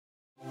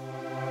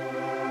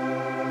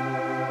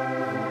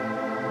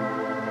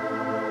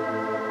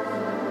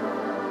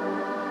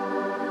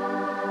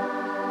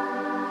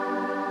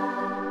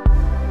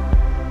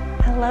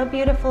Hello,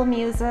 beautiful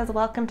muses.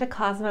 Welcome to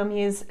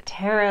CosmoMuse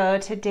Tarot.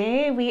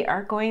 Today we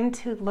are going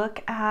to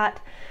look at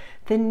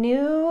the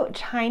new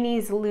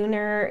Chinese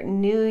Lunar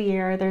New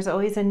Year. There's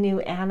always a new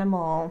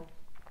animal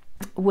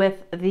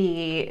with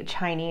the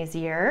Chinese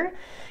year,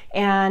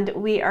 and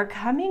we are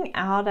coming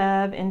out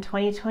of, in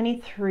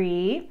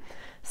 2023,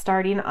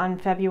 starting on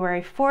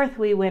February 4th,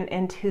 we went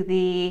into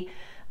the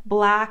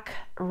Black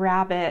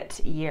Rabbit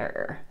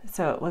year.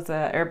 So it was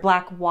or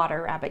Black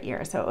Water Rabbit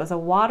year. So it was a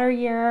water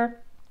year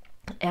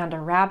and a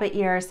rabbit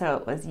year. So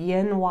it was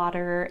yin,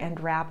 water, and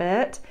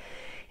rabbit.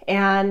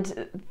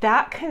 And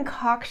that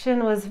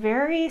concoction was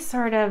very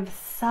sort of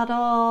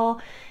subtle.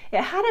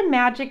 It had a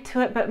magic to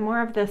it, but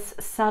more of this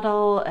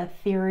subtle,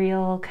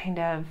 ethereal kind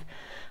of,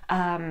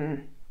 a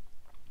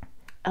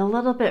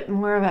little bit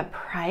more of a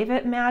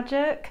private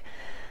magic.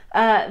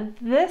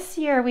 This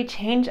year we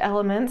change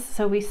elements,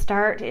 so we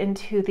start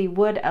into the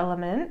wood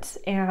element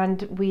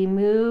and we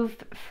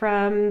move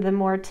from the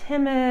more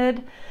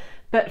timid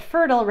but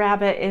fertile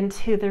rabbit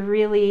into the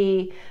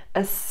really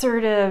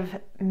assertive,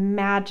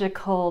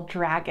 magical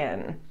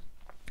dragon.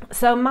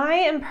 So my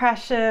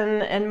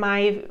impression and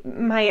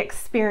my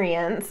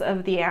experience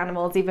of the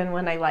animals, even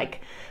when I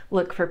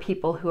look for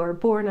people who are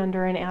born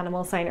under an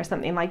animal sign or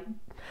something, like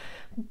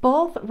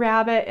both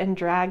rabbit and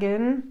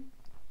dragon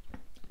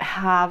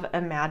have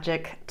a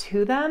magic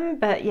to them,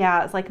 but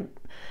yeah,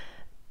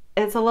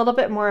 it's a little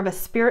bit more of a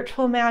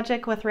spiritual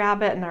magic with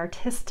rabbit and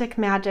artistic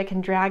magic,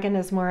 and dragon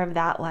is more of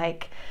that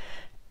like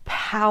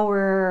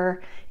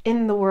power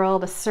in the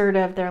world,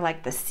 assertive. They're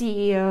like the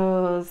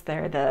CEOs,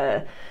 they're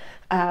the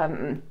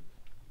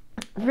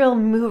real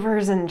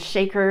movers and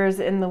shakers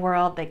in the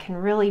world. They can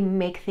really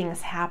make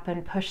things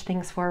happen, push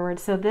things forward.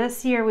 So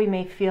this year we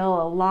may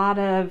feel a lot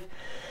of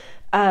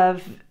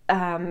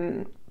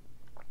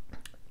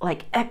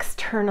like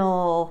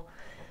external,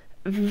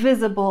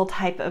 visible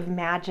type of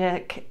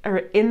magic or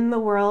in the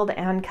world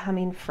and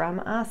coming from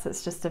us.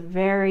 It's just a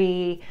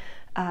very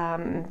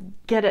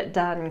get it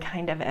done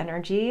kind of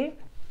energy.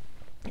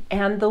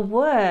 And the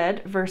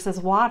wood versus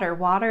water.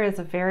 Water is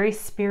a very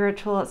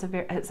spiritual,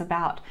 it's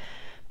about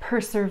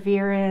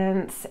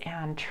perseverance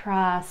and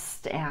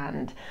trust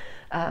and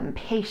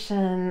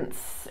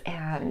patience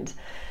and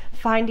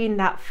finding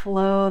that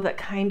flow that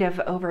kind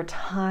of over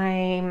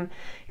time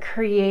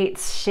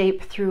creates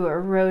shape through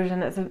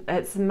erosion.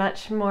 It's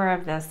much more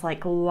of this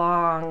like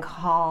long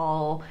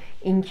haul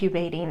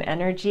incubating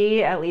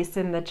energy, at least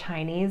in the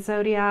Chinese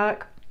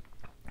zodiac.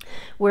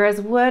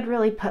 Whereas wood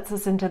really puts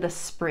us into the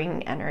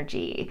spring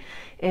energy.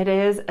 It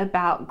is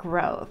about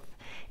growth.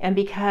 And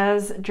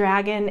because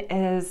dragon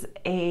is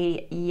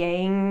a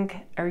yang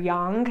or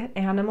yang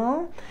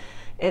animal,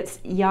 it's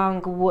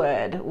yang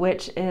wood,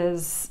 which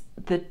is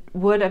the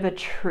wood of a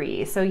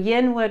tree. So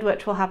yin wood,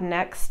 which we'll have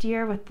next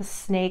year with the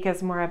snake,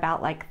 is more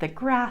about like the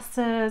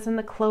grasses and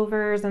the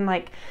clovers and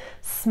like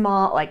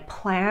small like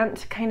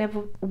plant kind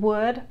of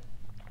wood.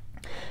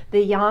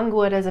 The yang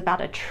wood is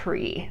about a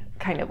tree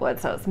kind of wood.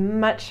 So it's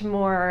much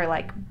more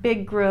like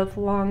big growth,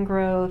 long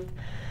growth,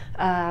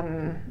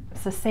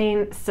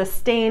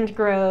 sustained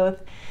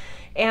growth.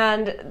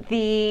 And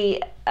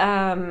the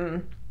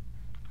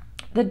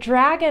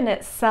dragon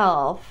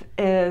itself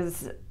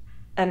is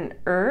an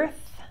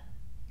earth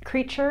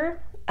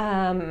creature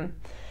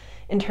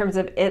in terms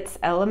of its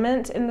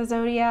element in the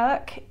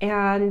zodiac,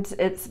 and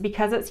it's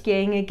because it's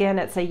yang again,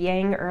 it's a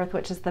yang earth,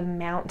 which is the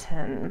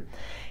mountain.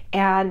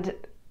 And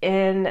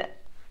in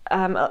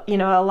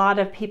a lot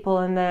of people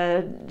in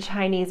the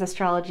Chinese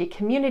astrology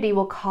community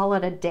will call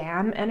it a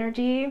dam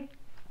energy,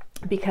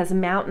 because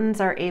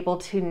mountains are able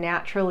to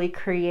naturally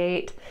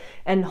create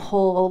and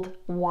hold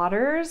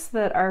waters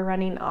that are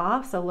running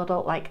off. So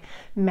little like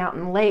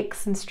mountain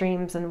lakes and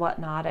streams and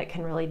whatnot, it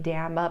can really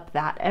dam up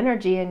that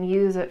energy and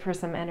use it for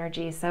some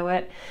energy. So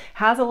it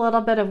has a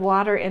little bit of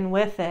water in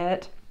with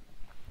it.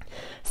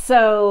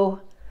 So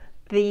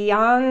the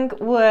yang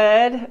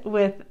wood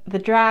with the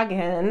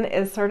dragon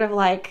is sort of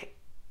like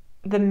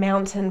the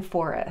mountain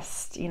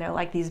forest,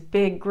 like these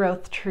big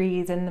growth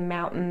trees in the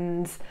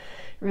mountains,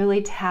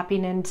 really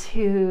tapping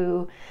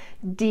into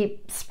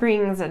deep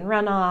springs and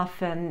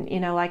runoff, and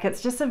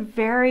it's just a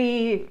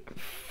very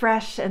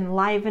fresh,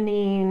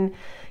 enlivening,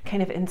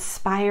 kind of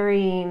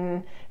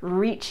inspiring,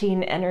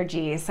 reaching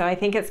energy. So I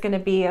think it's going to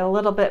be a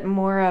little bit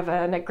more of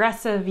an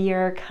aggressive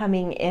year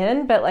coming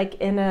in, but like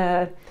in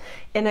a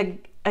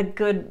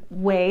good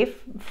way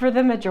for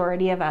the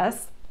majority of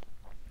us.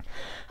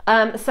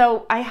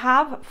 So I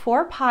have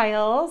 4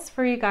 piles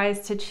for you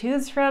guys to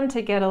choose from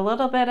to get a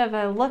little bit of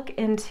a look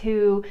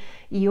into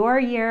your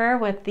year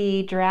with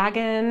the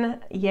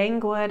dragon yang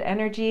wood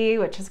energy,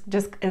 which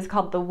is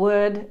called the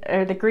wood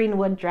or the green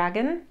wood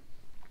dragon.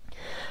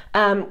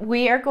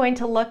 We are going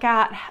to look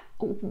at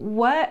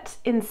what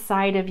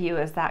inside of you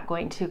is that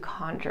going to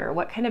conjure?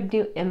 What kind of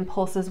new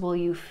impulses will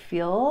you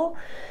feel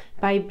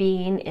by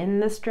being in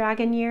this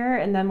dragon year?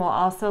 And then we'll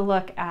also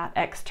look at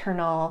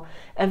external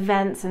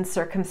events and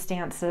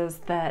circumstances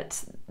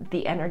that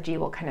the energy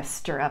will kind of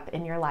stir up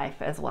in your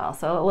life as well.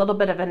 So a little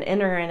bit of an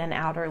inner and an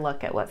outer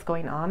look at what's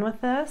going on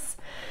with this.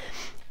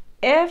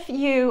 if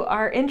you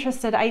are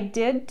interested, I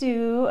did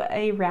do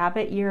a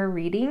rabbit year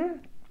reading.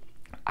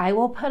 I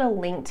will put a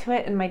link to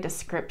it in my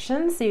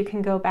description so you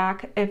can go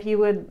back if you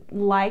would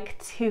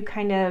like to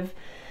kind of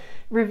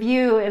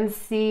review and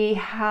see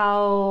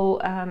how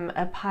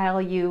a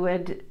pile you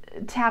would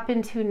tap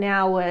into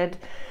now would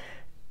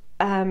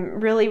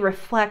really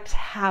reflect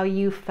how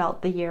you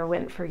felt the year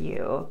went for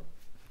you.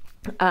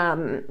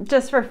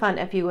 Just for fun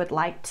if you would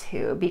like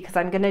to, because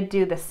I'm going to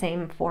do the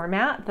same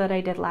format that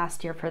I did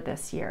last year for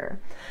this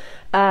year.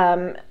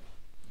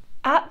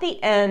 At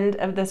the end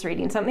of this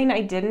reading, something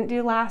I didn't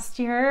do last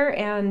year,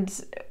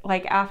 and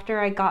like after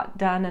I got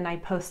done and I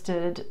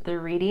posted the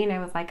reading, I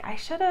was like, I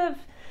should have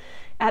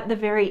at the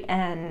very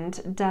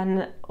end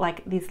done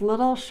like these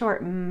little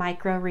short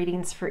micro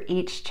readings for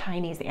each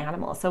Chinese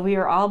animal. So we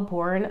are all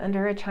born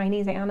under a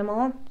Chinese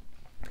animal.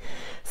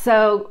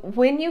 So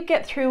when you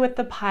get through with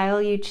the pile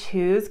you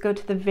choose, go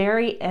to the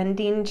very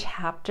ending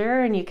chapter,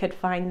 and you could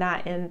find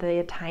that in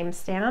the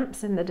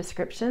timestamps in the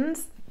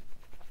descriptions.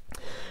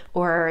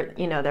 Or,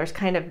 you know, there's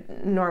kind of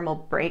normal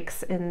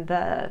breaks in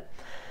the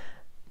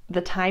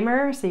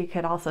timer, so you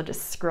could also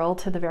just scroll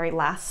to the very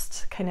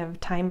last kind of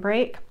time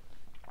break.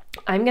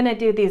 I'm going to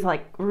do these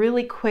like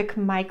really quick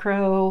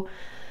micro,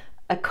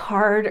 a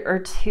card or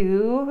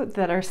two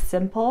that are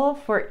simple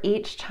for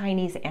each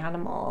Chinese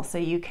animal. So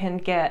you can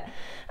get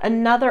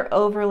another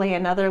overlay,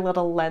 another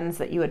little lens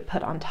that you would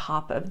put on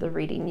top of the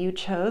reading you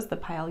chose, the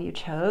pile you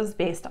chose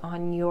based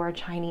on your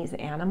Chinese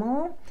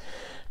animal.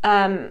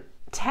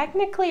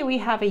 Technically, we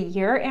have a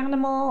year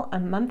animal, a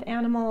month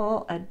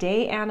animal, a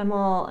day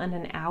animal, and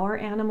an hour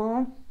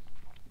animal.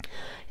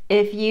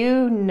 If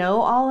you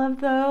know all of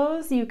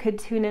those, you could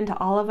tune into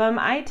all of them.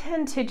 I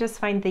tend to just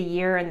find the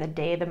year and the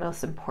day the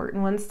most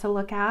important ones to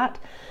look at.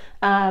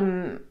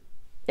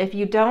 If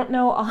you don't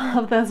know all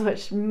of those,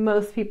 which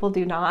most people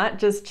do not,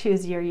 just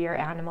choose your year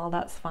animal,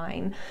 that's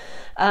fine.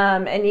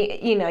 And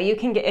you know, you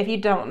can get, if you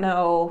don't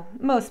know,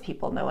 most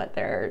people know what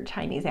their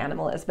Chinese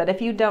animal is, but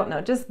if you don't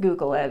know, just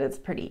Google it. It's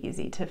pretty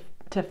easy to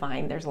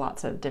find. There's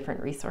lots of different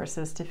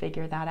resources to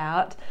figure that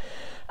out.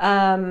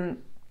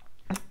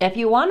 If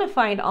you want to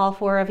find all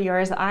four of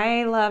yours,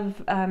 I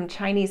love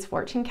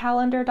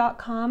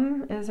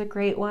ChineseFortuneCalendar.com is a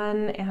great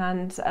one,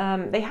 and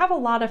they have a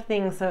lot of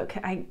things, so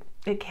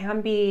it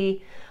can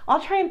be,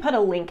 I'll try and put a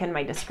link in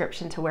my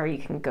description to where you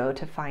can go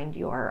to find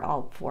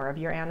all four of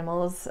your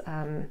animals,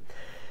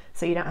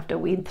 so you don't have to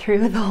weed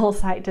through the whole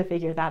site to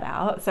figure that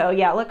out. So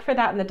yeah, look for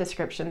that in the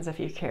descriptions if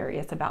you're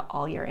curious about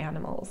all your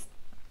animals.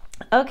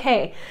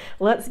 Okay,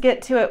 let's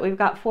get to it. We've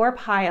got 4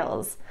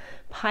 piles.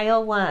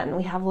 Pile 1,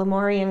 we have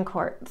Lemurian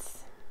quartz.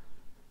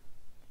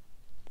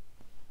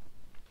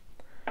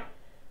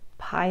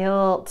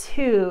 Pile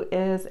 2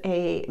 is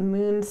a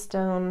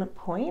moonstone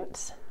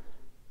point.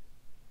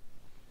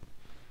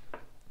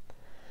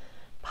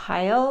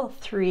 Pile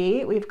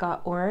 3, we've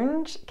got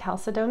orange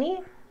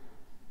chalcedony.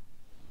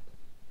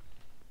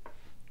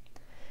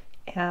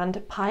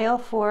 And pile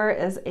 4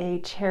 is a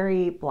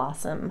cherry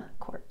blossom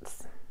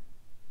quartz.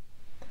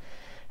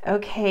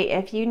 Okay,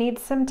 if you need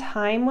some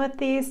time with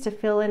these to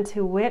fill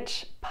into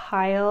which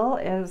pile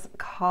is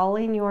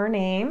calling your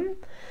name,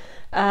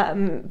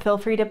 feel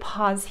free to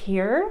pause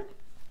here.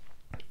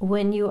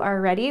 When you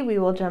are ready, we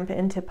will jump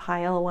into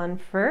pile 1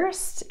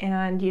 first,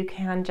 and you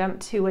can jump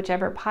to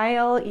whichever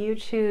pile you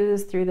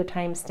choose through the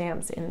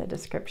timestamps in the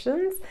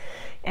descriptions,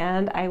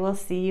 and I will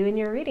see you in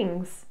your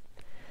readings.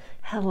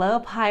 Hello,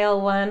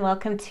 pile 1.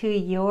 Welcome to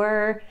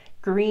your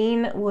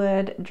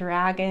Greenwood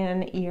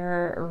Dragon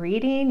Ear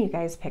reading. You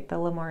guys picked the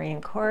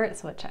Lemurian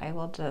quartz, which I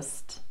will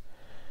just,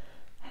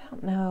 I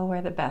don't know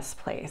where the best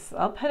place.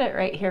 I'll put it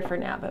right here for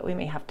now, but we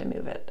may have to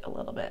move it a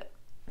little bit.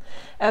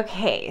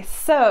 Okay,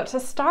 so to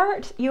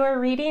start your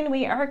reading,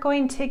 we are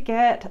going to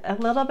get a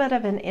little bit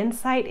of an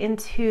insight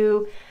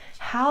into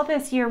how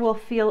this year will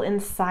feel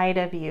inside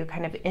of you,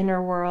 kind of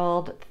inner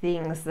world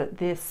things that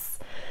this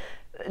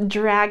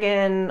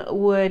dragon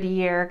wood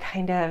year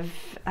kind of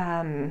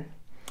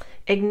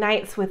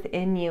ignites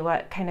within you.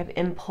 What kind of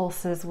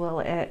impulses will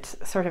it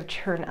sort of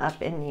churn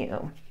up in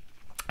you?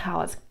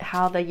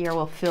 How the year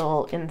will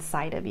feel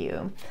inside of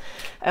you.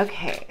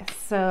 Okay,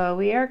 so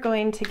we are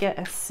going to get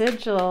a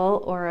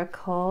Sigil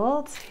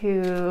Oracle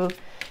to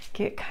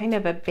get kind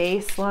of a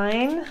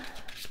baseline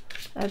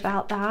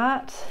about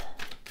that.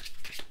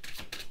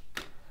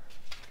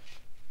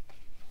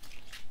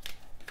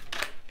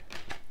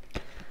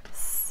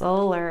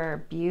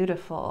 Solar,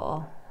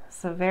 beautiful.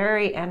 So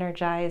very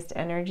energized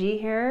energy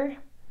here.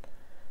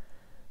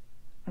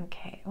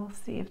 Okay, we'll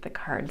see if the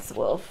cards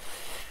will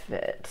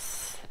fit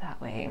that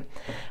way.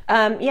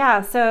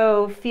 Yeah,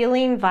 so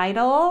feeling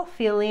vital,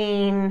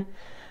 feeling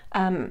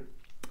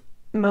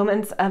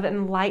moments of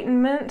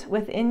enlightenment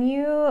within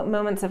you,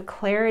 moments of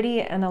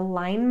clarity and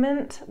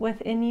alignment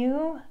within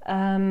you.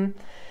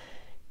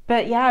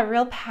 But yeah,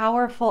 real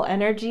powerful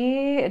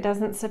energy. It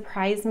doesn't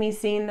surprise me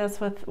seeing this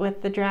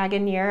with the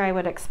dragon year. I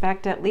would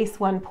expect at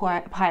least one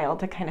pile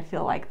to kind of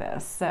feel like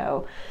this.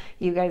 So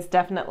you guys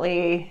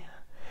definitely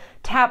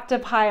tapped a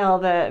pile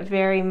that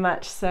very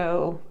much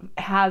so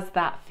has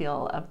that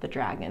feel of the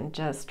dragon,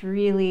 just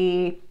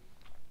really,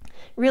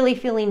 really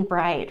feeling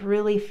bright,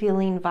 really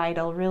feeling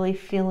vital, really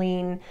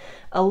feeling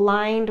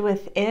aligned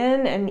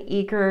within and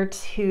eager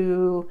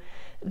to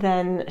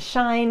then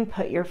shine,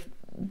 put your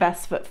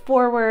best foot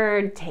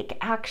forward, take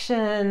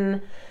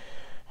action,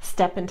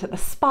 step into the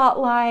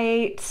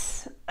spotlight,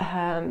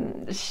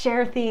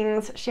 share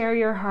things, share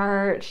your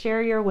heart,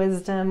 share your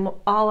wisdom,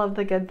 all of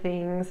the good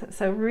things.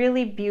 So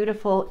really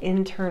beautiful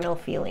internal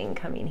feeling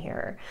coming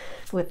here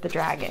with the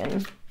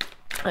dragon.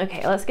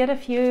 Okay, let's get a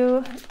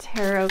few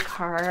tarot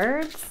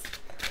cards.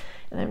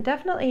 And I'm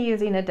definitely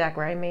using a deck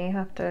where I may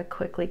have to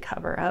quickly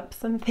cover up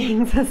some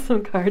things as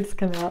some cards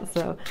come out.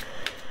 So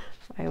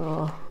I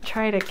will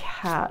try to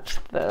catch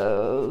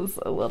those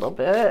a little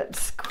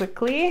bit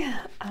quickly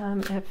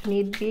if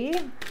need be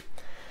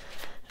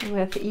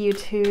with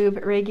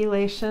YouTube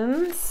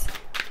regulations.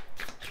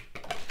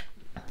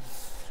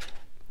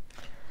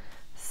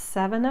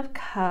 7 of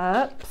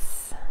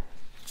Cups.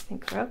 I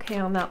think we're okay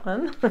on that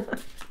one.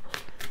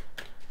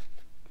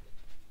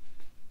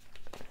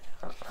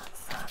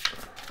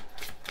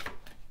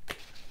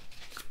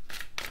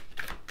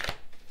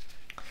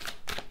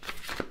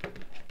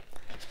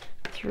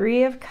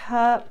 Three of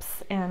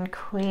Cups and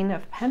Queen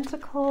of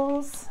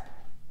Pentacles.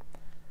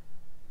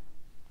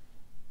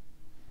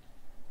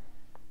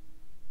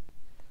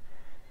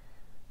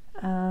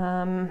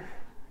 I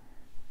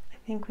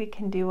think we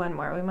can do one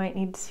more. We might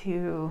need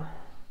to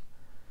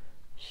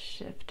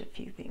shift a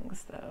few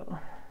things though.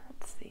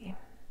 Let's see.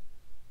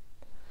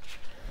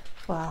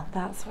 Well,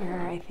 that's where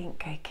I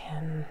think I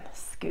can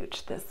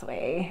scooch this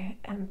way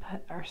and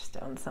put our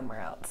stone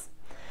somewhere else.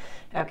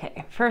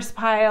 Okay, first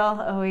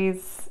pile,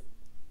 always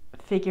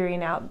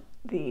figuring out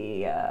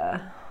the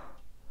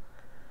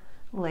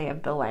lay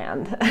of the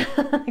land.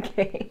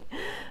 Okay,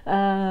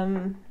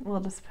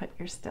 we'll just put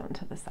your stone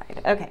to the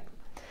side. Okay,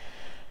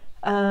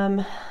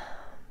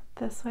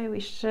 this way we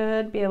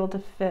should be able to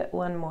fit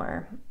one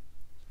more.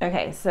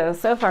 Okay, so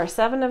far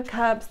 7 of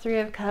Cups, 3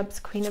 of Cups,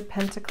 Queen of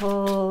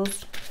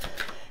Pentacles,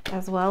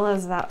 as well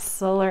as that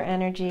solar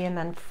energy, and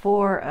then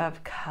 4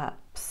 of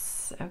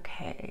Cups.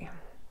 Okay.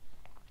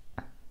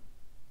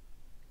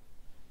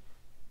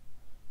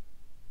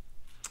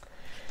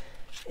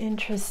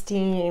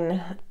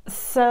 Interesting.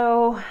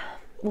 So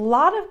a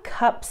lot of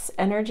Cups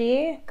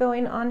energy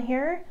going on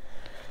here.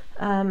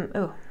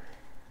 Oh,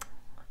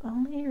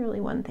 only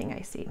really one thing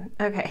I see.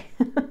 Okay.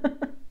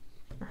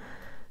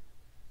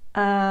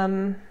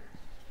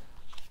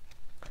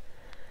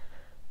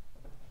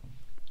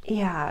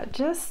 Yeah,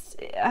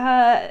 just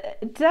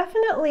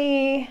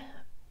definitely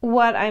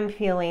what I'm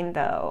feeling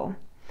though.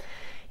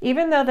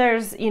 Even though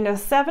there's,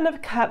 7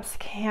 of Cups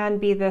can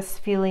be this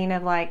feeling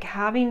of like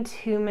having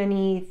too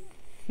many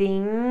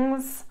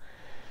things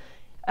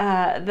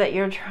that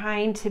you're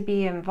trying to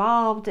be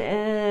involved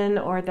in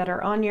or that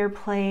are on your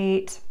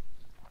plate,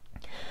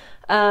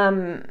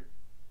 or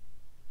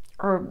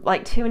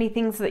like too many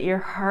things that your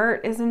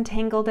heart is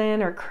entangled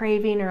in or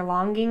craving or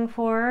longing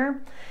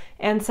for.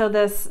 And so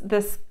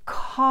this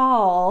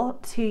call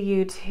to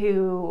you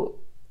to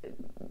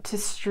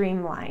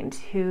streamline,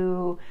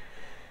 to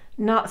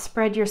not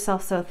spread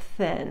yourself so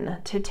thin,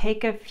 to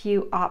take a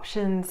few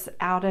options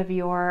out of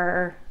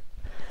your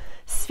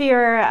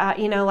sphere,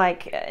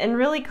 and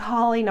really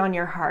calling on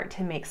your heart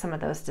to make some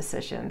of those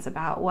decisions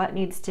about what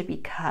needs to be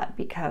cut,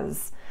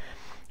 because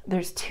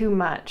there's too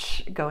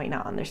much going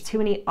on. There's too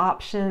many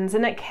options,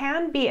 and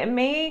it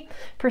may,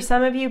 for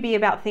some of you, be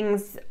about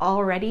things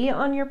already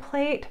on your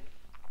plate,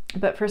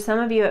 but for some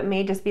of you, it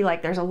may just be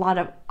like there's a lot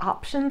of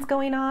options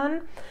going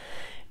on,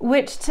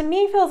 which to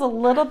me feels a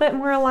little bit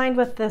more aligned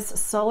with this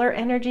solar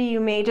energy. You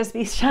may just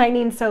be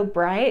shining so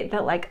bright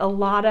that like a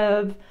lot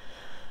of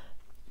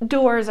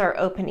doors are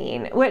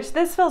opening, which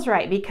this feels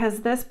right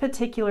because this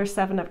particular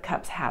 7 of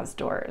Cups has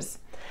doors.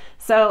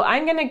 So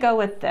I'm going to go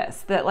with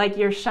this, that like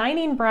you're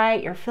shining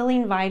bright, you're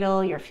feeling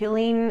vital, you're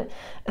feeling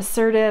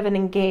assertive and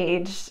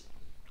engaged,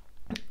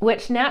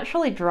 which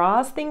naturally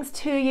draws things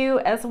to you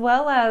as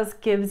well as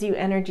gives you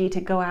energy to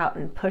go out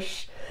and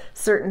push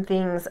certain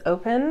things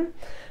open.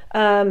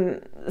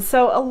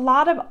 So a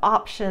lot of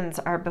options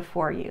are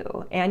before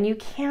you and you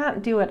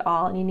can't do it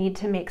all, and you need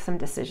to make some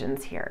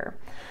decisions here.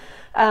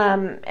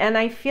 And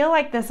I feel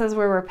like this is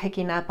where we're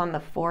picking up on the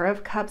 4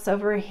 of Cups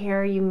over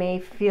here. You may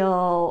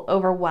feel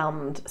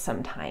overwhelmed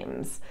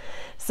sometimes.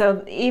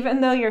 So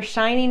even though you're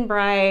shining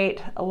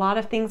bright, a lot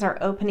of things are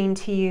opening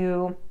to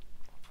you.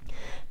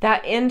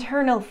 That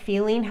internal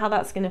feeling, how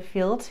that's going to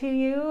feel to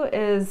you,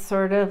 is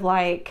sort of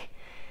like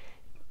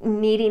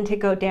needing to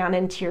go down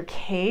into your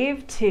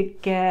cave to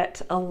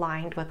get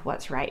aligned with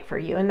what's right for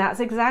you. And that's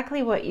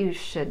exactly what you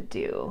should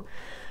do.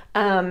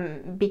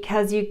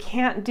 Because you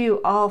can't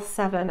do all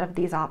 7 of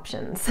these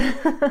options.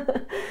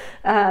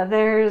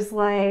 There's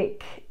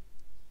like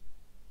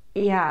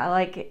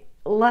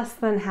less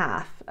than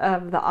half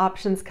of the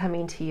options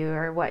coming to you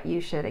are what you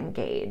should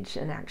engage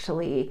and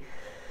actually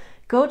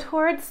go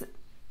towards.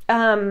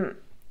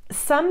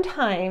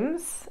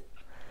 Sometimes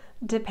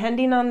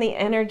depending on the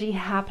energy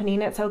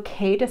happening, it's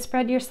okay to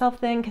spread yourself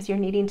thin because you're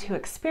needing to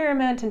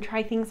experiment and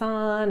try things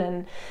on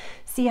and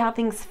see how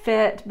things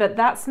fit, but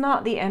that's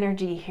not the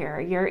energy here.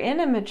 You're in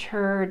a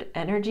matured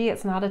energy.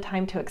 It's not a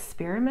time to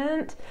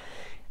experiment,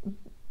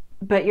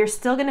 but you're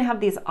still going to have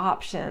these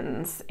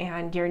options,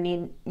 and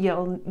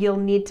you'll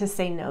need to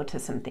say no to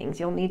some things.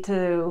 You'll need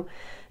to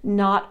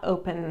not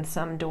open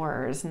some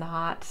doors,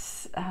 not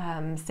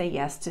say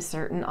yes to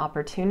certain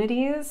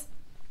opportunities,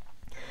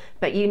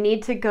 but you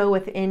need to go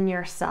within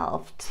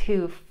yourself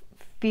to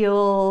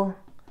feel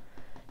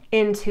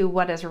into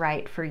what is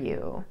right for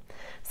you.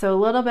 So a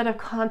little bit of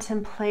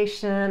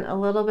contemplation, a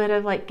little bit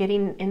of like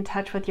getting in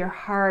touch with your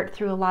heart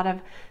through a lot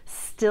of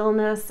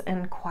stillness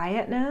and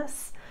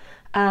quietness.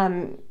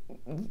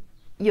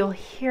 You'll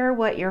hear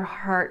what your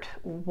heart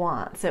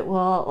wants. It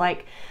will,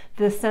 like,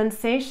 the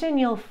sensation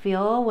you'll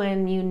feel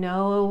when you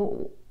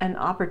know an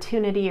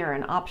opportunity or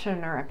an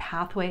option or a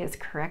pathway is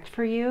correct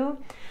for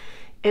you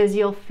is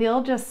you'll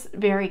feel just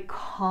very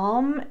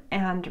calm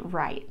and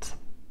right.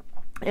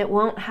 It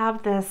won't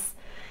have this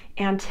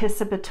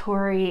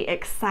anticipatory,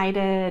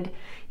 excited,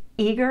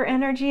 eager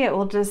energy. It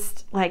will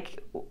just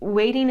like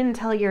waiting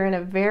until you're in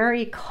a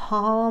very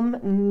calm,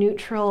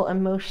 neutral,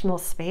 emotional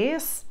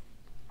space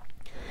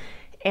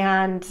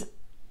and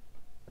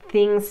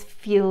things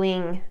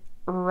feeling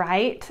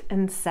right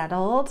and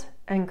settled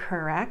and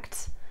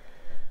correct.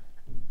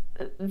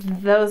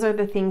 Those are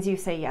the things you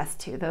say yes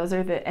to. Those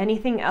are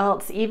anything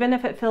else, even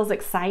if it feels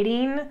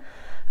exciting,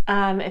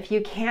 if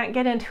you can't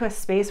get into a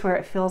space where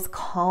it feels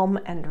calm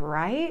and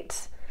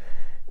right,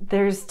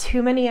 there's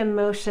too many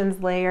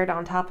emotions layered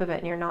on top of it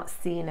and you're not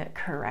seeing it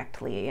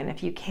correctly. And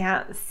if you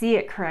can't see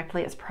it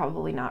correctly, it's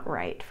probably not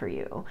right for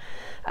you.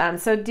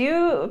 So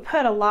do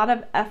put a lot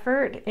of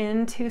effort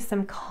into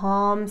some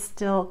calm,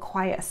 still,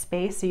 quiet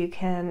space so you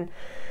can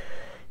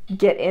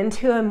get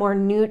into a more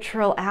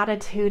neutral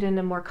attitude and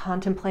a more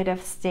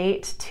contemplative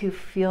state to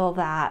feel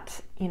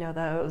that, you know,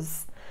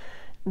 those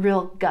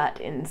real gut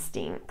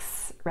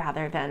instincts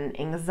rather than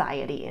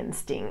anxiety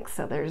instincts.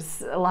 So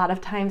there's a lot of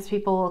times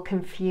people will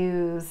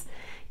confuse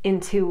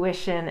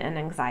intuition and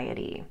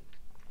anxiety.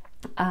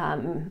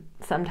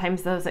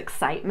 Sometimes those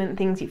excitement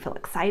things you feel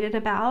excited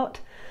about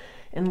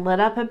and lit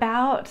up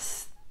about,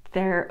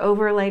 they're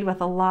overlaid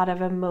with a lot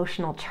of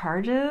emotional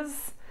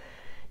charges,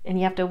 and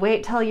you have to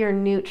wait till you're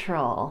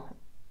neutral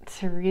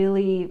to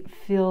really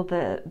feel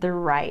the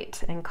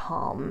right and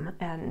calm.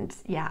 And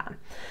yeah,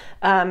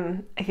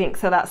 I think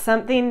so. That's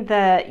something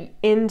that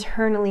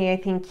internally I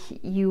think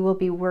you will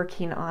be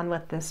working on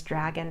with this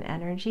dragon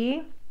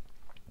energy.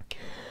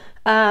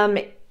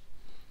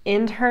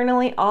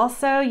 Internally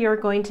also, you're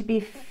going to be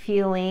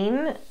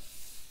feeling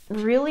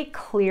really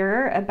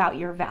clear about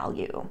your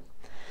value.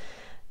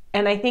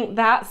 And I think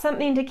that's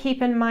something to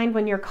keep in mind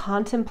when you're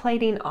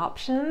contemplating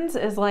options,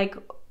 is like,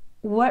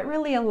 what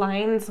really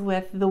aligns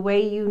with the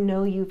way you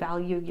know you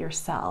value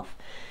yourself,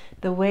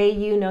 the way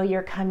you know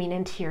you're coming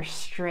into your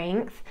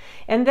strength.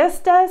 And this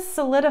does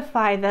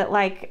solidify that,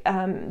 like,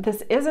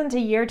 this isn't a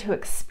year to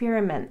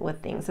experiment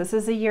with things. This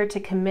is a year to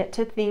commit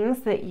to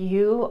things that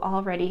you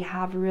already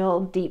have real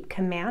deep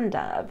command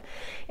of,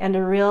 and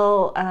a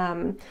real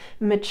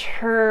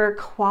mature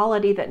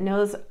quality that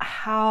knows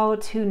how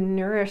to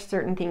nourish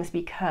certain things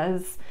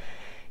because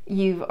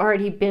you've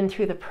already been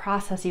through the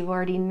process. You've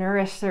already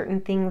nourished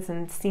certain things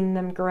and seen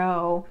them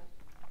grow.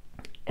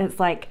 It's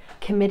like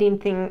committing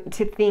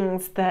to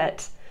things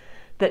that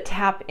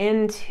tap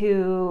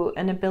into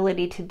an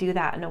ability to do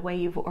that in a way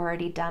you've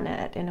already done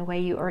it, in a way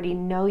you already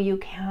know you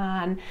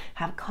can,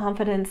 have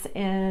confidence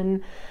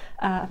in,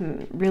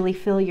 really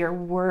feel your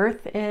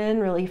worth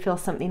in, really feel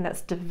something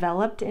that's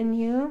developed in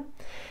you.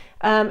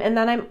 And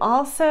then I'm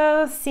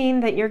also seeing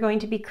that you're going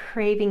to be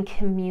craving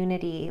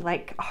community,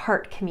 like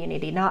heart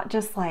community, not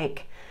just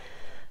like,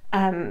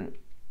 you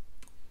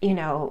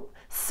know,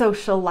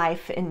 social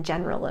life in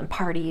general and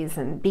parties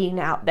and being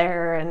out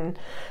there and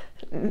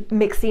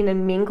mixing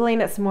and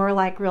mingling. It's more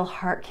like real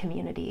heart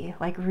community,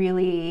 like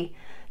really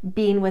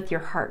being with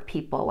your heart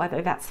people,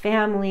 whether that's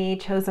family,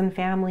 chosen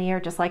family, or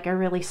just like a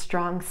really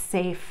strong,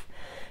 safe,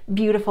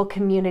 beautiful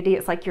community.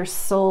 It's like your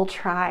soul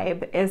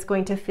tribe is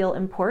going to feel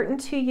important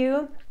to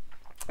you.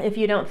 If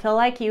you don't feel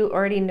like you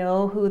already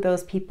know who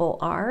those people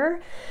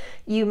are,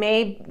 you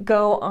may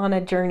go on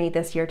a journey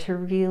this year to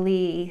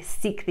really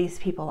seek these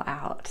people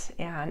out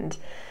and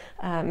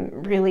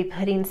really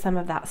putting some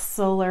of that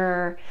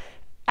solar,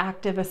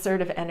 active,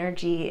 assertive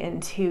energy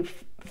into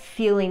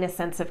feeling a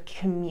sense of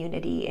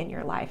community in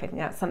your life. I think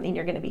that's something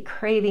you're going to be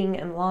craving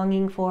and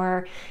longing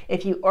for.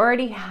 If you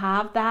already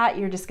have that,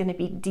 you're just going to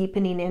be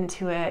deepening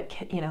into it,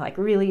 you know, like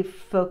really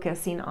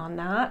focusing on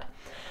that.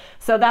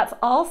 So that's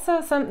also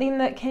something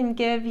that can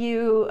give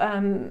you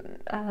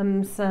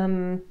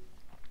some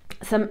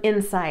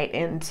insight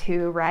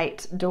into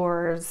right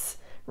doors,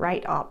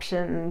 right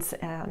options,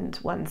 and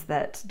ones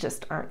that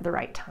just aren't the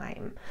right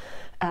time.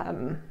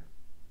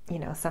 You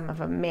know, some of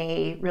them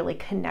may really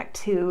connect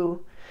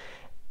to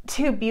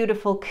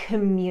beautiful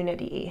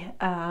community.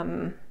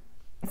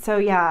 So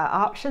yeah,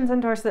 options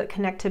and doors that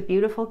connect to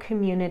beautiful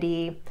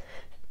community,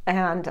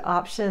 and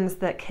options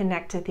that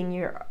connect to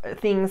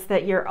things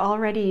that you're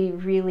already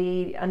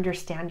really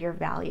understand your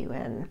value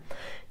in.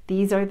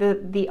 These are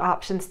the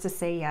options to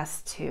say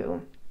yes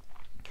to.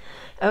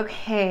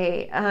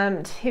 Okay,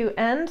 to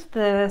end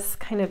this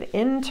kind of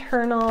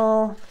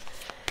internal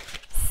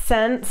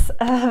sense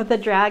of the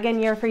dragon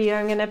year for you,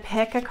 I'm going to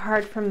pick a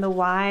card from the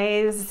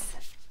wise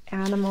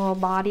animal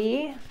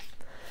body.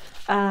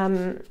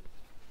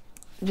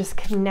 Just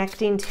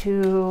connecting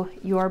to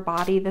your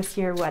body this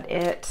year, what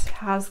it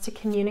has to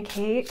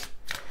communicate.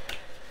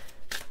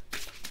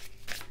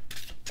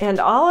 And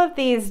all of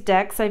these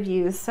decks I've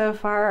used so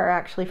far are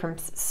actually from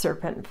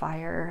Serpent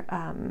Fire.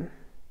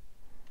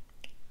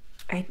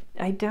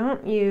 I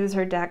don't use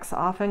her decks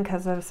often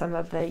because of some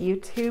of the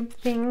YouTube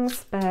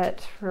things,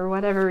 but for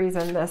whatever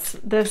reason,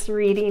 this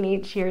reading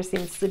each year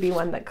seems to be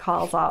one that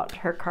calls out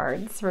her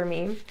cards for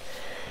me.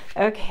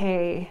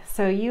 Okay,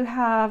 so you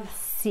have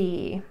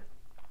C.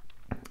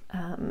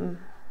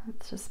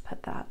 Let's just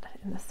put that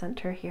in the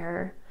center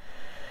here.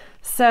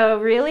 So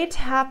really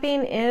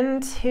tapping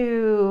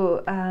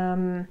into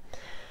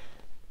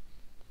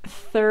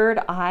third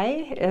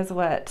eye is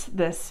what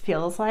this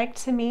feels like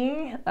to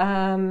me.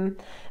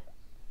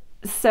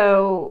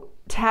 So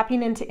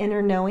tapping into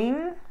inner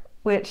knowing,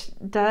 which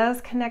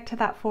does connect to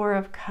that Four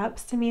of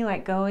Cups to me,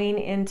 like going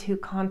into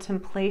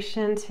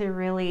contemplation to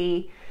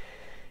really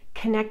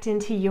connect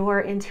into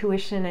your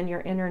intuition and your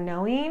inner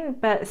knowing.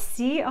 But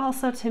C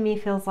also to me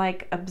feels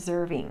like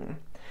observing.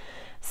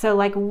 So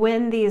like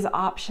when these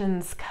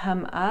options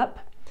come up,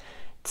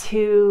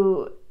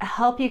 to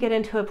help you get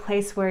into a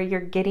place where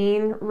you're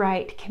getting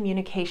right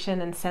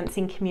communication and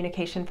sensing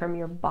communication from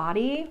your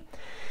body,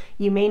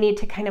 you may need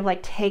to kind of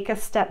like take a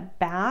step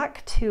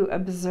back to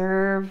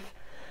observe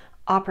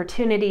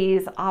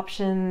opportunities,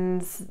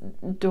 options,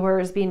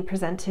 doors being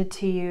presented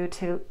to you,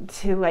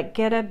 to like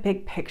get a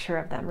big picture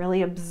of them,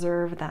 really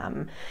observe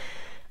them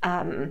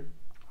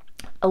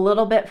a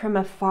little bit from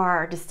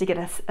afar, just to get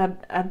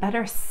a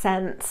better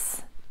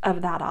sense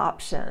of that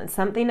option.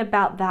 Something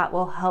about that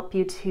will help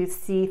you to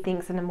see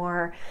things in a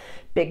more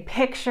big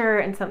picture,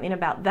 and something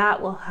about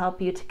that will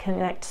help you to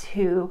connect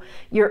to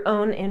your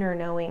own inner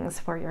knowings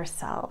for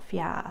yourself.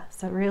 Yeah,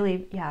 so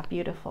really, yeah,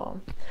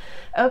 beautiful.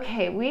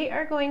 Okay, we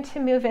are going to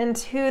move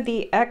into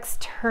the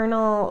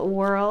external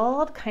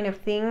world, kind of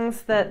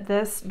things that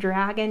this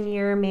dragon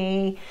year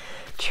may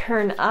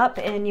turn up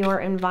in your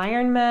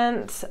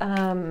environment.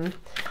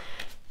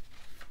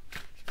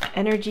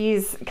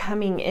 Energies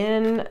coming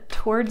in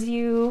towards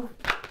you.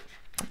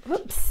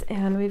 Whoops,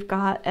 and we've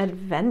got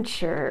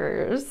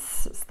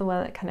adventures. It's the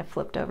one that kind of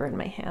flipped over in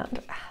my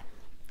hand.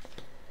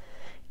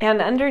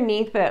 And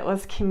underneath it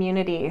was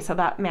community, so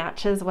that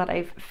matches what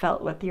I've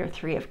felt with your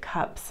Three of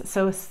Cups.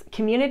 So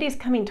community is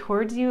coming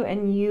towards you,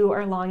 and you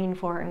are longing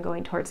for and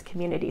going towards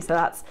community. So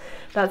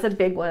that's a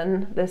big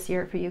one this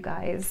year for you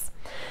guys.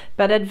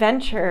 But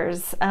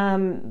adventures,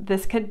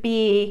 this could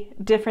be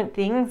different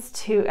things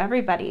to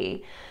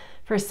everybody.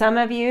 For some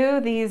of you,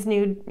 these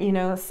new,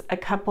 a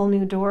couple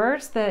new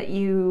doors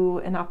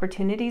and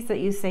opportunities that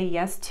you say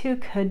yes to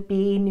could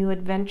be new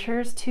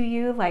adventures to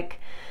you, like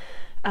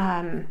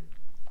a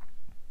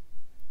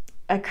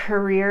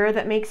career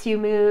that makes you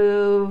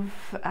move,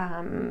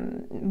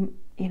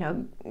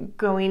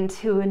 going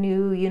to a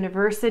new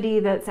university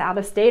that's out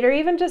of state or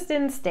even just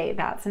in state.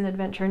 That's an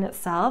adventure in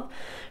itself.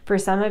 For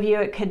some of you,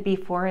 it could be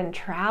foreign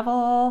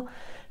travel.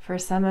 For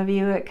some of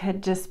you, it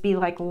could just be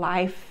like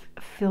life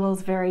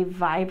feels very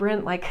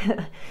vibrant, like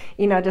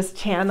just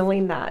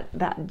channeling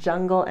that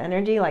jungle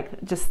energy,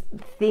 like just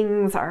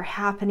things are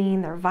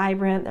happening, they're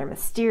vibrant, they're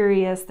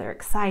mysterious, they're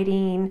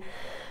exciting.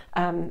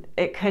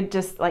 It could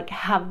just like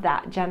have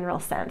that general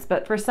sense.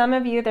 But for some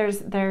of you,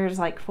 there's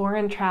like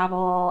foreign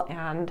travel,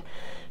 and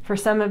for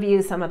some of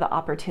you, some of the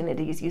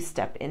opportunities you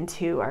step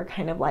into are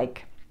kind of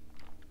like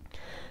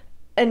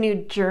a new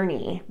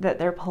journey that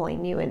they're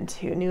pulling you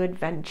into, new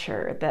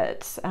adventure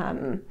that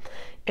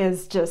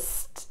is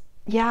just,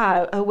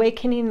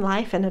 awakening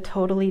life in a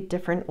totally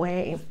different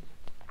way.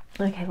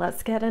 Okay,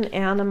 let's get an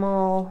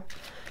animal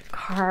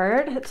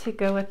card to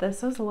go with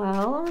this as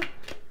well.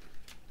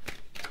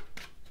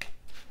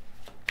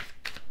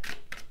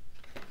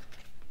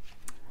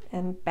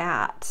 And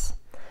bat.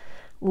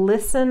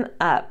 Listen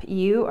up.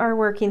 You are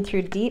working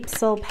through deep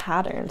soul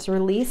patterns.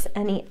 Release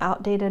any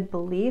outdated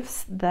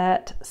beliefs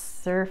that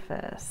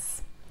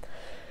surface.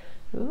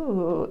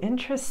 Ooh,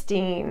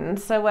 interesting.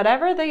 So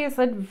whatever these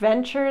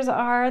adventures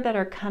are that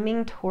are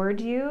coming toward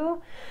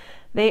you,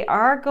 they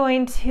are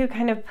going to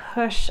kind of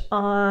push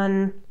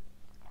on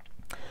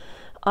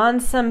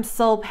some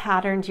soul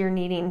patterns you're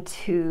needing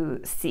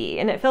to see.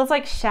 And it feels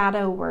like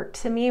shadow work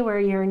to me, where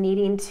you're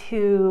needing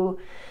to,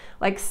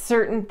 like,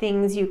 certain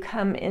things you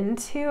come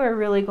into are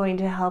really going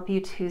to help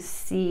you to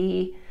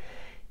see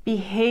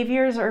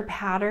behaviors or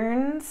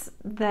patterns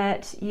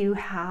that you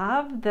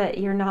have that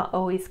you're not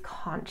always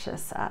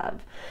conscious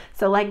of.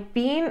 So like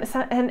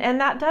and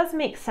that does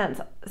make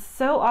sense.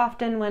 So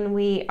often when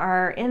we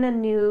are in a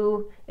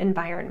new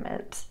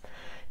environment,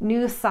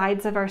 new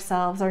sides of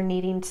ourselves are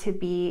needing to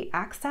be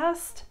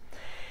accessed.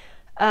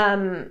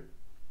 And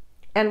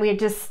we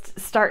just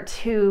start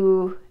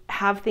to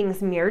have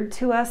things mirrored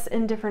to us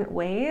in different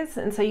ways.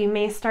 And so you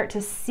may start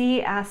to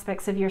see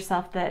aspects of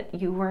yourself that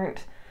you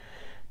weren't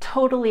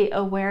totally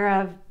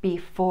aware of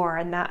before.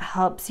 And that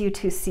helps you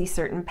to see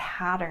certain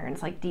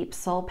patterns, like deep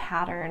soul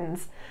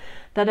patterns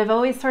that have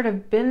always sort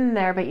of been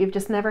there, but you've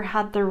just never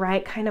had the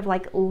right kind of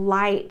like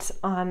light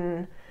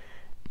on,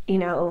 you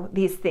know,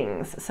 these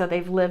things. So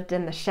they've lived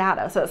in the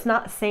shadow. So it's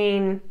not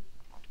saying,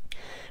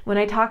 when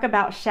I talk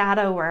about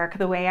shadow work,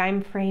 the way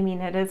I'm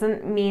framing it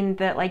doesn't mean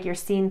that like you're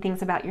seeing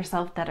things about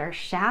yourself that are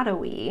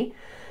shadowy.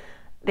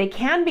 They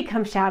can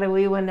become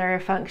shadowy when they're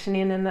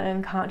functioning in the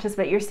unconscious,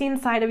 but you're seeing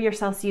side of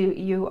yourself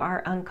you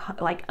are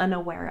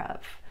unaware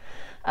of.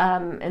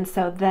 And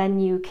so then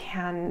you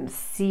can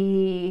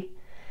see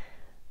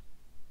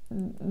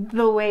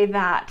the way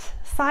that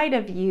side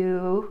of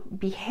you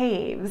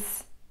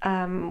behaves.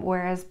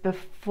 Whereas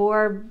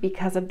before,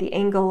 because of the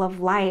angle of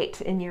light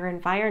in your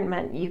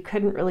environment, you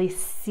couldn't really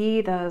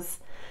see those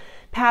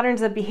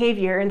patterns of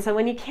behavior. And so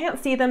when you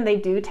can't see them, they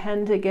do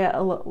tend to get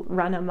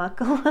run amok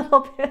a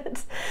little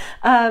bit.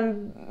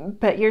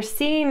 But you're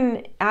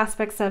seeing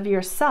aspects of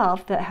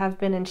yourself that have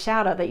been in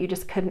shadow that you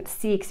just couldn't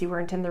see because you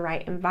weren't in the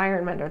right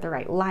environment or the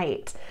right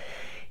light.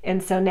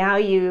 And so now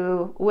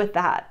you, with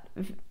that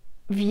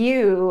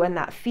view and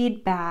that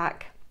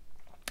feedback,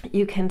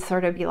 you can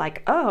sort of be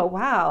like, oh,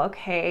 wow,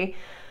 okay,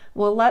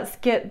 well, let's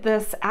get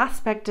this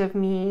aspect of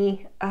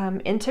me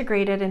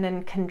integrated and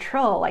in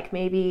control. Like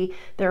maybe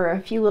there were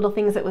a few little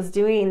things it was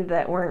doing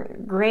that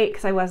weren't great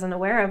because I wasn't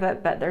aware of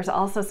it, but there's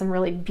also some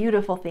really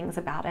beautiful things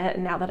about it.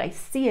 And now that I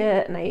see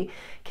it and I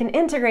can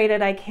integrate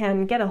it, I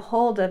can get a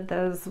hold of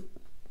those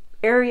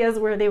areas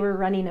where they were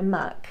running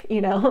amok,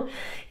 you know,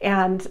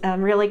 and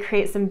really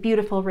create some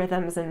beautiful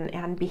rhythms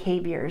and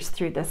behaviors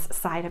through this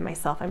side of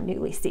myself I'm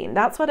newly seeing.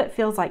 That's what it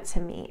feels like to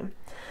me.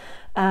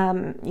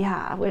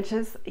 Yeah, which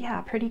is, yeah,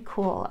 pretty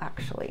cool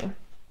actually.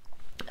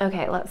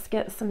 Okay, let's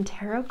get some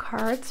tarot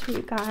cards for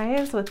you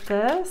guys with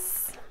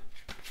this.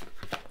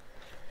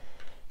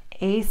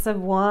 Ace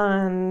of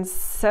Wands.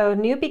 So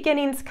new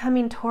beginnings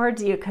coming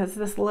towards you, because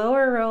this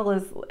lower roll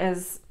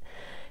is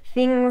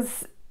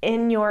things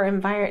in your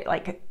environment,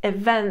 like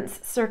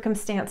events,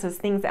 circumstances,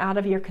 things out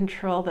of your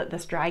control that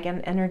this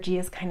dragon energy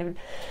is kind of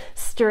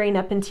stirring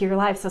up into your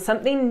life. So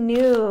something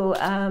new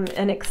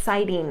and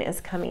exciting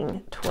is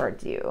coming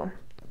towards you.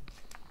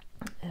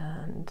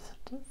 And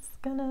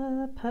just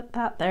gonna put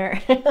that there.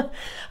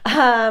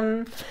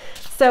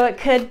 So it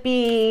could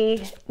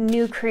be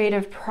new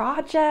creative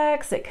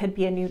projects, it could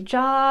be a new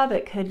job,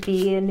 it could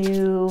be a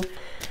new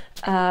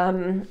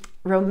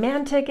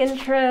romantic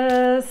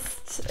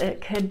interest, it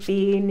could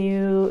be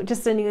new,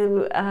 just a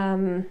new,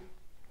 I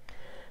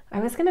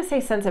was gonna say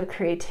sense of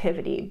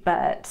creativity,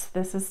 but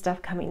this is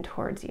stuff coming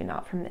towards you,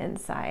 not from the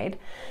inside.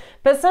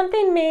 But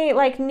something may,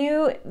 like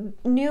new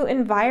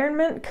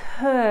environment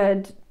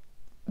could,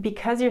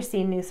 because you're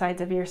seeing new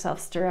sides of yourself,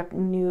 stir up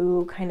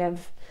new kind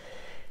of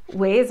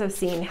ways of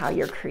seeing how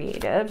you're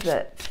creative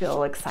that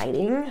feel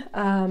exciting.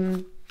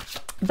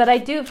 But I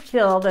do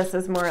feel this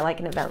is more like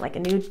an event, like a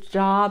new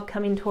job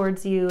coming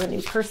towards you, a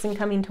new person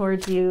coming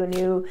towards you, a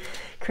new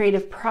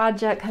creative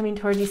project coming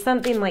towards you,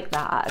 something like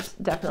that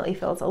definitely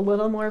feels a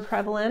little more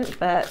prevalent,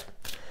 but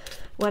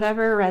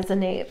whatever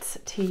resonates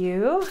to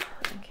you.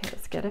 Okay,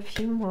 let's get a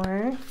few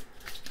more.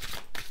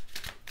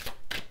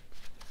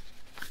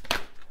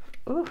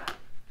 Ooh,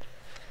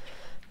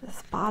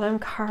 this bottom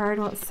card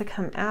wants to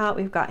come out.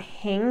 We've got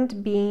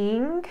Hanged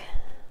Being.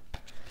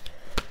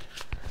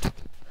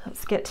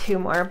 Let's get two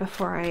more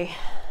before I...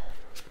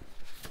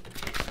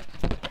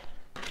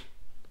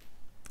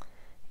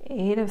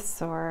 Eight of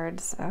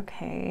Swords,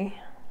 okay.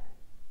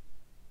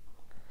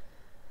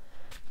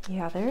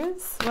 Yeah,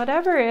 there's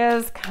whatever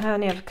is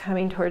kind of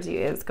coming towards you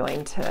is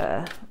going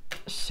to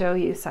show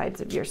you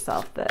sides of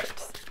yourself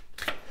that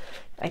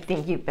I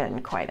think you've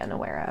been quite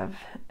unaware of.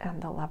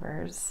 And the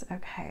Lovers,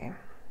 okay.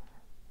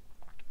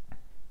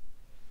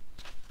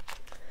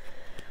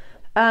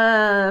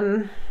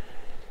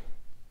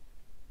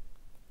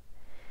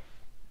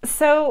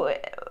 So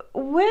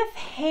with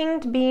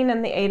Hanged Being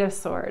and the Eight of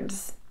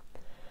Swords,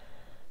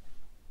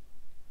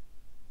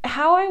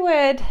 how I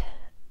would,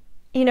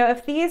 you know,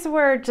 if these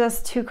were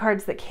just two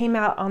cards that came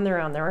out on their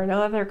own, there were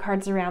no other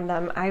cards around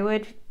them, I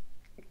would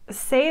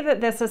say that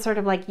this is sort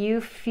of like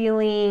you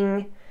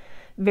feeling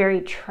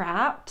very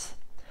trapped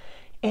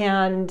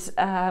and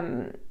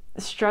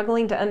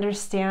struggling to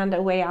understand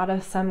a way out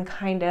of some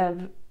kind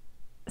of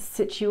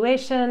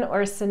situation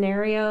or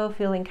scenario,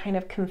 feeling kind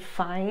of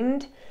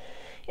confined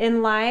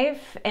in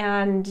life,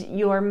 and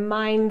your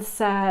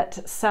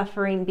mindset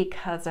suffering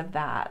because of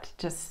that.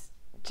 Just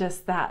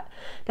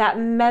that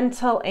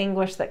mental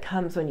anguish that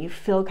comes when you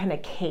feel kind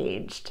of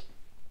caged.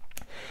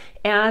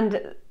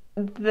 And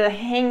the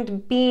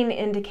Hanged Being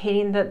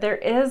indicating that there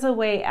is a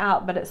way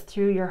out, but it's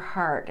through your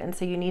heart. And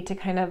so you need to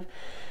kind of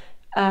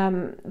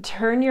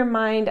turn your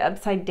mind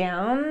upside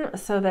down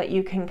so that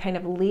you can kind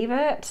of leave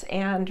it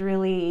and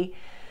really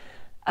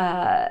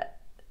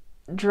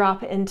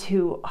drop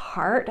into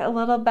heart a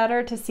little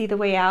better to see the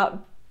way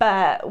out.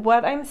 But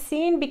what I'm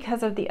seeing,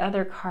 because of the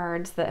other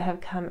cards that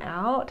have come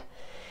out,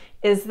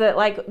 is that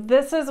like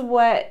this is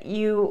what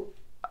you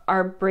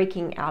are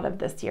breaking out of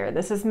this year.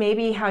 This is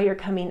maybe how you're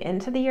coming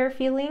into the year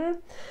feeling,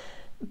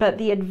 but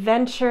the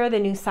adventure, the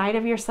new side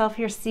of yourself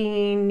you're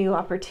seeing, new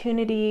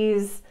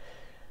opportunities,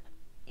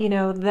 you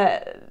know,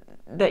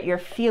 that you're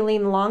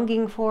feeling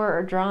longing for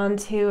or drawn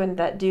to, and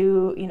that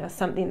do, you know,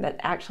 something that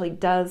actually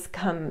does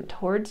come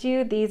towards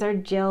you. These are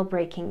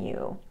jailbreaking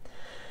you.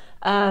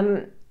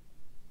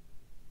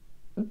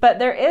 But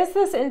there is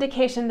this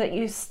indication that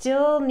you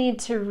still need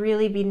to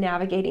really be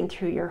navigating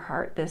through your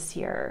heart this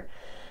year.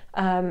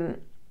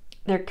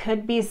 There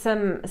could be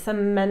some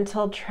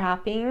mental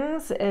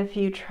trappings if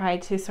you try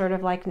to sort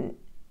of like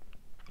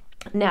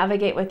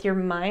navigate with your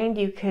mind.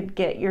 You could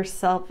get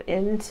yourself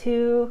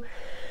into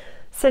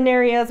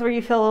scenarios where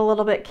you feel a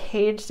little bit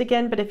caged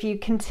again. But if you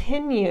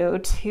continue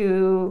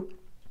to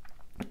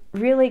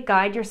really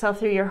guide yourself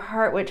through your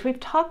heart, which we've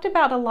talked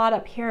about a lot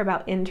up here,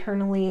 about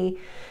internally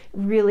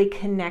really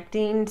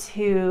connecting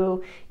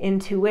to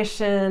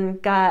intuition,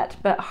 gut,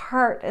 but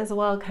heart as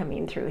well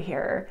coming through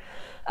here,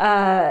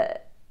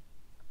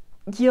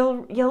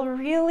 you'll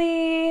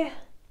really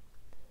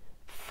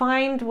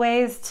find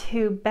ways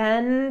to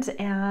bend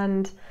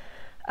and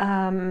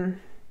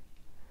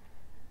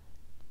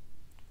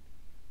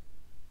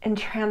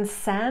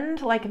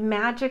transcend, like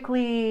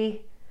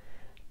magically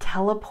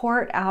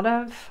teleport out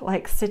of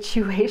like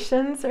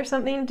situations or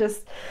something.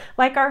 Just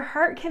like our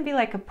heart can be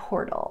like a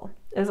portal,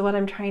 is what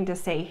I'm trying to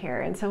say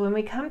here. And so when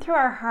we come through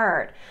our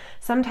heart,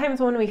 sometimes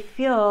when we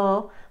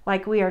feel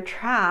like we are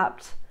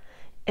trapped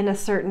in a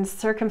certain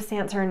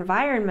circumstance or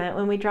environment,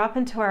 when we drop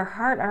into our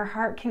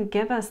heart can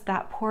give us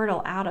that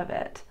portal out of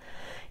it.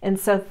 And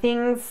so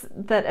things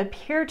that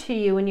appear to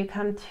you when you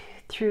come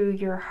through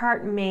your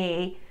heart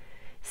may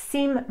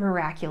seem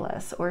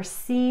miraculous or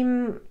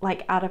seem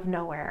like out of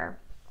nowhere,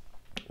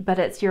 but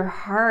it's your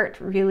heart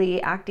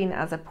really acting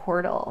as a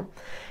portal.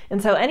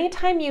 And so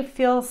anytime you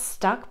feel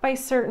stuck by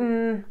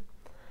certain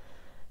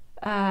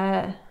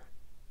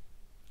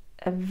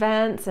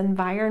events,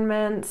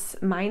 environments,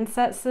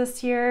 mindsets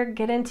this year,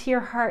 get into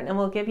your heart and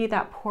we'll give you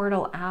that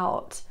portal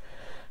out,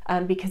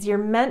 because you're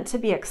meant to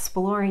be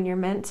exploring, you're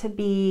meant to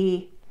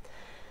be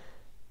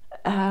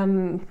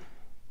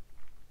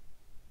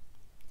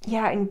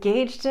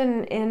engaged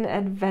in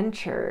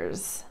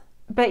adventures.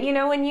 But you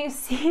know, when you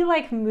see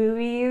like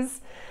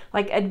movies,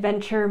 like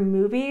adventure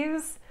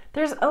movies,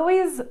 there's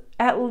always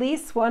at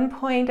least one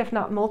point, if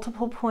not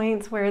multiple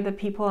points, where the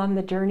people on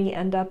the journey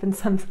end up in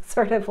some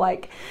sort of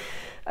like,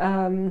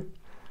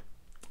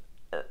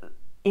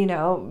 you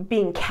know,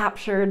 being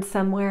captured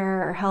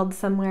somewhere or held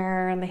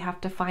somewhere, and they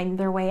have to find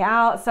their way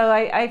out. So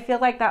I feel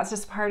like that's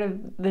just part of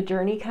the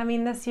journey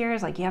coming this year,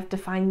 is like you have to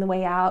find the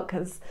way out,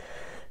 because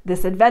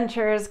this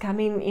adventure is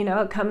coming, you know,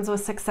 it comes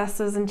with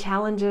successes and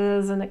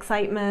challenges and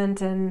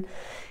excitement and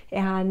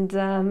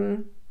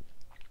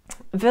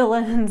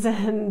villains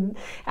and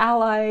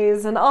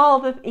allies and all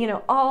the, you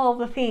know, all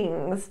the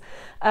things.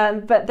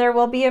 But there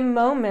will be a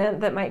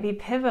moment that might be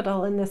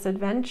pivotal in this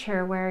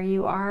adventure where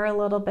you are a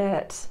little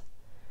bit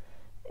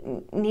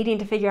needing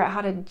to figure out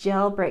how to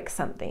jailbreak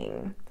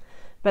something.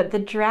 But the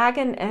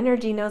dragon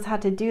energy knows how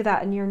to do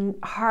that, and your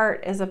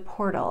heart is a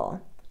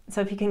portal. So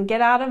if you can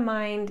get out of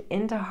mind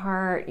into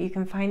heart, you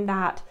can find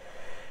that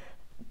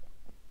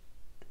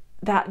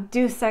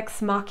deus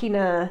ex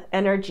machina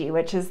energy,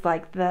 which is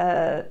like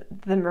the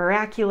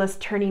miraculous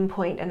turning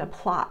point in a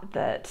plot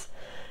that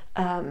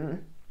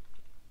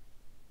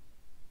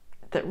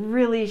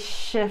really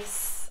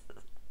shifts,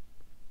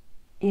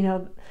 you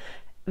know,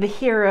 the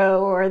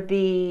hero or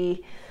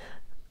the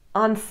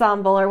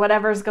ensemble or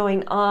whatever's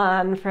going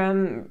on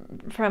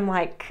from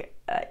like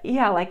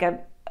like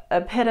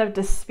a pit of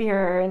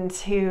despair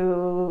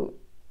into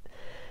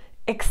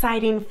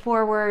exciting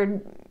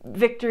forward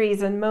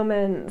victories and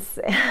moments.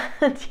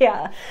 And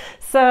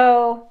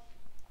so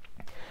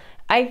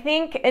I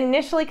think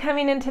initially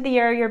coming into the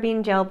year, you're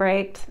being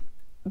jailbreaked,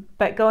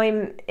 but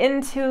going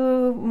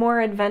into more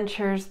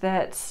adventures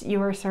that you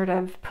were sort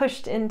of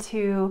pushed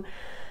into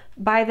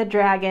by the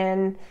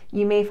dragon,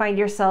 you may find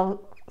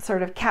yourself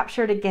sort of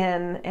captured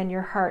again, and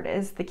your heart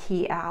is the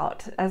key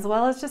out, as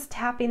well as just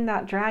tapping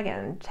that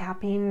dragon,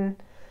 tapping,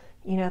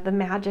 you know, the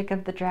magic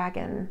of the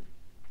dragon.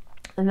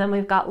 And then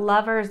we've got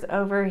Lovers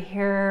over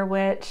here,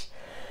 which,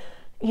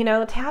 you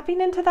know, tapping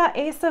into that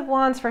Ace of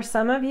Wands. For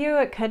some of you,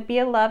 it could be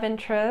a love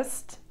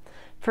interest.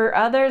 For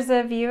others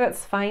of you,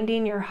 it's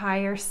finding your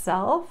higher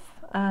self,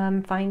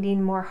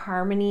 finding more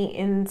harmony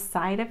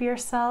inside of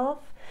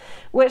yourself,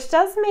 which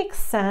does make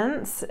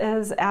sense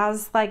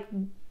as like,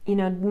 you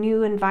know,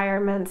 new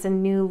environments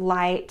and new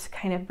light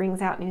kind of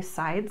brings out new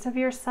sides of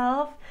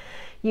yourself.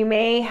 You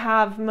may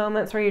have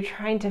moments where you're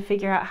trying to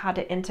figure out how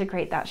to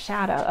integrate that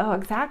shadow. Oh,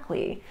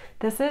 exactly.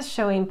 This is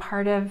showing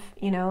part of,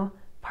 you know,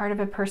 part of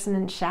a person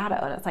in shadow.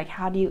 And it's like,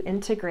 how do you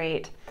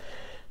integrate?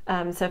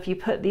 So if you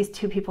put these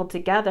two people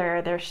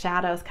together, their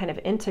shadows kind of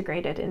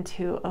integrated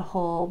into a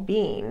whole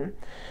being.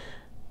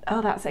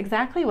 Oh, that's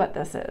exactly what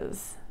this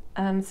is.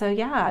 So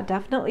yeah,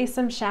 definitely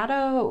some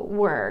shadow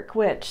work,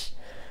 which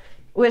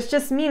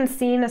just means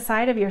seeing a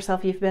side of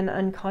yourself you've been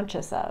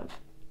unconscious of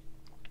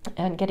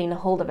and getting a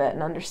hold of it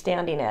and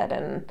understanding it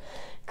and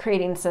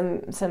creating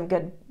some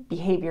good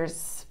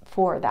behaviors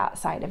for that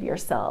side of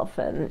yourself.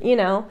 And, you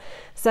know,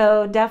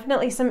 so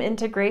definitely some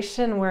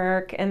integration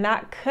work, and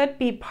that could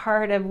be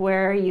part of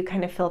where you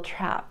kind of feel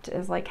trapped,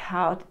 is like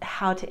how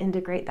to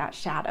integrate that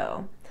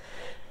shadow.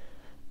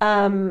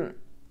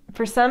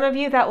 For some of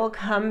you, that will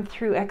come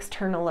through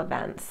external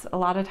events. A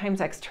lot of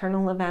times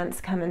external events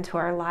come into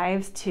our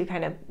lives to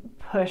kind of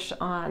push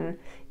on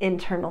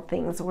internal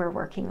things we're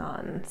working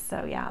on.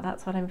 So yeah,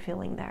 that's what I'm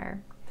feeling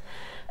there.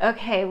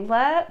 Okay,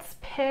 let's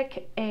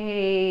pick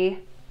a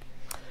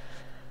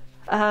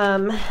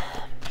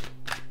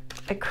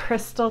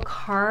crystal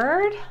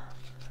card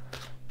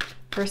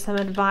for some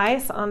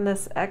advice on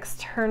this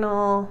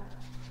external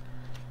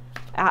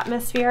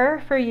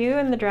atmosphere for you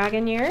in the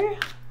dragon year.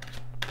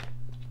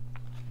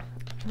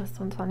 This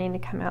one's wanting to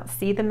come out.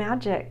 See the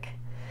magic.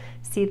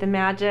 See the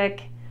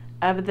magic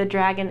of the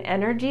dragon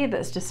energy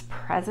that's just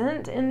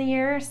present in the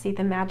year. See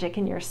the magic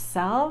in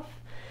yourself.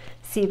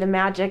 See the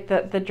magic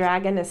that the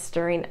dragon is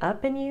stirring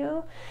up in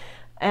you.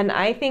 And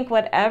I think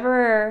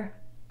whatever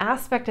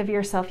aspect of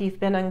yourself you've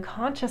been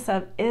unconscious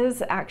of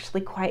is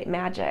actually quite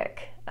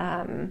magic.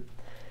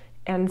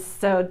 And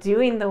so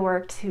doing the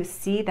work to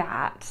see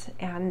that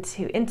and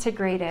to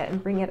integrate it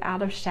and bring it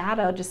out of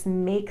shadow just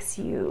makes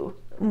you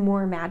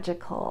more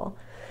magical.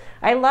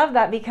 I love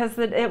that, because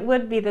it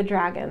would be the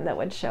dragon that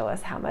would show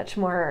us how much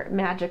more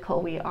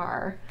magical we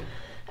are.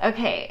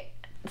 Okay,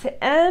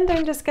 to end,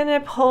 I'm just going to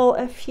pull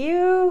a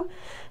few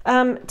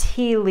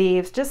tea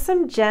leaves, just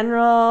some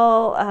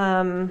general,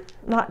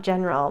 not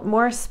general,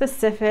 more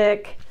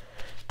specific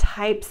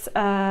types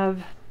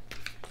of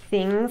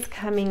things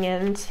coming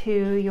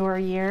into your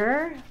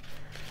year.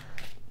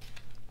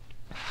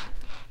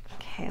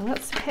 Okay,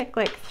 let's pick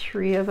like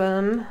 3 of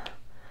them.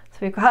 So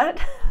we've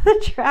got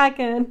the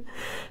dragon.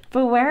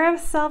 Beware of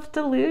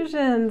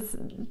self-delusions.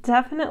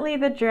 Definitely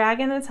the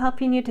dragon is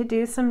helping you to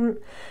do some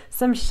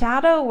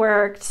shadow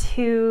work,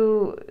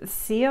 to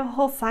see a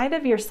whole side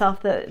of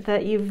yourself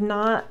that you've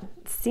not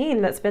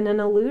seen, that's been an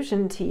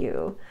illusion to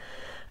you,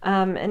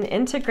 and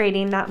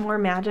integrating that more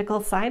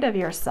magical side of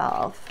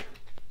yourself.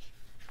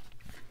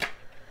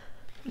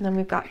 And then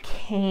we've got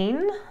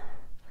Cain.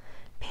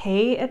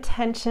 Pay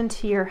attention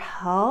to your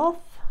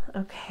health.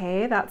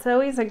 Okay, that's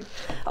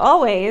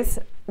always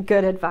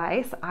good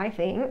advice, I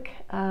think.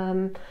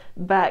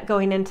 But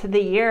going into the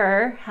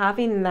year,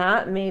 having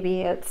that,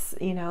 maybe it's,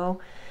 you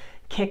know,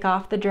 kick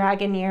off the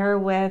dragon year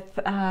with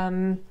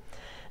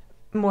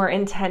more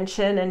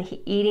intention and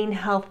eating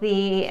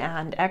healthy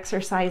and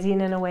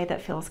exercising in a way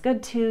that feels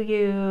good to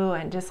you,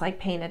 and just like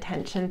paying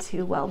attention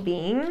to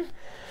well-being.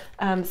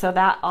 So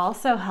that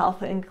also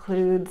health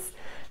includes,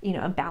 you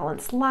know, a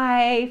balanced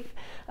life,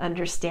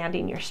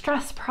 understanding your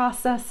stress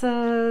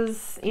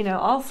processes, you know,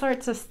 all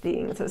sorts of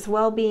things. It's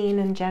well-being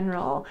in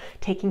general,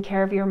 taking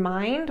care of your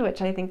mind,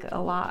 which I think a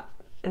lot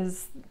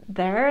is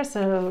there.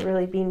 So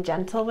really being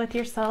gentle with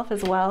yourself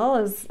as well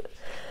is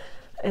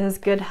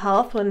good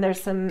health when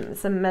there's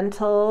some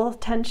mental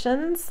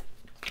tensions.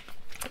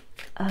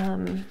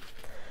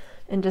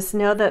 And just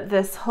know that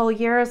this whole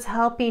year is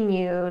helping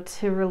you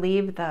to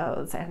relieve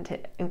those and to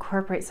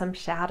incorporate some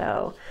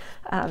shadow.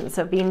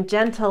 So being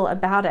gentle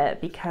about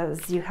it,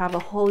 because you have a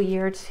whole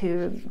year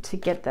to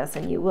get this,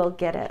 and you will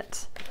get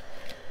it.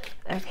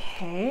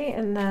 Okay,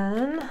 and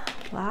then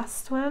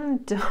last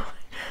one,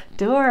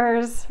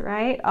 doors,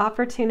 right?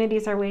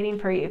 Opportunities are waiting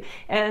for you.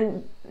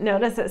 And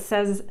notice it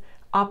says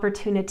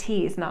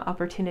opportunities, not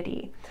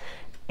opportunity.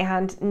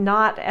 And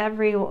not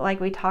every, like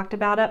we talked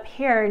about up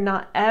here,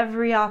 not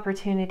every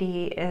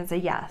opportunity is a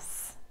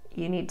yes.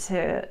 You need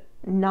to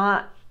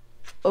not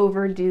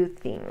overdo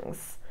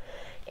things,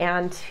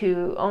 and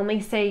to only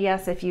say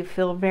yes if you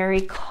feel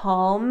very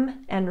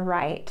calm and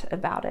right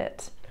about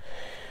it.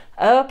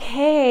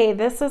 Okay,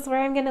 this is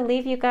where I'm going to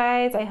leave you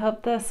guys. I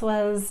hope this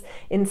was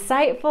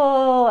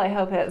insightful. I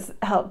hope it's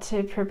helped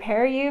to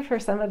prepare you for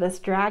some of this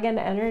dragon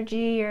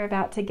energy you're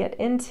about to get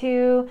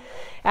into.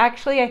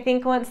 Actually, I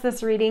think once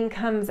this reading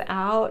comes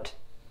out,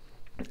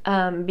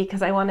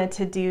 because I wanted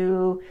to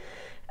do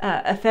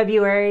a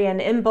February and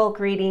in bulk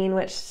reading,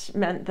 which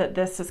meant that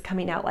this is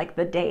coming out like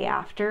the day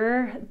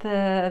after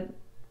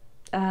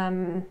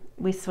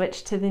we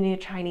switched to the new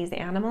Chinese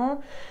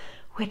animal,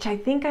 which I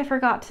think I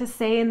forgot to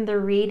say in the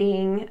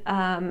reading.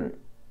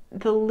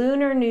 The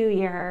Lunar New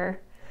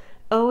Year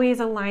always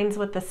aligns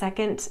with the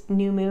second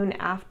new moon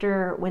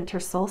after Winter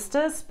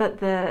Solstice, but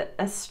the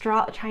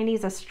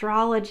Chinese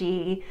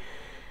astrology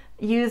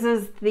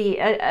uses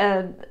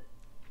a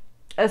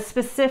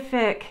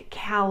specific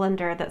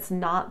calendar that's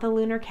not the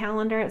lunar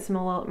calendar. It's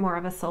more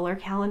of a solar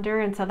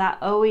calendar, and so that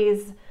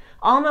always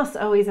almost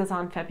always is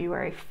on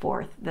February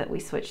 4th that we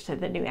switch to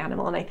the new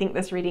animal. And I think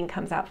this reading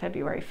comes out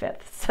February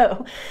 5th.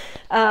 So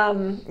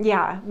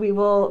yeah,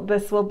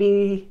 this will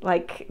be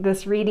like,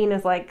 this reading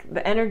is like,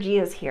 the energy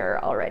is here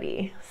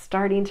already,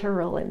 starting to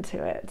roll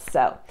into it.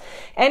 So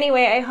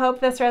anyway, I hope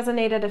this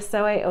resonated. If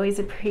so, I always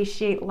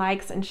appreciate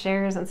likes and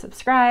shares and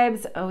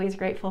subscribes. Always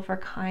grateful for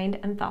kind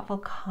and thoughtful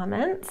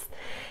comments.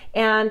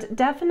 And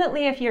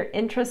definitely, if you're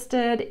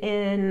interested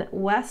in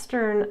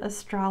Western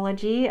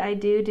astrology, I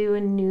do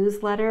a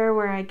newsletter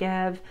where I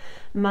give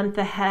month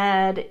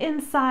ahead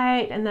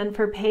insight. And then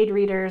for paid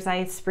readers,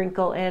 I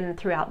sprinkle in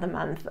throughout the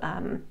month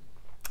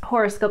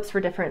horoscopes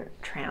for different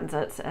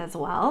transits as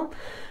well.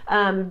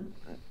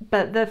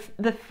 But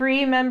the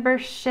free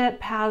membership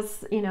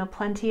has, you know,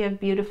 plenty of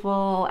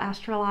beautiful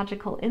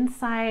astrological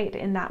insight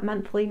in that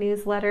monthly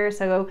newsletter.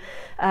 So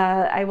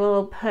I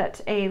will put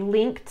a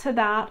link to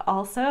that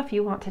also if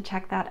you want to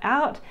check that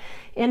out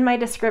in my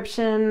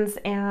descriptions.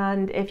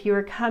 And if you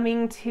are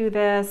coming to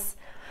this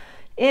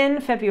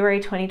in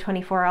February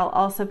 2024, I'll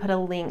also put a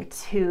link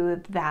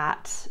to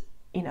that,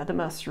 you know, the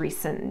most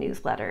recent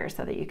newsletter,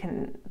 so that you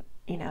can,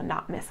 you know,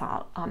 not miss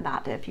out on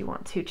that if you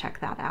want to check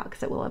that out,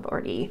 because it will have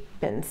already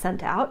been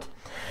sent out.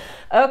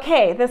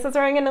 Okay, this is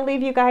where I'm going to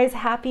leave you guys.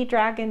 Happy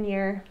Dragon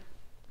Year.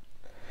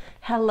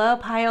 Hello,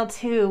 Pile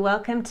 2.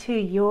 Welcome to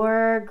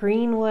your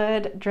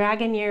Greenwood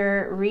Dragon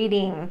Year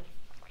reading.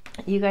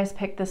 You guys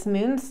picked this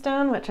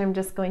moonstone, which I'm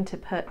just going to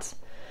put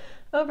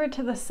over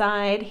to the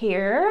side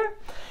here.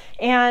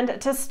 And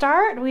to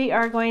start, we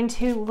are going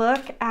to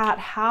look at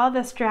how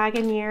this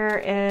dragon year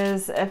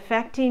is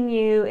affecting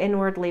you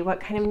inwardly. What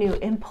kind of new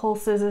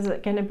impulses is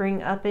it going to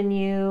bring up in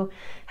you?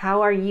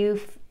 How are you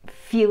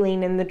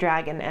feeling in the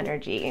dragon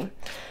energy?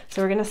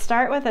 So we're going to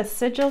start with a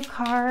sigil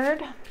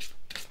card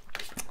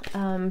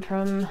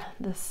from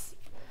this,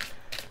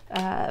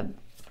 or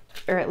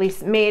at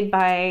least made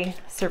by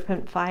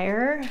Serpent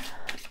Fire.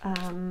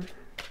 I'm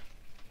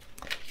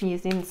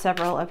using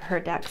several of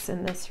her decks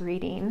in this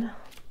reading.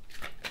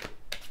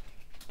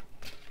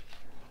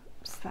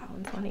 That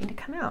one's wanting to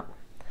come out.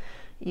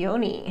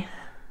 Yoni.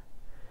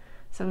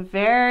 So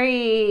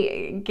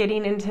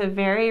getting into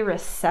very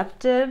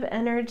receptive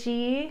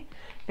energy,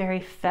 very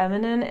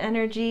feminine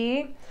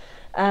energy.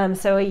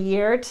 So a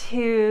year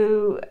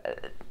to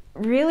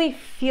really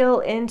feel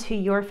into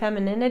your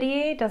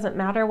femininity. Doesn't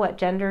matter what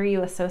gender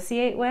you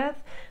associate with.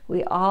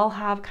 We all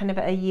have kind of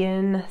a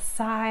yin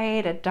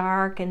side, a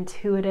dark,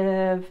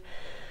 intuitive,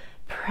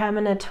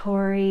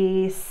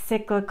 premonitory,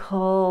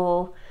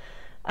 cyclical,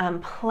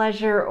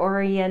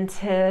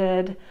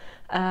 pleasure-oriented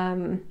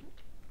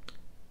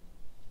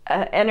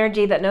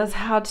energy that knows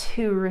how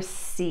to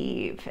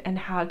receive and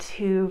how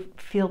to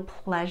feel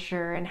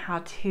pleasure and how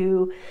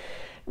to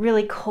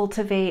really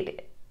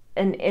cultivate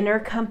an inner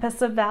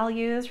compass of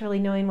values, really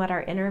knowing what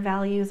our inner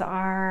values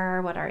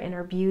are, what our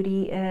inner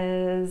beauty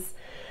is.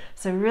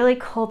 So really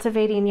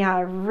cultivating,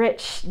 a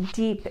rich,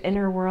 deep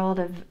inner world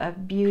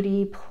of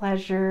beauty,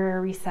 pleasure,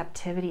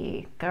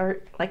 receptivity.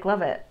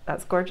 Love it.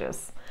 That's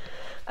gorgeous.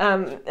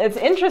 It's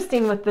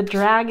interesting with the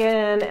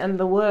dragon and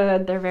the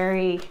wood, they're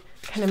very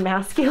kind of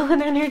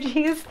masculine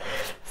energies.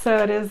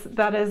 So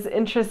that is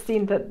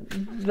interesting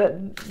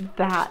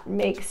that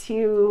makes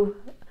you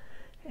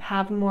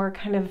have more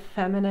kind of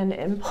feminine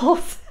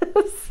impulses.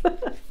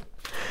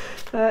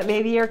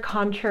 Maybe you're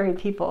contrary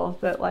people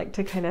that like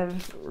to kind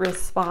of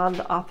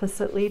respond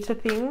oppositely to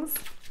things.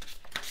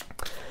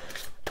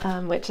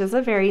 Which is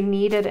a very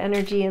needed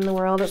energy in the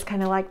world. It's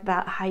kind of like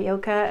that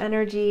Hayoka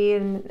energy,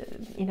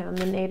 and you know, in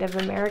the Native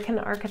American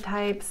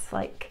archetypes,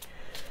 like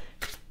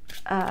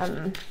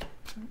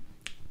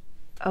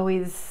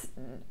always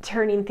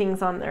turning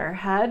things on their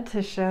head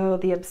to show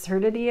the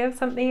absurdity of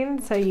something.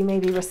 So you may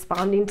be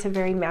responding to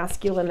very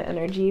masculine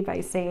energy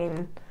by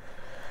saying,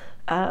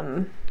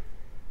 yeah,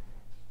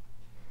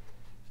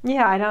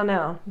 I don't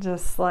know,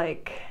 just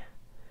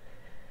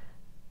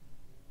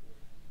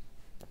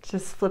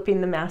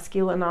flipping the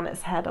masculine on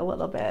its head a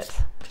little bit.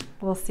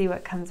 We'll see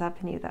what comes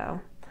up in you though.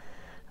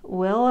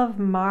 Will of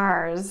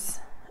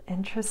Mars.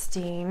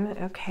 Interesting.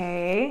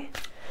 Okay.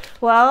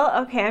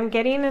 Well, okay, I'm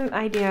getting an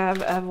idea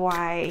of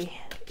why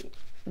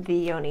the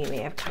Yoni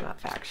may have come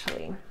up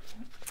actually.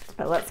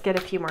 But let's get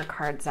a few more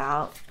cards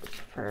out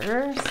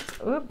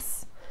first.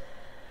 Oops.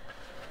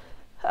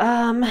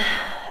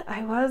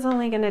 I was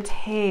only going to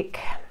take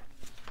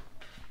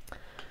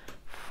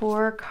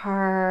 4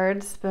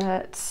 cards,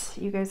 but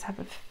you guys have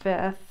a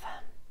 5th.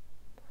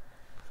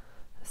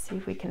 Let's see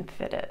if we can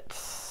fit it.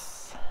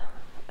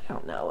 I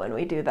don't know, when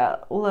we do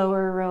that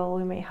lower roll,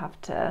 we may have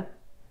to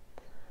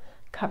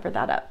cover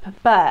that up,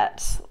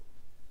 but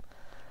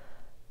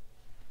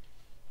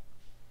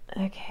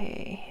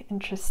okay,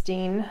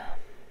 interesting.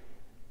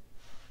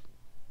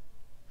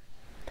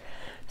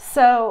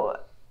 So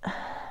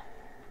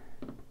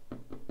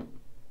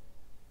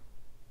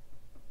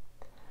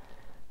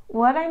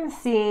what I'm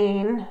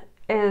seeing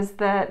is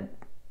that,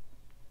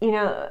 you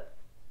know,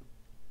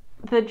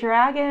 the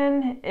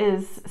dragon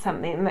is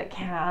something that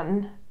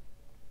can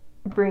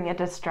bring a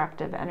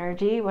destructive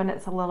energy when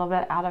it's a little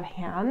bit out of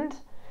hand.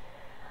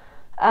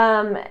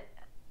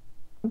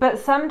 But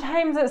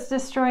sometimes it's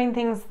destroying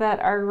things that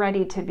are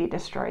ready to be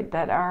destroyed,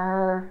 that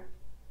are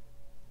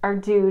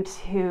due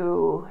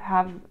to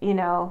have, you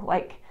know,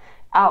 like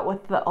out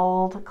with the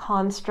old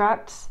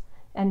constructs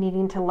and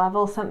needing to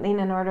level something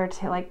in order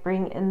to like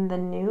bring in the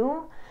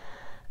new.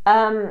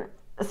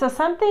 So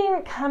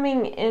something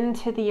coming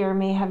into the year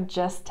may have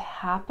just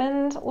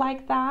happened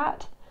like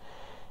that.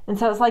 And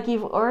so it's like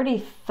you've already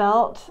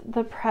felt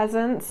the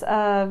presence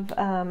of,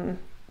 I'm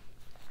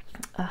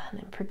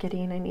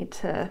forgetting, I need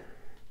to,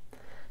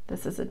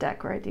 this is a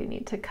deck where I do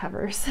need to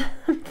cover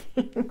some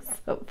things,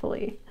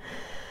 hopefully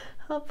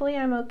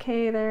I'm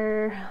okay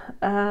there.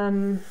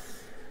 Oh,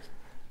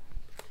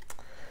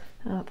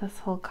 this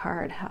whole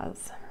card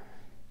has,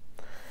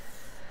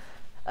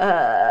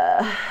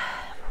 a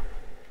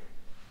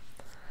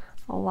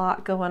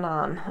lot going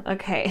on.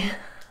 Okay.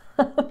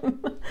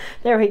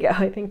 There we go.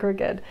 I think we're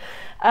good.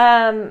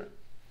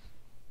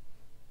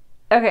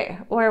 Okay,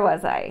 where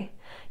was I?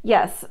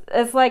 Yes,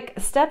 it's like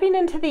stepping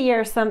into the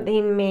year,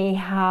 something may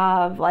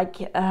have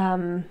like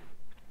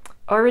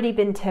already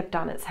been tipped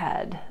on its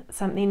head.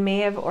 Something may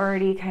have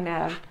already kind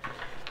of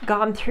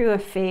gone through a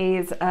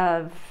phase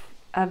of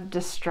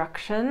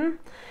destruction.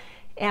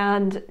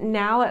 And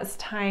now it's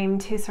time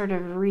to sort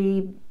of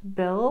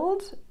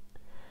rebuild.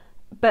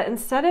 But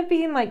instead of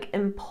being like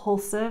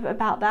impulsive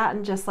about that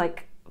and just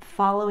like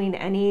following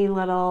any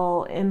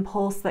little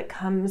impulse that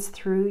comes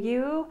through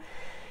you,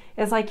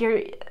 it's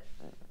like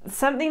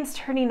something's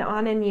turning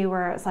on in you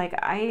where it's like,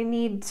 I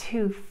need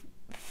to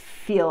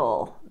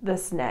feel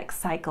this next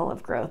cycle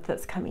of growth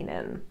that's coming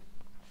in.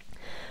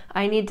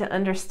 I need to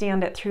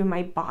understand it through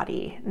my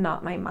body,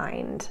 not my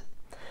mind.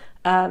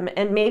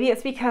 And maybe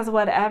it's because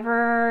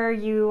whatever's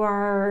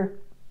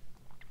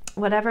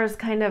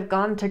kind of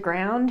gone to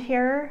ground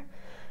here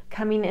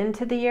coming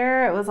into the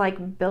year, it was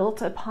like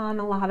built upon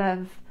a lot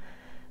of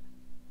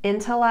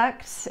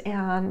intellect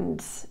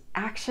and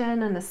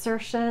action and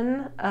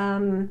assertion.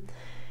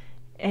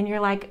 And you're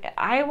like,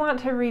 I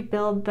want to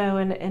rebuild though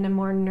in a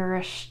more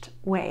nourished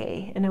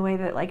way, in a way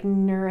that like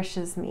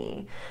nourishes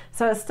me.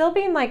 So it's still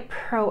being like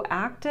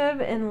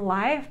proactive in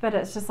life, but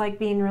it's just like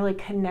being really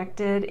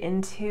connected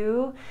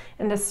into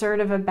and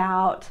assertive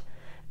about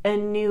a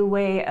new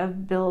way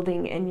of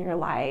building in your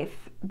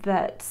life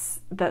that's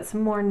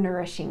more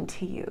nourishing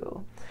to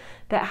you,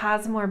 that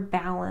has more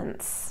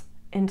balance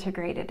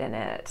integrated in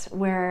it,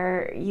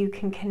 where you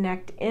can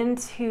connect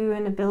into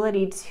an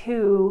ability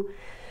to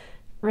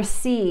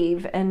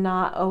receive and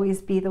not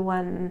always be the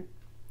one,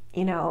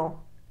 you know,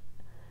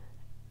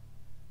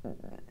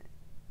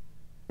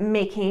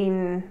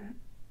 making,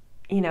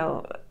 you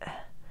know,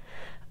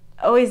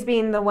 always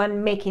being the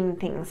one making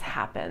things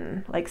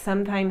happen. Like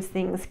sometimes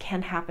things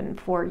can happen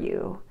for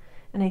you.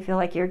 And I feel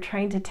like you're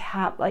trying to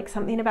tap, like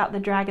something about the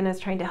dragon is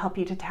trying to help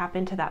you to tap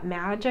into that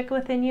magic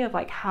within you of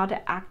like how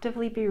to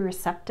actively be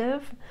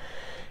receptive,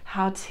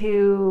 how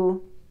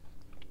to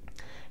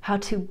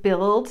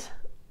build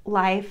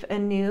life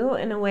anew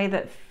in a way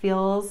that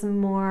feels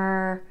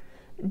more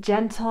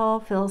gentle,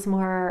 feels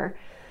more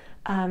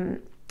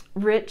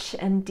rich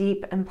and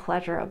deep and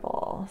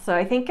pleasurable. So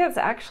I think it's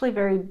actually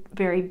very,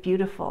 very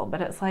beautiful,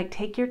 but it's like,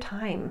 take your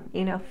time,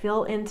 you know,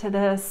 feel into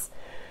this.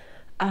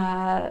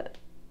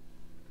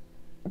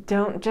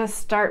 Don't just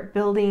start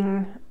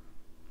building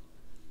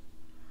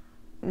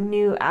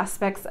new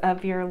aspects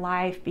of your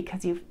life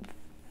because you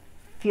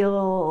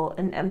feel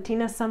an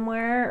emptiness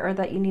somewhere or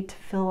that you need to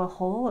fill a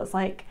hole. It's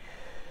like,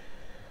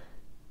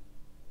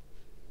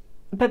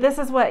 but this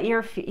is what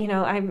you're, you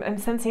know, I'm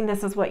sensing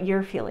this is what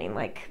you're feeling.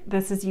 Like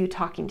this is you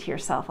talking to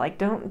yourself. Like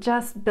don't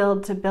just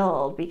build to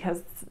build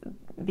because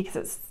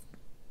it's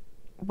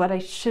what I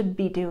should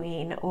be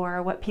doing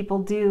or what people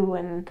do,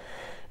 and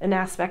an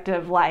aspect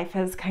of life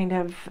has kind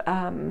of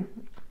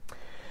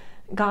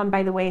gone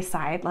by the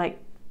wayside. Like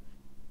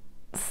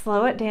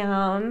slow it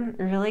down,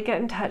 really get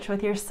in touch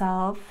with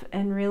yourself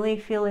and really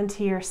feel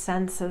into your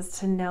senses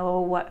to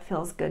know what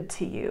feels good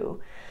to you,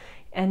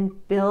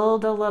 and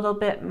build a little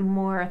bit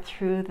more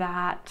through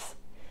that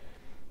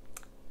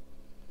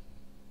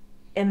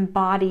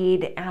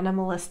embodied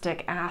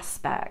animalistic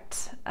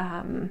aspect.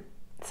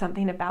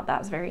 Something about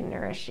that is very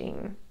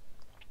nourishing.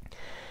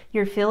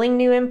 You're feeling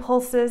new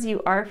impulses.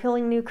 You are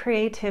feeling new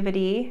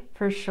creativity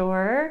for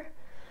sure.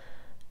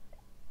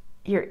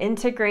 You're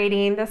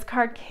integrating. This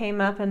card came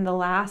up in the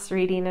last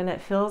reading and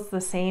it feels the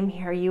same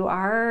here. You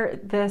are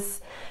this,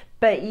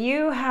 but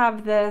you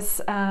have this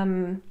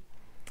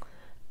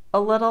a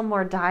little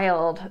more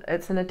dialed.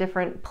 It's in a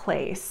different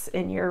place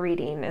in your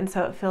reading. And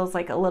so it feels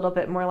like a little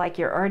bit more like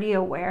you're already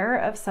aware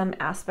of some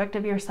aspect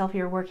of yourself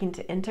you're working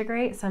to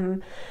integrate,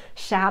 some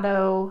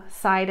shadow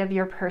side of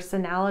your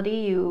personality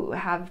you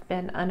have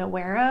been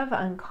unaware of,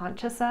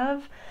 unconscious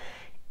of.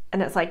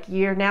 And it's like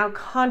you're now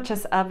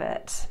conscious of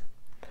it.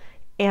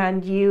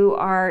 And you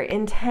are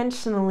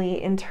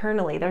intentionally,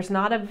 internally, there's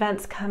not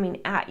events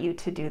coming at you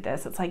to do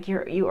this. It's like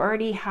you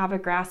already have a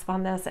grasp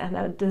on this and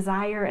a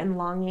desire and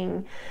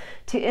longing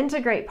to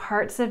integrate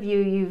parts of you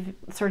you've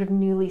sort of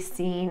newly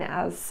seen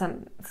as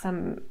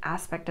some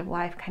aspect of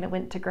life kind of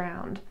went to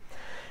ground.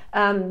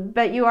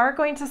 But you are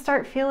going to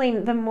start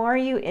feeling, the more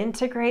you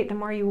integrate, the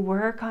more you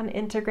work on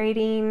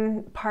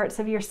integrating parts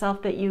of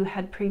yourself that you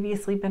had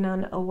previously been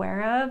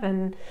unaware of,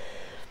 and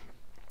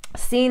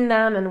seeing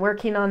them and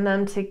working on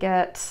them to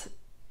get,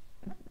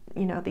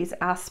 you know, these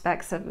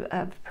aspects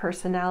of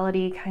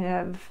personality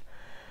kind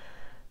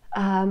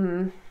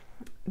of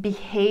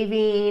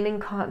behaving in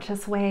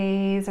conscious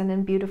ways and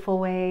in beautiful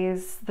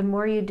ways. The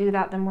more you do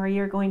that, the more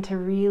you're going to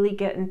really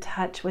get in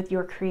touch with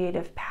your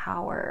creative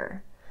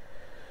power.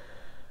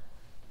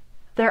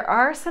 There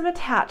are some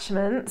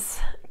attachments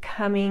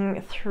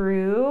coming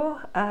through,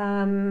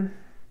 and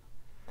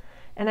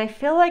I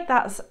feel like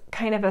that's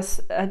kind of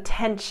a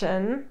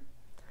tension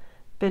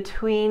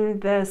between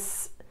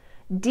this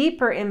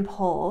deeper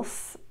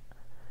impulse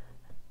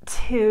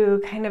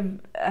to kind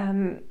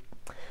of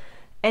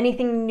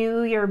anything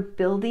new you're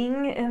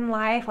building in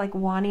life, like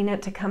wanting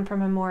it to come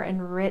from a more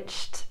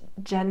enriched,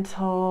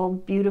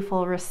 gentle,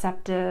 beautiful,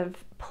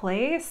 receptive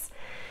place,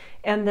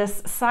 and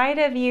this side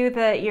of you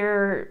that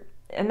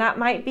and that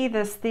might be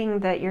this thing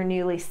that you're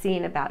newly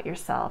seeing about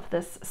yourself,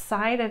 this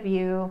side of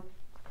you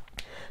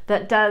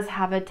that does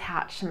have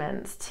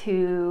attachments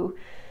to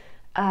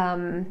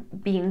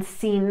being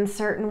seen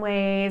certain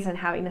ways and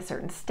having a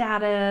certain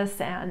status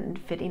and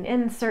fitting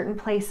in certain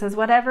places,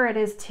 whatever it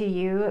is to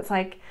you. It's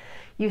like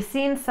you've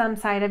seen some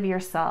side of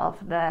yourself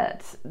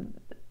that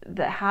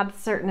had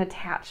certain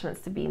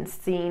attachments to being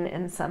seen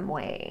in some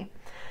way.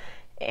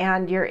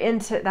 And you're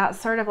into, that's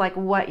sort of like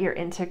what you're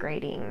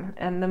integrating.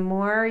 And the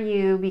more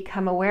you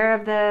become aware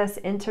of this,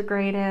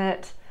 integrate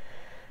it,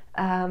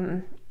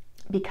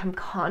 become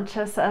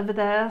conscious of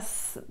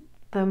this,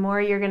 the more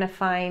you're going to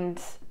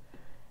find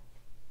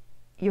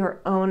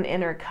your own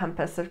inner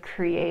compass of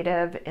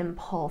creative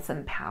impulse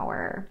and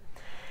power.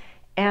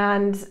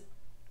 And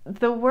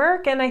the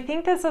work, and I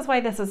think this is why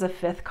this is a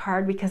 5th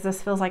card, because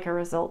this feels like a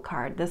result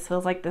card. This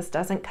feels like this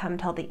doesn't come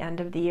till the end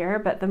of the year,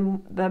 but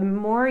the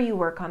more you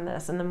work on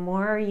this and the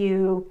more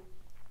you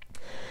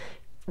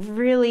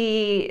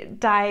really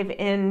dive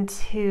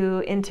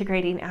into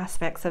integrating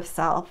aspects of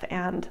self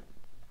and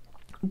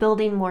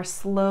building more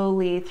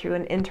slowly through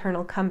an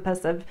internal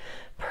compass of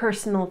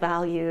personal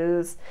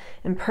values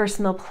and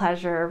personal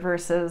pleasure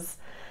versus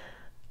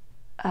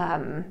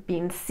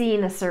being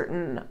seen a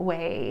certain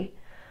way.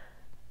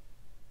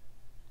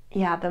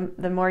 Yeah,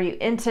 the more you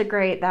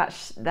integrate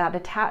that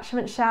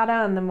attachment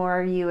shadow, and the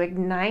more you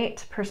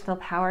ignite personal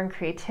power and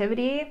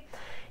creativity,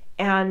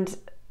 and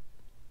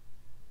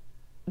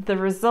the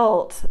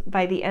result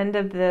by the end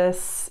of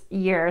this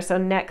year, so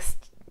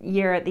next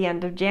year at the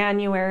end of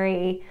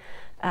January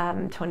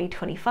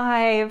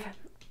 2025,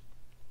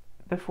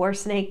 before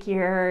Snake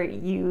Year,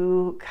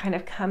 you kind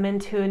of come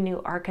into a new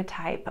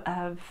archetype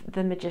of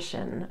the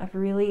magician, of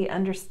really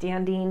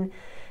understanding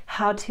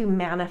how to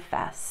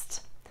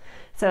manifest.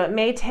 So it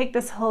may take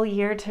this whole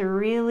year to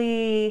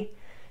really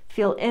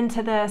feel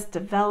into this,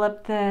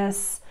 develop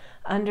this,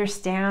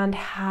 understand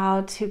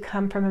how to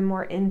come from a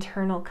more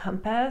internal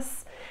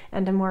compass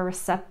and a more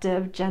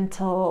receptive,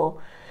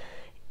 gentle,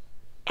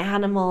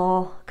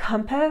 animal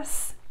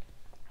compass.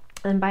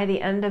 And by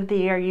the end of the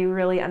year, you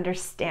really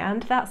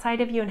understand that side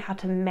of you and how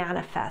to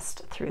manifest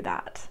through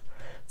that.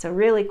 So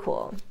really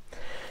cool.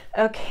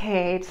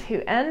 Okay,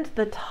 to end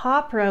the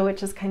top row,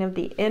 which is kind of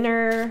the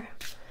inner,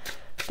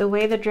 the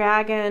way the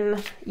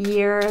dragon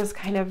year is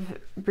kind of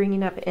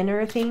bringing up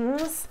inner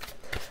things.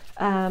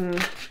 We're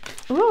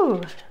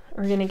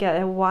going to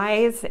get a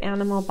wise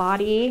animal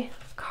body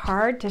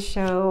card to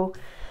show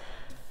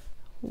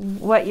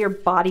what your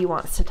body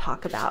wants to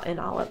talk about in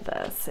all of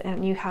this.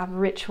 And you have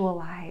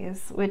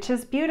ritualize, which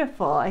is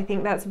beautiful. I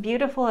think that's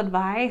beautiful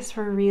advice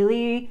for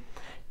really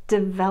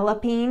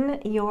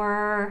developing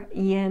your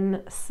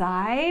yin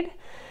side,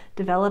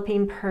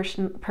 developing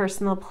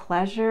personal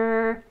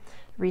pleasure,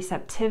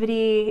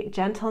 receptivity,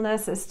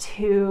 gentleness, is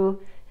to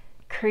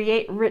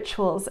create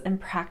rituals and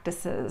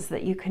practices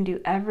that you can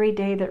do every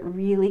day that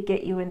really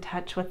get you in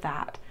touch with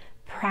that.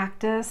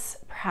 Practice,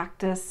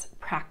 practice,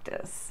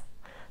 practice.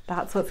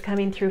 That's what's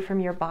coming through from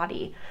your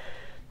body.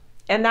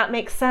 And that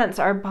makes sense.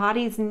 Our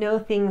bodies know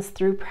things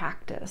through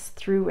practice,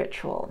 through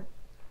ritual.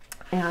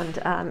 And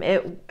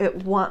it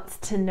wants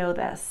to know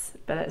this,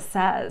 but it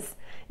says,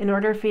 in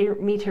order for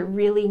me to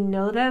really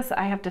know this,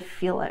 I have to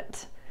feel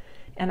it.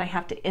 And I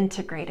have to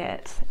integrate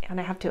it, and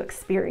I have to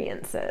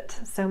experience it.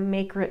 So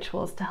make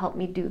rituals to help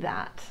me do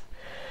that.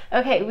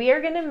 Okay, we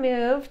are going to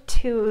move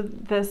to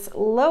this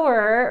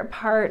lower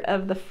part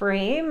of the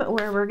frame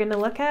where we're going to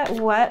look at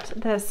what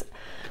this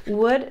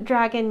wood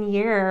dragon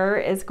year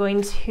is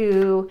going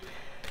to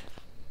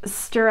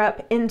stir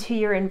up into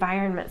your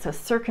environment. So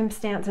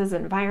circumstances,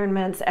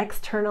 environments,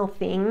 external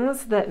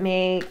things that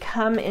may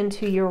come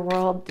into your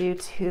world due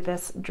to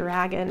this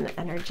dragon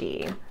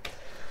energy.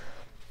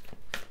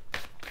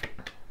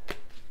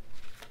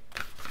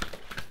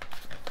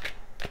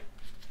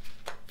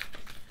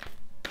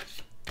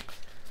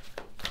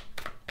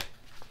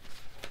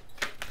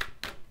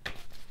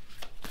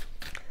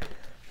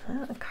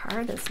 The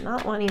card is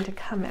not wanting to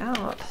come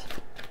out.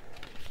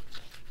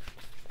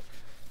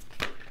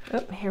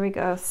 Oh, here we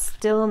go.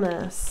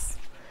 Stillness.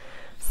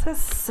 This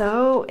is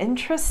so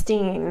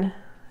interesting.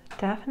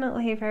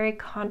 Definitely very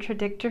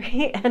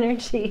contradictory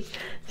energy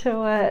to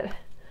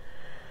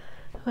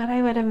what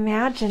I would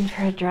imagine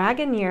for a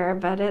dragon year,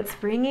 but it's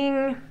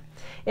bringing,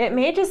 it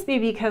may just be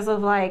because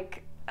of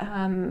like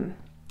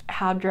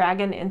how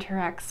dragon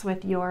interacts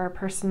with your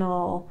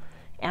personal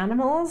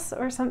animals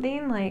or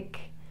something,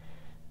 like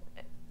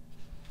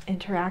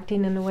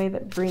interacting in a way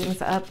that brings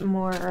up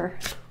more,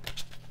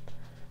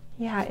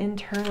 yeah,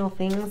 internal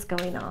things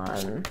going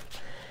on.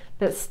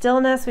 But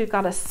stillness, we've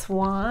got a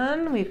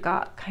swan, we've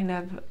got kind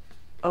of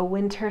a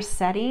winter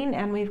setting,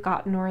 and we've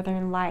got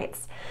northern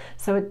lights.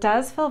 So it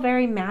does feel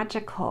very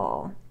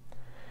magical.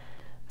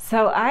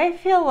 So I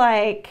feel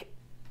like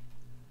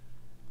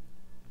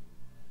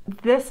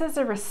this is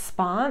a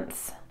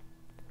response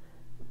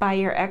by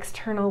your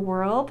external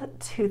world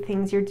to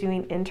things you're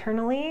doing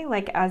internally,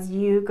 like as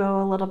you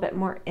go a little bit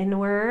more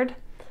inward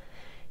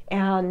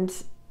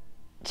and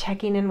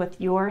checking in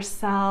with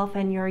yourself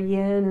and your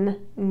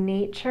yin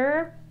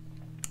nature,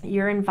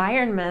 your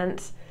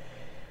environment,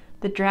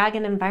 the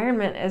dragon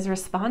environment is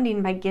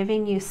responding by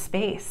giving you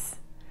space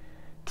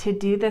to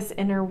do this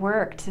inner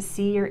work, to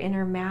see your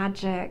inner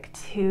magic,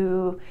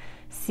 to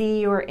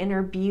see your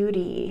inner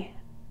beauty,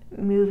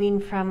 moving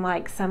from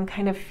like some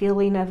kind of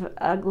feeling of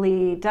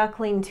ugly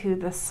duckling to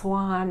the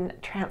swan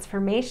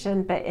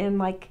transformation, but in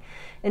like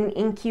an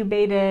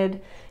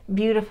incubated,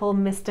 beautiful,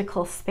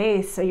 mystical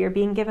space. So you're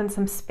being given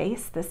some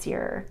space this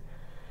year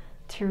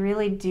to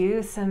really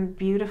do some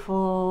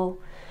beautiful,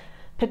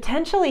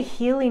 potentially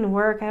healing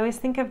work. I always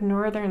think of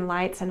northern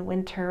lights and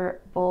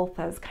winter both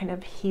as kind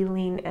of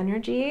healing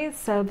energies.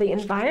 So the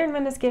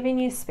environment is giving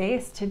you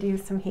space to do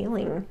some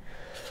healing.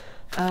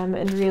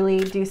 And really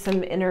do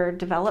some inner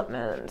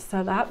development.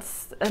 So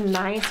that's a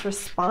nice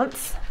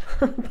response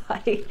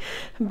by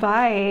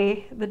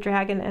the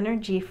dragon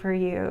energy for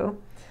you.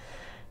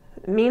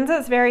 It means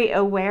it's very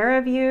aware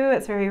of you,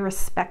 it's very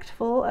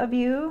respectful of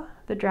you,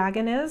 the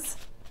dragon is.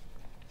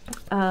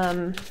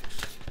 Okay,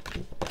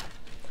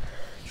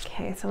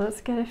 so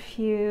let's get a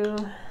few.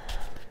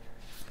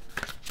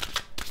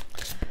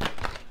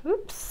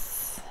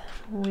 Oops.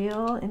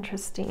 Wheel,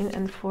 interesting,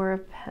 and Four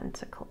of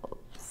Pentacles.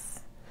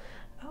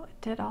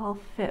 Did all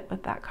fit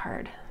with that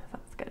card.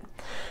 That's good.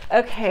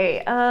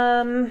 Okay,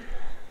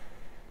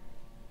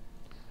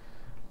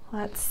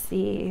 let's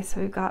see.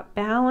 So we've got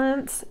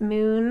balance,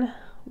 moon,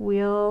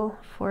 wheel,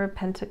 Four of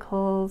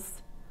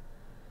Pentacles.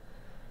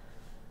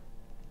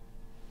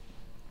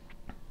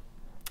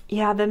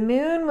 Yeah, the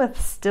moon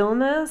with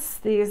stillness,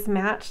 these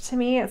match to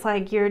me. It's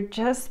like you're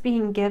just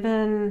being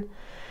given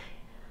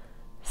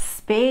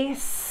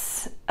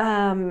space.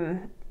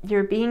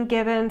 You're being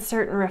given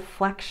certain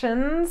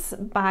reflections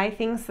by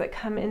things that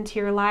come into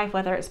your life,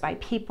 whether it's by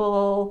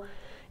people,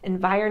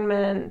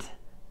 environment,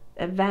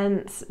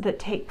 events that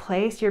take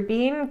place. You're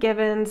being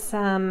given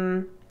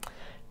some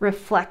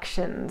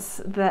reflections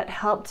that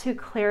help to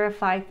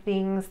clarify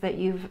things that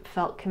you've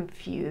felt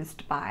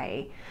confused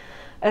by,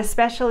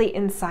 especially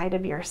inside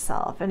of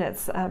yourself. And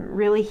it's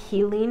really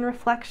healing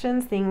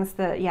reflections, things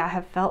that, yeah,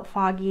 have felt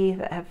foggy,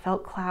 that have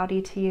felt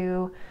cloudy to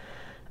you.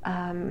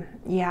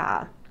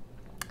 Yeah.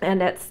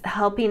 And it's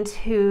helping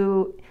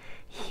to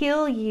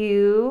heal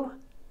you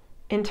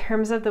in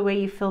terms of the way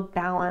you feel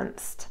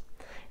balanced.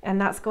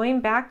 And that's going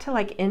back to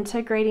like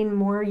integrating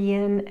more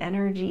yin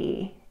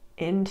energy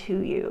into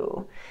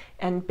you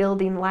and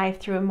building life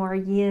through a more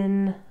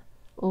yin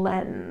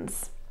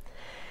lens.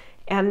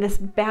 And this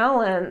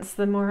balance,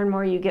 the more and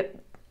more you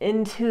get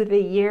into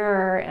the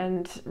year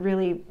and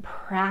really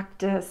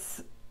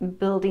practice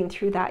building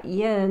through that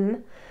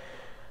yin,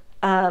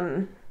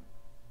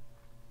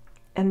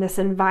 and this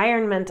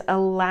environment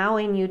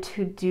allowing you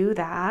to do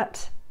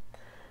that,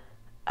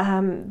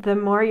 the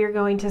more you're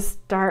going to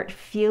start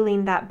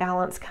feeling that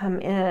balance come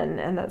in,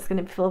 and that's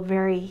going to feel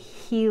very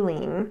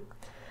healing.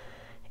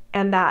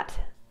 And that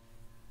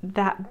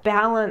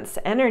balance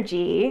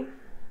energy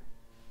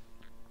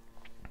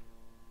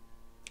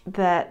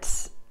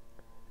that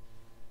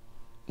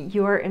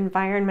your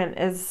environment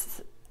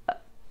is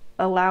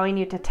allowing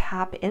you to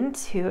tap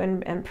into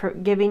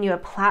and giving you a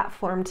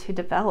platform to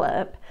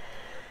develop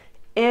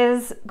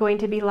is going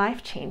to be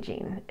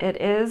life-changing.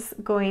 It is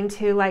going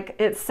to, like,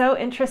 it's so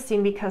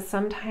interesting because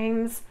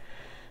sometimes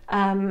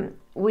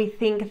we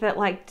think that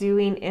like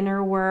doing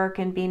inner work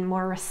and being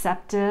more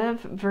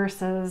receptive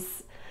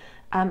versus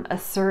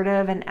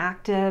assertive and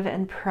active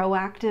and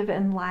proactive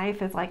in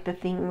life is like the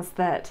things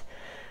that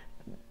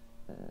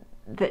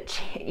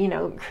you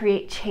know,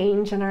 create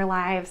change in our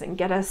lives and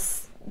get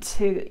us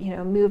to, you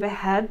know, move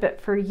ahead. But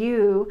for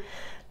you,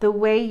 the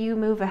way you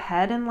move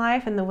ahead in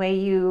life and the way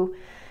you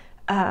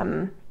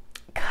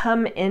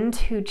come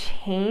into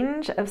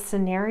change of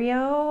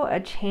scenario, a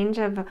change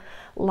of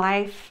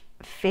life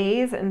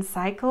phase and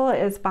cycle,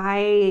 is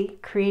by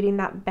creating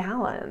that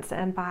balance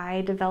and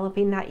by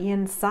developing that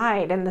yin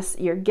side. And this,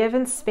 you're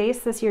given space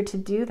this year to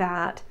do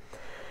that.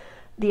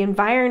 The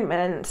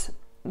environment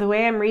the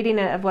way I'm reading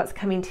it of what's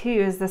coming to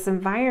you is this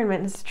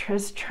environment is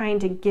just trying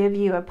to give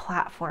you a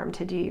platform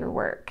to do your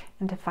work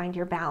and to find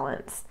your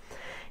balance.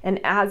 And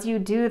as you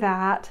do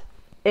that,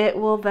 it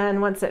will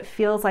then, once it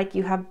feels like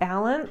you have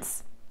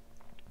balance,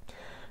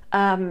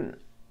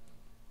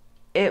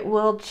 it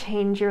will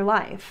change your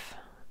life.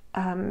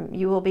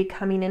 You will be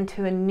coming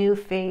into a new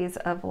phase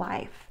of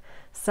life.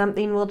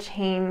 Something will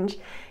change,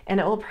 and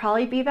it will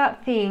probably be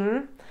that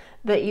thing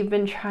that you've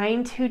been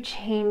trying to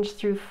change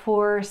through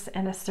force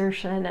and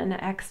assertion and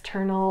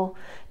external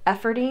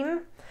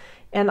efforting.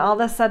 And all of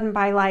a sudden,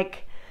 by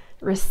like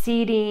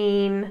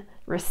receding,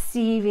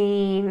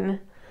 receiving,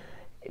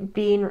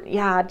 being,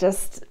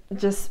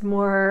 just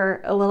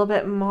more, a little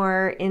bit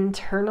more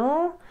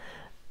internal,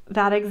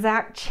 that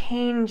exact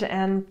change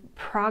and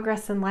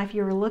progress in life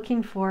you were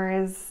looking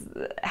for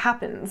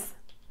happens.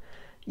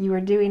 You were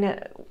doing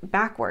it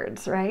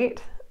backwards,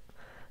 right?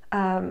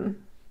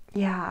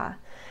 Yeah.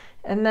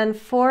 And then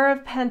Four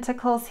of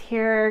Pentacles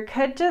here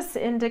could just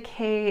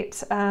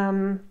indicate,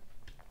 I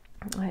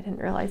didn't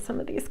realize some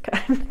of these,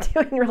 I'm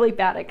doing really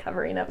bad at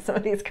covering up some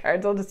of these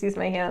cards. I'll just use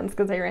my hands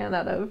because I ran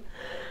out of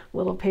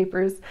little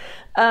papers.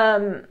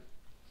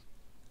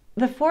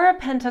 The Four of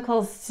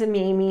Pentacles to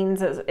me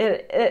means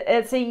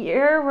it's a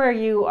year where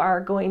you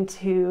are going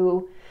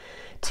to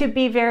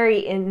be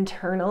very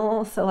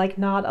internal. So like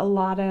not a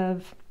lot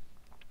of,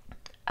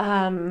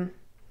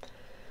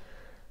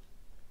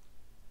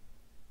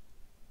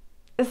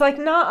 it's like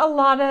not a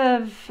lot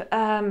of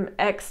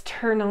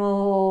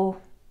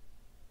external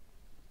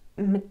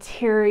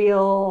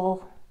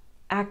material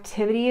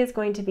activity is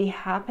going to be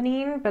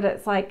happening, but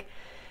it's like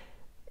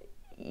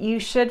you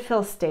should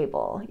feel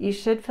stable. You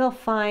should feel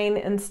fine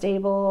and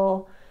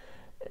stable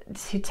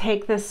to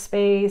take this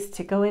space,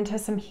 to go into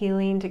some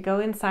healing, to go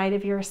inside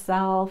of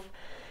yourself.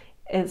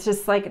 It's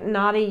just like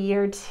not a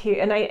year to,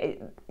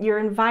 and your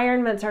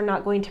environments are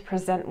not going to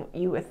present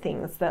you with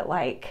things that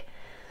like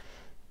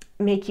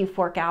make you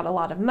fork out a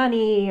lot of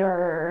money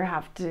or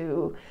have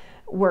to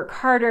work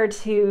harder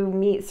to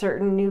meet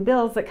certain new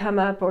bills that come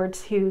up or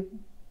to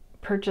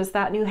purchase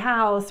that new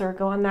house or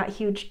go on that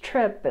huge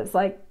trip. It's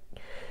like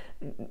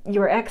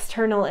your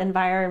external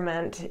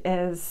environment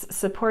is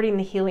supporting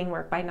the healing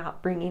work by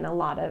not bringing a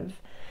lot of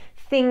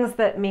things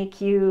that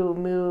make you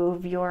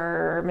move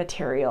your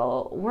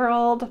material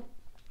world.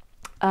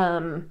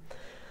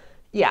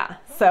 Yeah,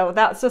 so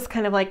that's just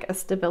kind of like a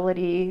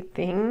stability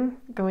thing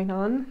going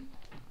on.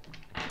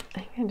 I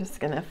think I'm just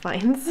gonna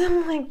find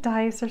some like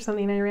dice or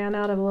something. I ran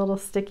out of little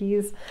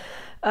stickies.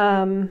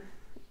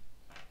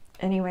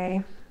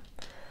 Anyway.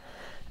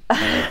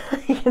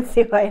 You can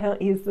see why I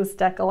don't use this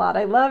deck a lot.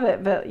 I love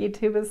it, but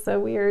YouTube is so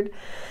weird.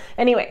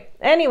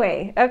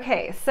 Anyway,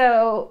 okay,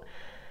 so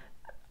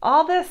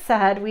all this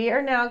said, we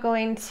are now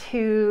going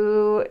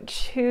to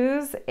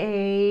choose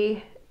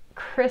a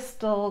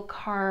crystal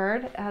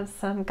card as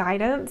some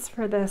guidance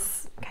for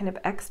this kind of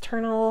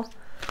external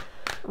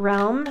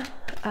realm.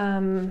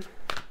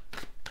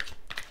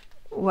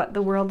 What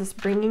the world is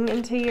bringing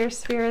into your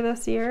sphere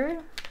this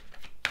year.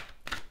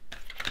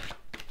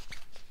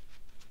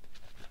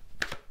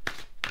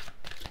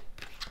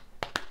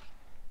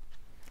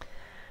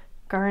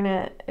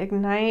 Garnet,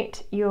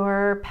 ignite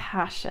your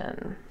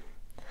passion.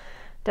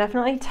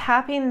 Definitely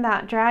tapping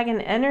that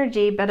dragon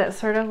energy, but it's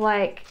sort of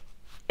like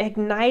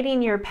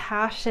igniting your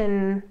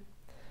passion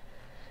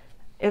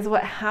is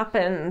what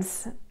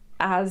happens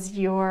as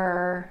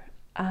your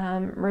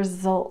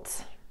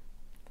result.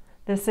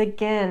 This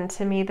again,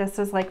 to me, this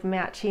is like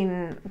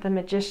matching the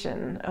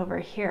Magician over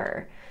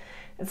here.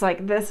 It's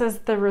like this is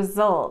the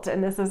result,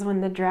 and this is when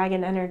the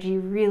dragon energy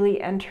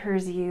really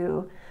enters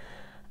you.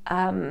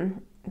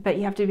 But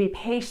you have to be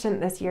patient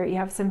this year. You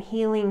have some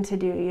healing to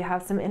do. You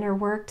have some inner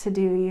work to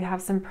do. You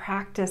have some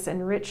practice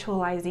and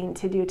ritualizing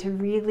to do to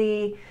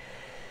really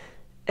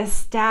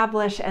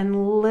establish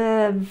and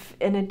live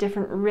in a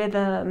different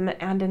rhythm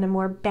and in a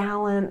more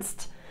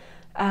balanced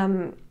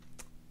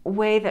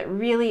way that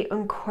really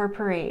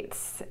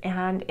incorporates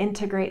and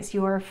integrates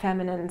your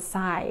feminine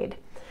side.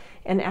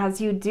 And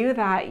as you do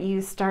that, you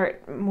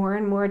start more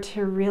and more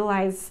to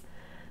realize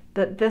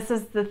that this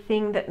is the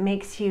thing that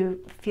makes you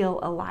feel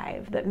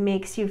alive, that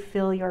makes you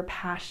feel your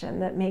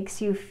passion, that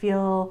makes you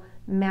feel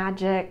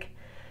magic,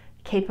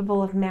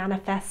 capable of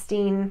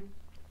manifesting.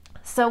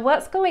 So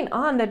what's going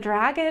on? The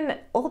dragon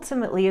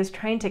ultimately is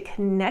trying to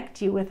connect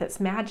you with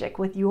its magic,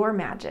 with your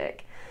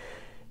magic.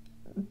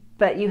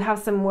 But you have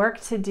some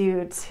work to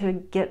do to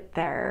get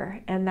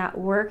there, and that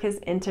work is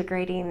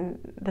integrating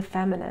the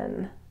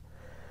feminine.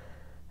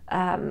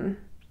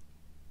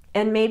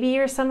 And maybe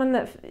you're someone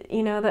that,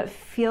 you know, that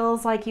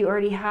feels like you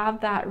already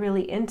have that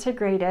really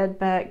integrated,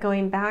 but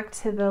going back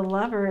to the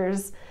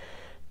Lovers,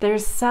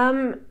 there's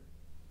some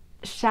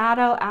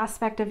shadow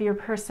aspect of your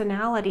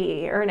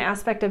personality, or an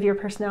aspect of your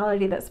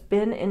personality that's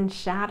been in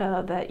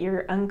shadow that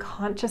you're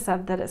unconscious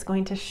of, that it's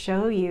going to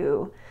show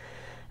you.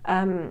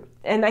 And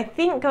I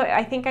think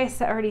I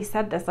already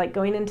said this, like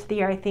going into the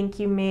year, I think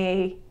you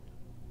may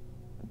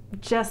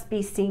just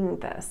be seeing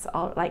this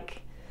all,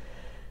 like,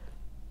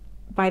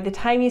 by the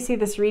time you see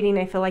this reading,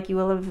 I feel like you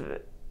will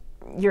have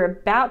you're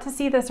about to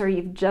see this or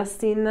you've just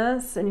seen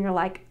this and you're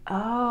like,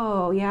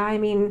 oh yeah, I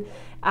mean,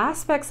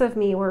 aspects of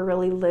me were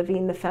really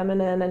living the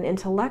feminine, and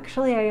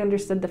intellectually I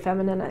understood the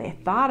feminine and I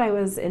thought I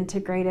was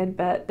integrated,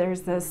 but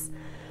there's this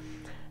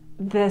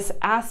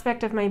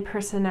aspect of my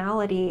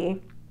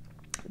personality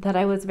that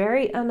I was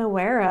very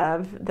unaware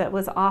of that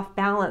was off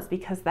balance,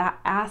 because that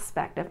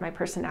aspect of my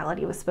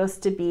personality was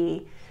supposed to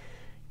be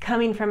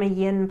coming from a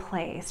yin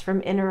place,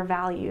 from inner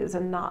values,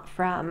 and not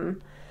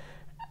from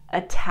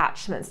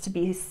attachments to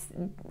being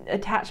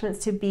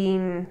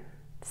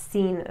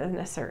seen in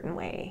a certain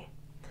way.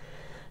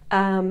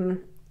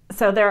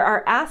 So there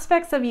are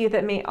aspects of you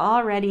that may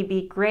already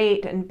be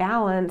great and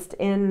balanced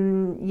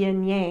in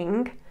yin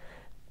yang,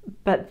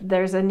 but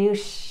there's a new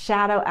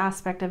shadow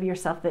aspect of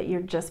yourself that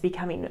you're just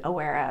becoming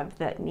aware of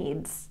that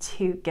needs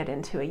to get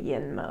into a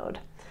yin mode.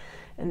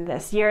 And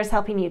this year is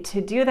helping you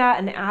to do that.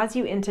 And as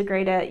you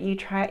integrate it,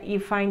 you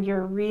find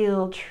your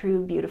real,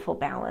 true, beautiful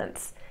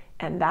balance.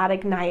 And that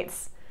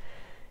ignites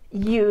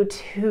you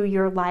to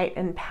your light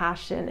and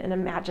passion in a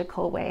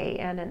magical way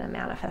and in a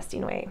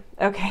manifesting way.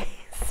 Okay,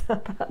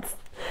 so that's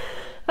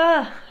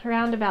a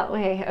roundabout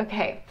way.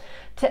 Okay,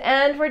 to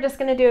end, we're just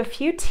going to do a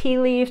few tea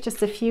leaves,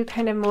 just a few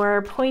kind of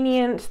more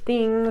poignant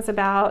things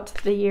about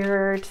the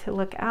year to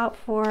look out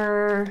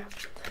for.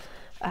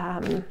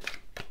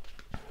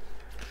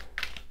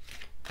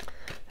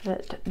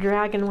 That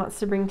dragon wants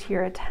to bring to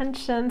your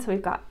attention. So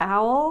we've got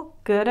owl,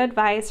 good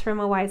advice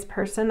from a wise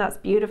person. That's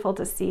beautiful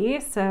to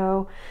see.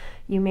 So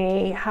you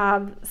may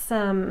have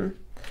some,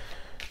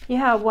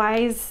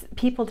 wise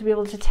people to be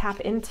able to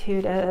tap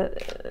into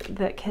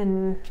that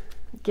can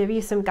give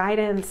you some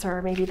guidance,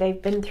 or maybe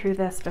they've been through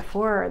this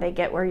before, or they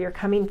get where you're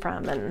coming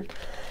from and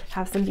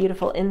have some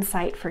beautiful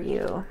insight for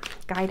you.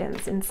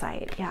 Guidance,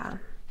 insight, yeah.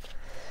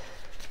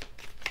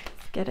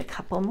 Let's get a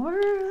couple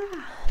more.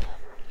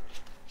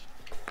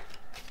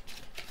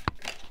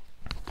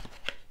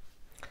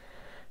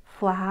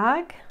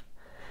 Flag,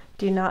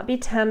 do not be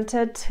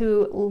tempted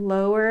to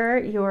lower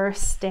your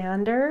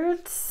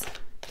standards.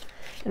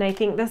 And I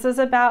think this is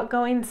about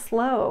going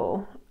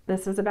slow.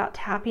 This is about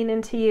tapping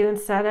into you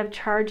instead of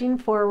charging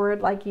forward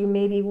like you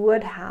maybe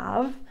would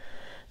have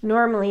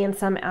normally in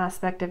some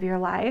aspect of your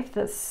life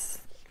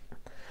that's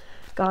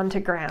gone to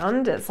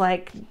ground. It's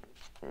like,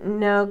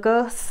 no,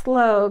 go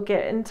slow,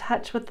 get in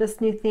touch with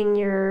this new thing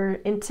you're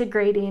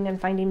integrating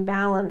and finding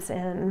balance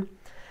in.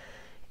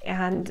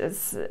 And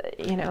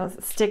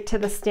stick to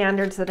the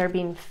standards that are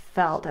being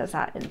felt as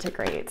that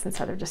integrates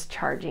instead of just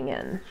charging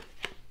in.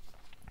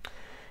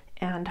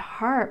 And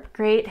harp,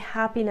 great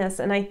happiness.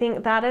 And I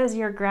think that is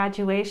your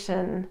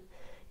graduation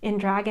in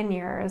Dragon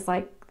Year, is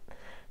like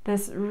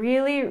this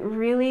really,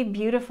 really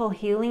beautiful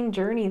healing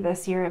journey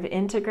this year of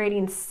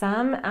integrating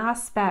some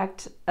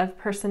aspect of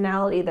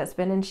personality that's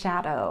been in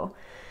shadow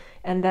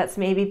and that's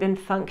maybe been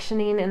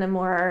functioning in a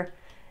more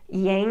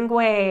yang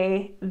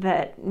way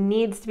that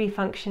needs to be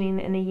functioning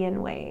in a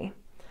yin way.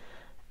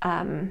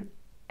 And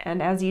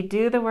as you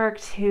do the work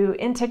to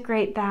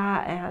integrate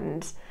that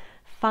and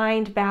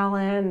find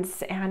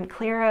balance and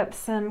clear up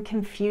some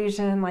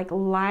confusion, like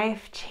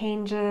life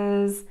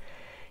changes,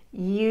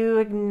 you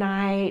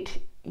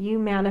ignite, you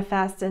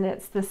manifest, and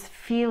it's this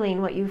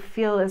feeling, what you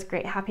feel is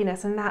great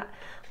happiness. And that,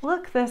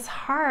 look, this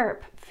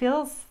harp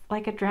feels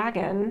like a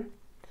dragon.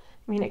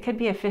 I mean, it could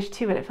be a fish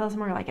too, but it feels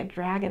more like a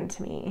dragon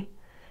to me.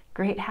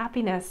 Great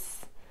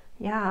happiness.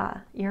 Yeah,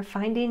 you're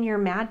finding your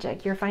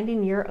magic. You're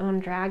finding your own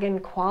dragon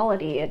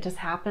quality. It just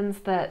happens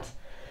that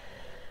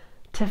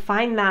to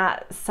find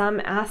that, some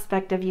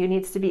aspect of you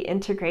needs to be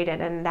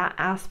integrated, and that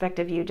aspect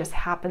of you just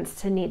happens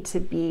to need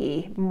to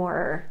be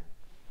more,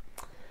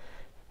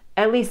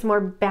 at least more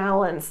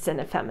balanced in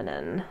a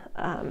feminine.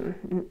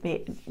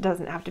 It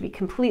doesn't have to be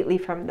completely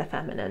from the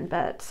feminine,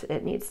 but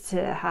it needs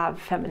to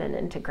have feminine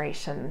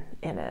integration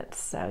in it.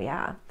 So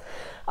yeah.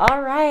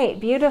 All right,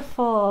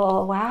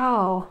 beautiful.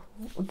 Wow.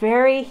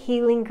 Very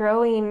healing,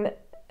 growing,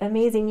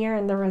 amazing year.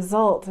 And the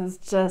result is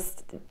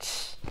just,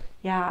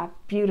 yeah,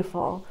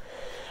 beautiful.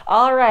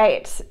 All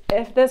right.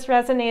 If this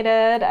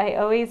resonated, I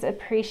always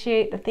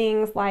appreciate the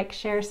things like,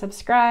 share,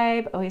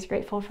 subscribe. Always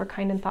grateful for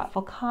kind and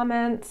thoughtful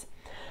comments.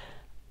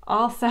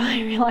 Also,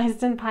 I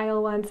realized in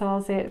pile one, so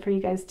I'll say it for you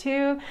guys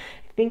too.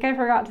 I think I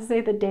forgot to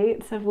say the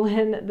dates of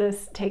when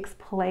this takes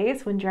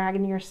place, when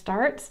Dragon Year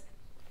starts.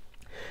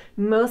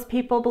 Most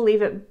people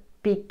believe it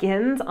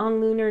begins on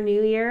Lunar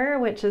New Year,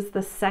 which is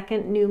the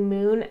second new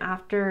moon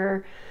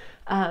after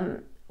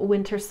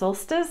Winter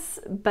Solstice,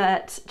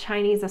 but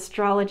Chinese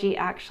astrology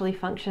actually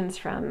functions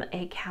from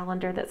a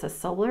calendar that's a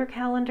solar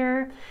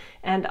calendar,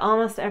 and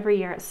almost every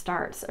year it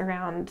starts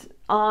around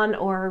on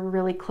or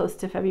really close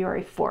to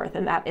February 4th,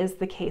 and that is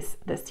the case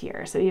this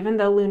year. So even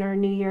though Lunar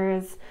New Year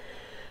is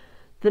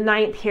the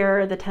 9th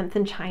here, the 10th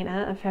in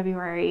China of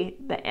February,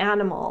 the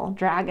animal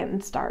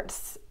dragon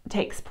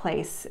takes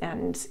place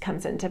and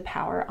comes into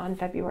power on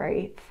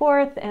February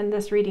 4th, and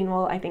this reading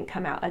will, I think,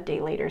 come out a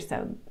day later,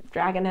 so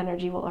dragon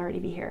energy will already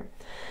be here.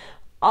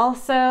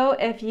 Also,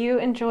 if you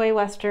enjoy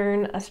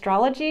Western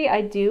astrology,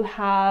 I do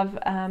have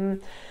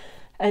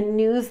a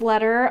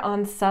newsletter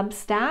on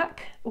Substack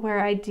where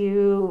I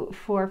do,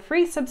 for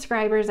free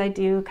subscribers, I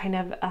do kind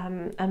of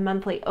a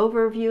monthly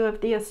overview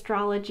of the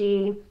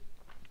astrology.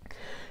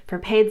 For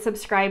paid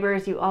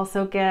subscribers, you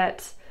also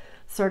get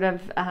sort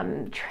of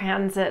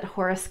transit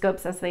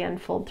horoscopes as they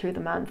unfold through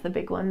the month, the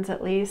big ones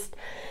at least.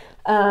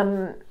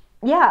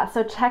 Yeah,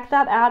 so check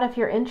that out if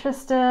you're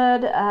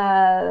interested.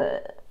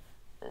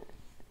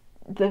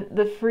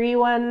 The free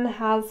one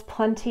has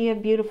plenty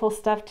of beautiful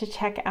stuff to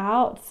check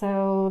out,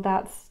 so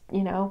that's,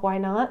 you know, why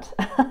not?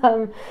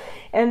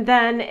 And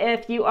then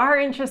if you are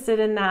interested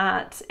in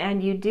that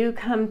and you do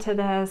come to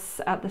this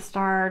at the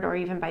start or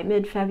even by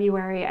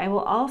mid-February, I will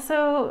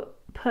also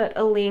put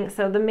a link.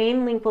 So the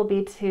main link will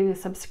be to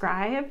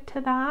subscribe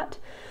to that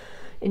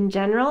in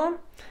general,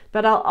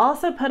 but I'll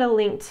also put a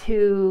link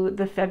to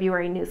the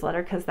February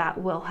newsletter because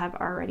that will have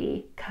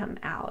already come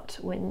out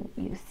when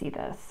you see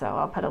this. So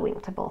I'll put a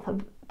link to both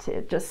of,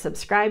 to just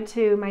subscribe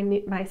to my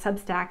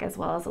Substack, as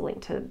well as a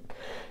link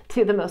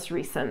to the most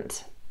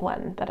recent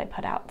one that I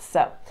put out.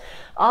 So,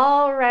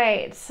 all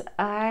right,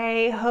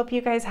 I hope you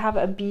guys have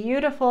a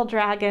beautiful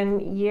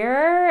dragon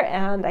year,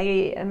 and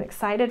I am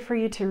excited for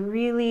you to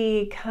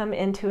really come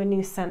into a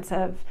new sense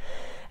of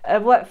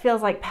what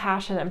feels like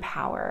passion and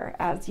power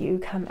as you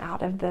come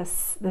out of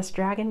this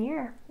dragon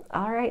year.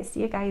 All right, see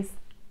you guys.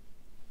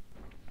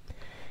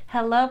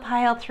 Hello,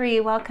 Pile 3.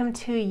 Welcome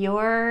to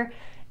your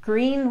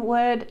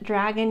Greenwood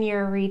Dragon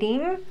Year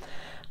reading.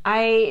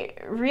 I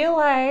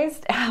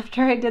realized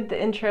after I did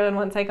the intro and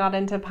once I got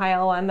into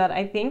Pile 1 that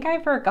I think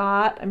I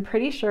forgot, I'm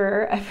pretty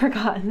sure I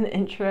forgot in the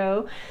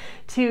intro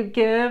to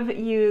give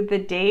you the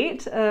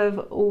date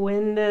of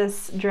when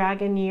this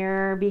dragon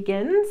year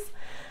begins.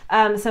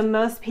 So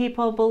most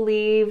people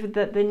believe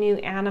that the new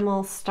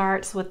animal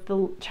starts with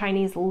the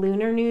Chinese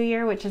Lunar New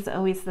Year, which is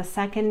always the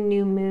second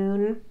new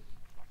moon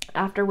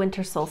after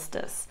Winter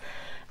Solstice.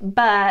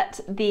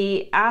 But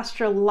the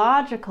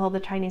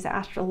Chinese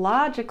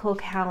astrological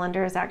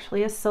calendar is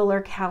actually a solar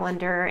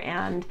calendar,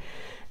 and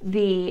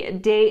the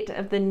date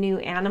of the new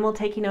animal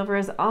taking over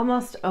is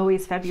almost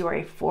always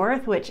February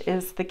 4th, which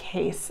is the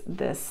case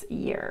this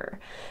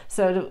year.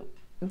 So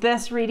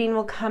this reading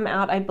will come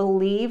out, I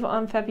believe,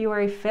 on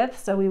February 5th,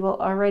 so we will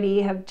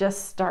already have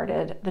just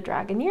started the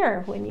dragon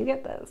year when you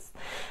get this.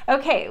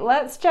 Okay,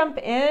 let's jump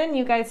in.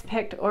 You guys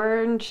picked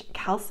orange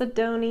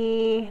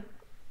chalcedony.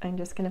 I'm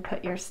just going to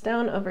put your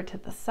stone over to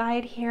the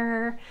side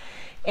here.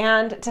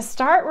 And to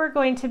start, we're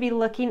going to be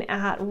looking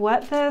at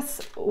what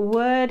this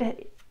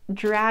wood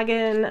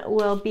dragon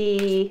will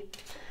be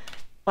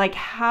like,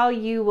 how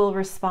you will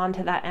respond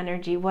to that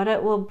energy, what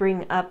it will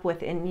bring up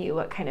within you,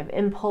 what kind of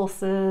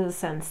impulses,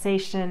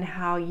 sensation,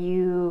 how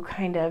you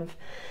kind of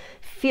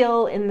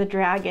feel in the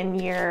dragon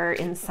year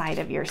inside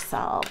of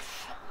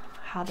yourself,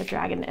 how the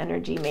dragon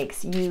energy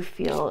makes you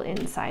feel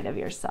inside of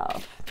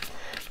yourself.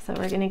 So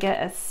we're going to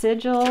get a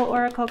Sigil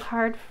Oracle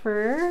card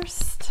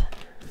first.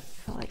 I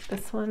feel like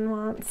this one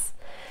wants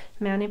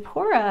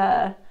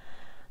Manipura.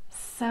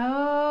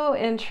 So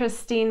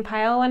interesting.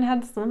 Pile 1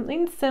 had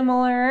something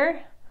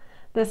similar.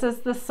 This is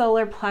the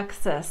solar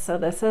plexus. So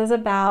this is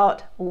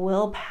about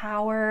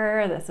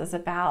willpower. This is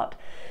about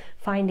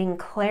finding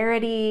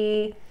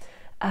clarity,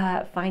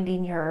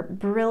 finding your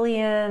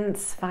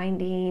brilliance,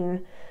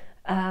 finding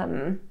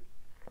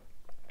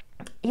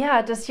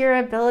just your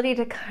ability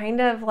to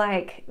kind of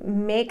like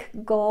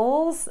make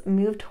goals,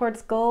 move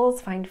towards goals,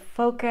 find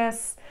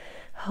focus,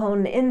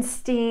 hone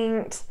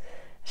instinct,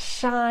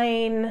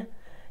 shine,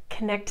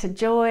 connect to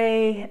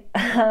joy,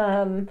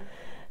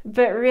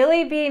 but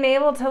really being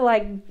able to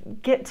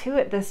like get to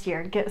it this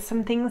year, get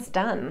some things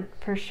done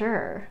for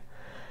sure.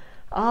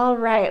 All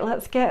right,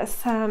 let's get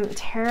some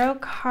tarot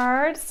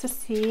cards to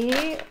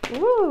see,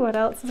 ooh, what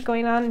else is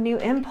going on. New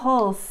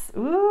impulse.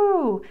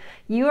 Ooh,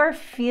 you are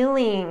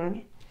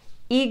feeling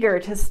eager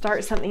to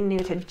start something new,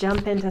 to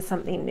jump into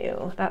something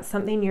new. That's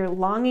something you're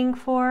longing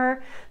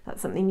for.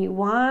 That's something you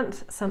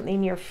want.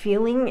 Something you're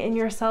feeling in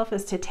yourself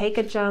is to take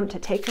a jump, to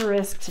take a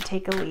risk, to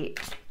take a leap.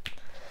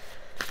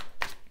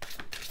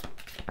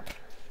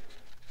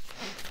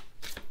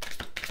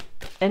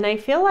 And I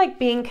feel like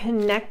being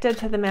connected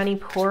to the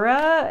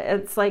Manipura,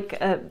 it's like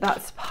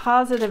that's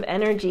positive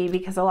energy,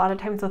 because a lot of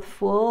times with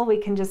Fool, we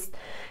can just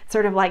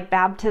sort of like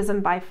baptism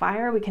by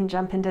fire. We can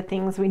jump into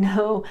things we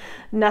know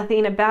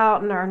nothing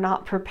about and are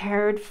not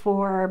prepared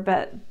for,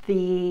 but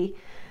the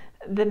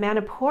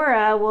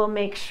Manipura will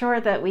make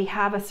sure that we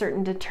have a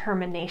certain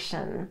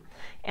determination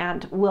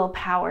and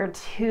willpower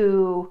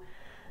to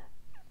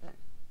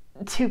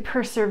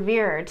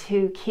persevere,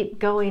 to keep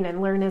going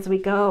and learn as we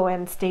go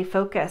and stay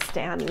focused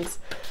and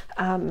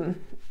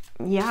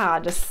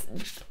just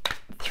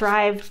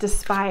thrive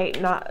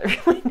despite not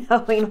really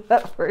knowing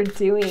what we're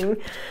doing,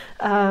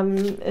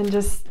 and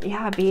just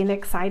being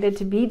excited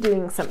to be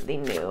doing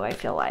something new, I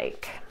feel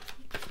like.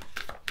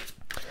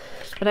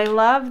 But I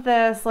love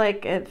this,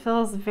 like it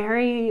feels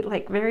very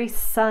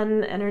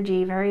sun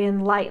energy, very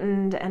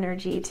enlightened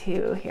energy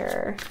too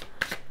here.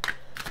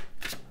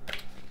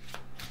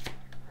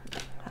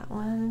 That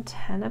one,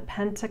 10 of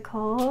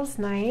Pentacles,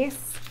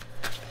 nice.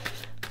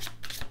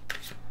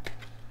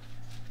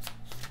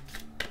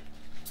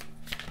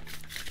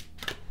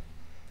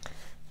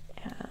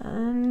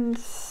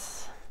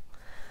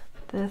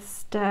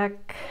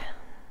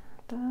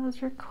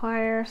 does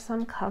require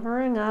some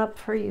covering up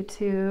for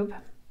YouTube.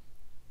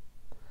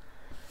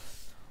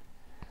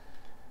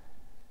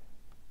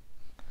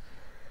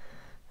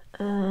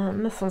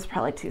 This one's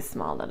probably too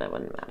small that it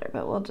wouldn't matter,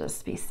 but we'll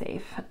just be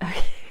safe.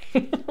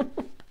 Okay.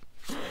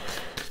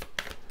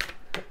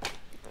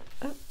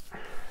 Oh.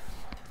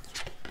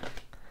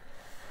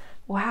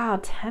 Wow,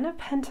 10 of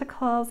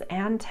Pentacles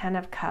and 10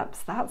 of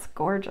Cups. That's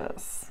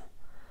gorgeous.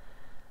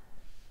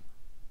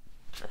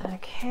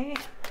 Okay.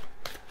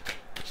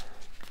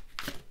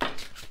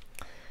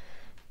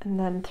 And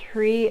then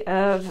 3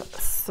 of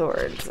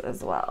Swords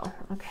as well.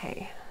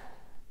 Okay.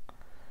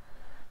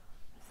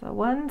 So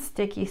one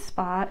sticky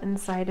spot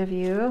inside of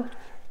you,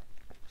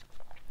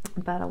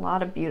 but a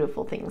lot of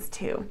beautiful things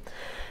too.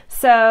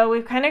 So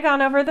we've kind of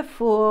gone over the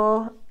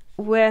Fool.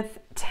 With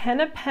 10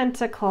 of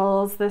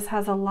Pentacles, this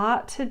has a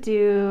lot to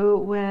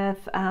do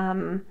with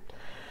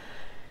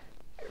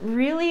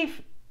really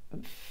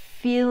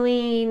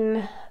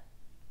feeling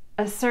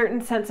a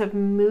certain sense of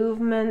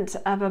movement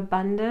of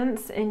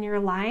abundance in your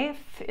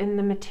life in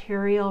the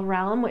material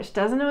realm, which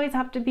doesn't always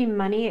have to be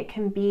money. It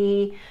can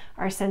be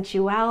our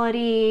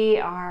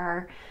sensuality,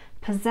 our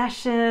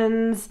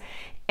possessions,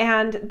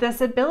 and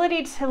this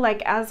ability to,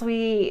 like, as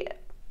we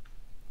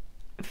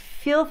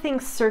feel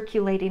things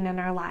circulating in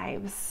our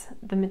lives,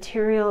 the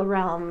material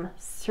realm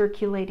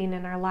circulating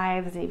in our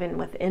lives, even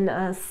within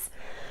us,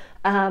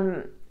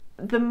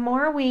 the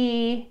more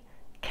we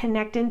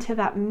connect into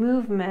that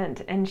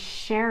movement and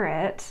share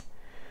it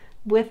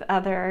with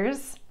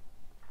others,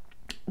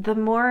 the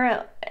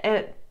more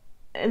it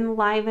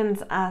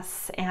enlivens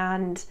us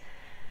and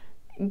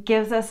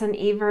gives us an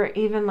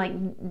even like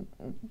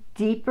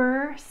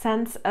deeper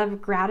sense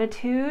of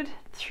gratitude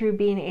through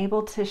being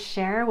able to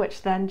share,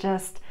 which then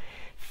just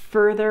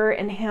further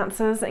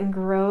enhances and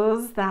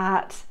grows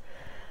that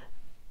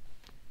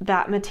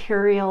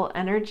material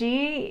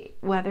energy,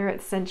 whether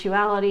it's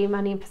sensuality,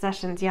 money,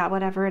 possessions, yeah,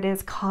 whatever it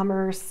is,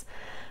 commerce.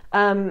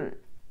 So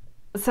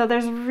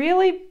there's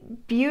really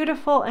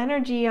beautiful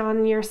energy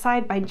on your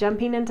side by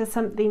jumping into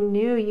something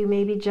new. You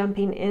may be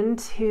jumping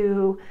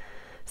into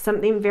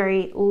something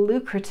very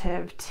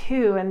lucrative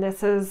too. And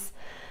this is,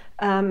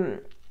 you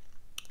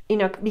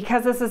know,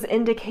 because this is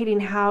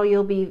indicating how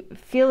you'll be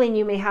feeling,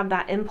 you may have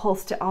that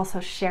impulse to also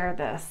share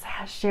this,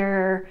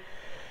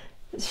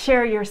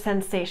 share your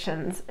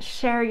sensations,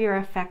 share your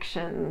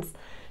affections,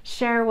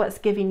 share what's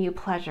giving you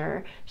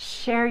pleasure,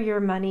 share your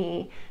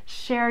money,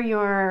 share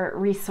your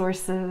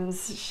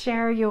resources,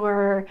 share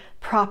your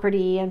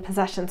property and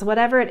possessions,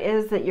 whatever it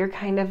is that you're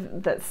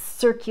that's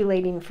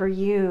circulating for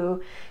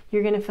you,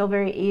 you're going to feel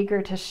very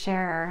eager to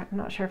share. I'm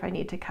not sure if I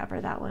need to cover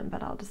that one,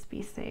 but I'll just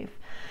be safe.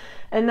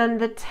 And then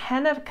the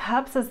 10 of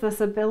Cups is this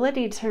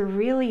ability to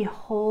really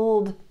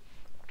hold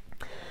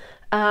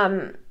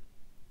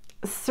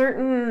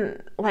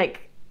certain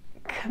like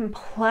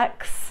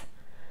complex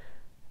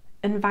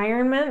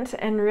environment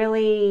and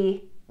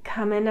really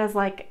come in as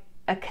like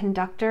a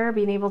conductor,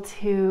 being able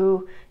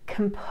to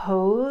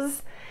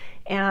compose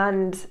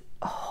and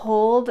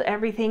hold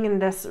everything in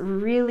this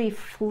really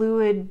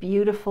fluid,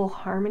 beautiful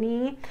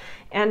harmony.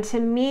 And to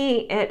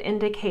me, it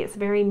indicates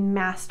very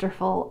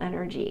masterful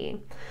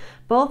energy.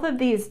 Both of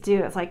these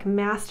do. It's like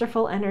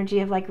masterful energy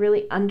of like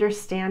really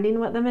understanding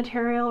what the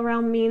material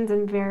realm means,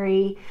 and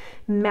very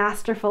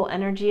masterful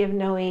energy of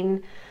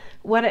knowing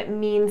what it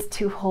means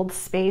to hold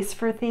space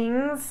for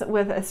things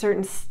with a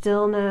certain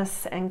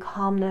stillness and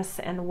calmness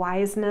and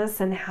wiseness,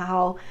 and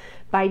how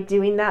by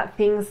doing that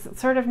things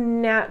sort of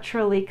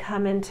naturally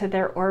come into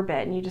their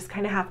orbit, and you just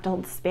kind of have to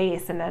hold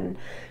space. And then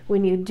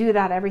when you do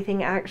that,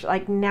 everything actually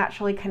like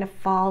naturally kind of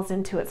falls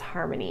into its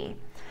harmony.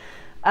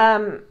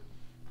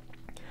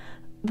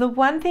 The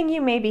one thing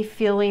you may be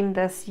feeling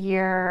this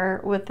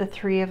year with the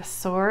 3 of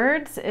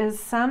Swords is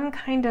some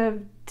kind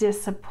of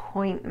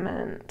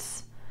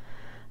disappointment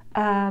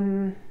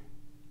in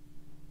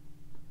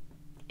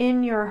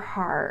your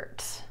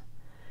heart.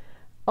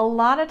 A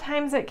lot of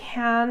times it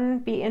can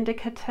be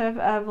indicative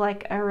of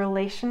like a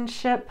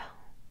relationship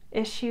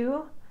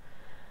issue,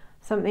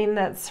 something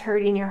that's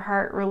hurting your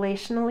heart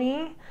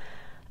relationally.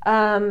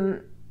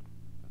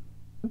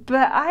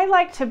 But I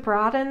like to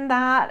broaden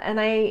that, and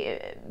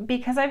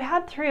because I've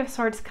had 3 of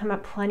Swords come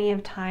up plenty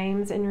of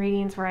times in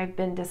readings where I've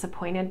been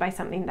disappointed by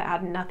something that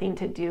had nothing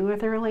to do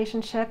with a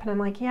relationship, and I'm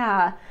like,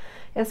 yeah,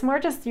 it's more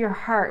just your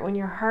heart. When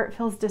your heart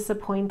feels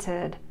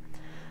disappointed,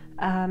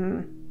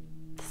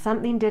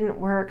 something didn't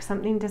work,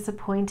 something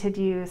disappointed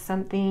you,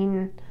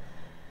 something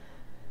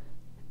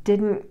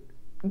didn't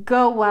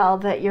go well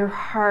that your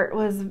heart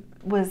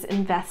was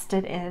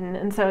invested in.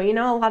 And so, you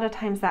know, a lot of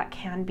times that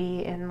can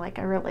be in like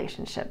a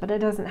relationship, but it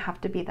doesn't have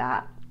to be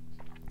that.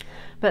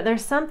 But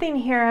there's something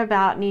here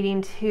about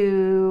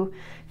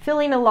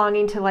feeling a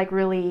longing to like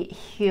really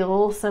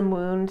heal some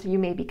wounds you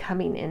may be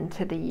coming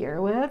into the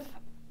year with.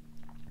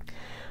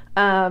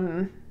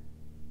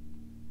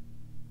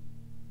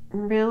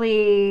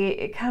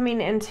 Really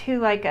coming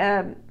into like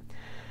a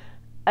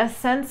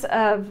sense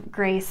of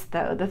grace,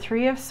 though. The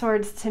 3 of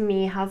Swords to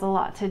me has a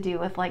lot to do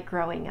with like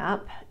growing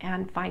up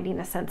and finding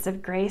a sense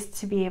of grace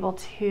to be able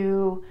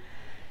to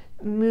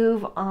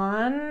move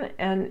on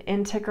and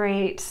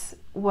integrate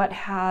what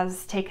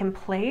has taken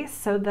place,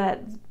 so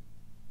that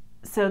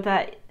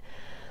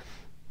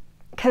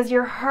because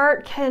your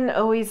heart can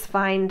always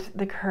find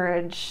the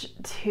courage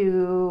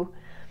to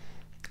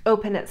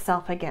open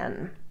itself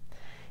again.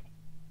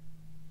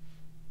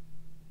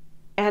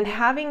 And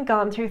having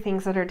gone through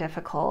things that are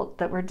difficult,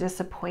 that were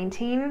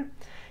disappointing,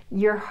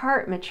 your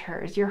heart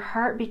matures. Your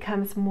heart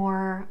becomes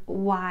more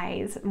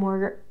wise,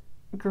 more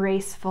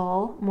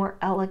graceful, more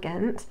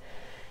elegant,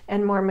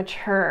 and more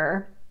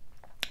mature.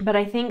 But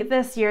I think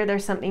this year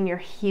there's something you're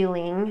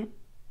healing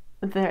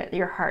that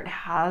your heart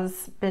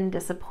has been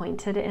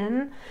disappointed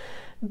in.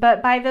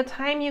 But by the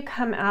time you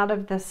come out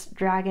of this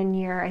dragon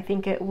year, I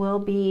think it will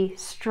be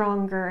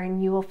stronger,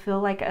 and you will feel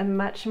like a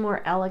much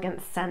more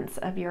elegant sense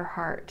of your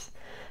heart,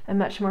 a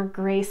much more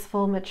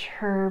graceful,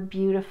 mature,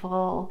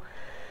 beautiful,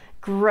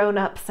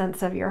 grown-up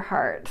sense of your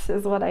heart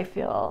is what I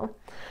feel.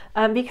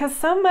 Because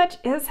so much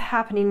is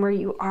happening where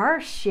you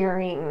are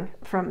sharing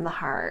from the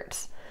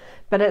heart,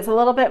 but it's a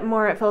little bit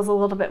more, it feels a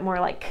little bit more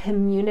like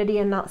community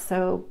and not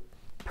so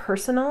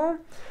personal.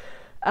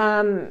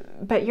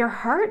 But your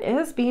heart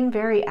is being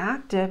very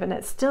active, and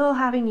it's still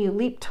having you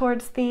leap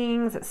towards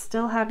things. It's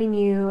still having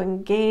you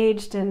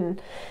engaged in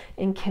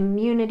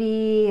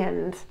community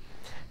and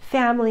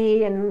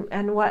family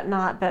and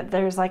whatnot. But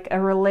there's like a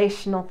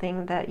relational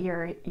thing that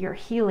you're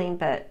healing.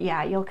 But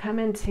yeah, you'll come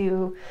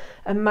into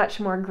a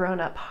much more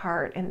grown-up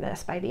heart in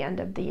this by the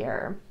end of the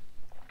year.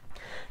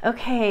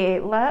 Okay,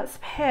 let's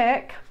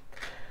pick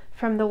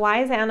from the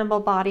Wise Animal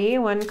Body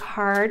one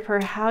card for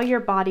how your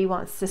body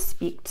wants to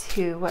speak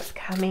to what's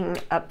coming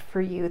up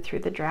for you through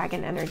the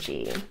dragon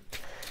energy.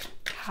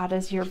 How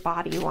does your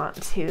body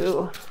want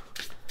to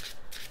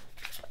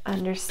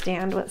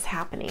understand what's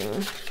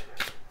happening?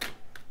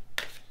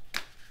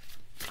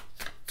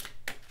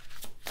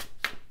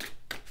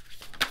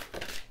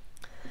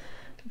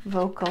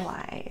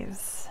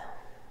 Vocalize.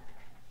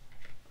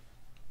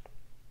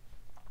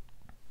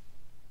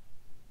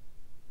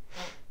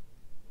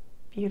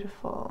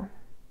 Beautiful.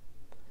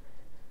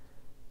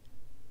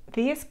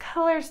 These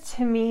colors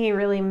to me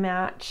really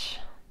match.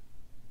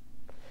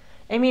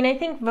 I mean, I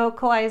think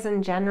vocalize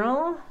in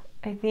general.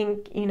 I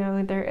think, you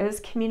know, there is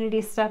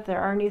community stuff.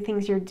 There are new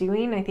things you're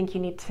doing. I think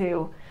you need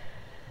to,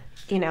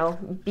 you know,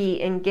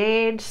 be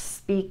engaged,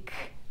 speak,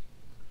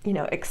 you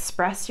know,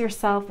 express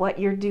yourself, what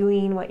you're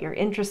doing, what you're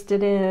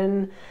interested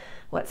in,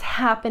 what's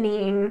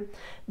happening.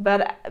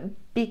 But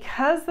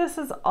because this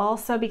is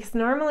also, because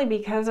normally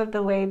because of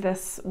the way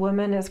this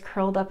woman is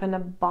curled up in a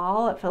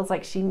ball, it feels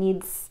like she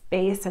needs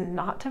space and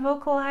not to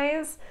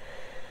vocalize.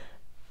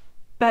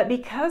 But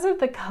because of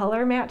the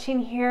color matching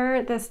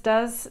here, this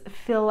does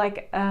feel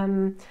like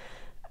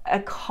a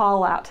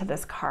call out to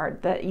this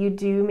card that you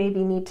do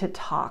maybe need to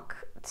talk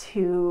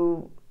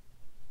to,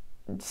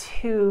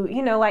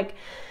 you know, like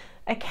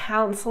a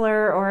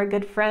counselor or a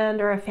good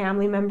friend or a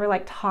family member,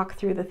 like talk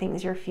through the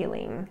things you're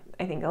feeling.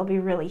 I think it'll be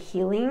really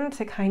healing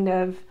to kind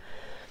of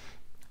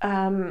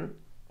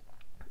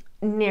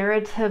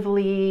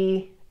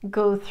narratively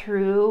go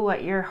through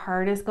what your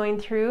heart is going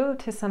through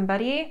to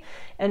somebody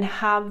and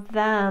have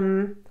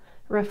them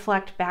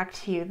reflect back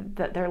to you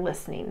that they're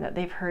listening, that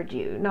they've heard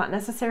you. Not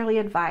necessarily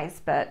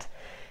advice, but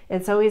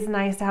it's always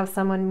nice to have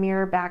someone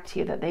mirror back to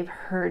you that they've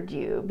heard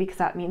you, because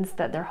that means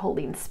that they're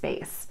holding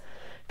space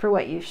for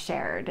what you've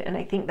shared. And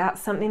I think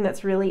that's something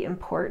that's really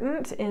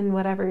important in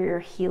whatever you're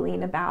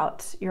healing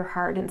about your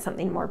heart and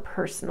something more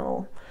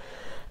personal.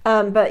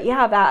 But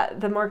yeah,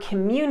 that the more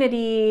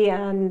community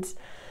and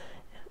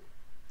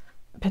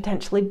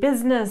potentially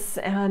business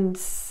and,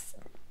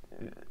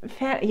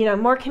 you know,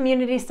 more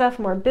community stuff,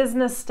 more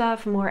business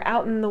stuff, more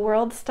out in the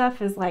world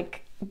stuff is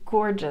like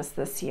gorgeous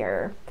this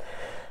year.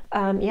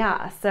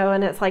 Yeah, so,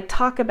 and it's like,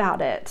 talk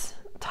about it.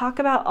 Talk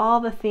about all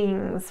the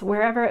things,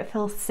 wherever it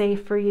feels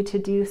safe for you to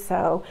do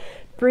so.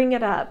 Bring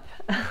it up.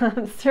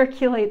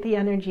 Circulate the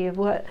energy of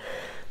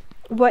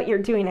what you're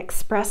doing.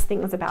 Express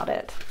things about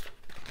it.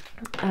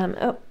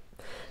 Oh,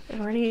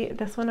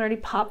 this one already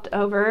popped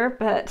over,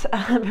 but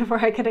before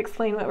I could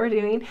explain what we're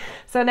doing.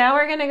 So now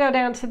we're going to go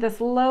down to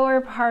this lower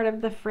part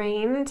of the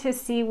frame to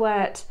see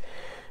what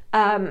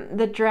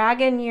the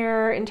dragon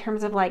year, in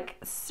terms of like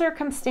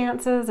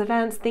circumstances,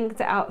 events, things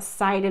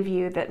outside of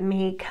you that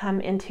may come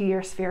into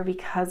your sphere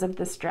because of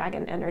this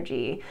dragon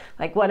energy.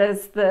 Like, what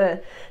is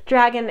the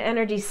dragon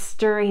energy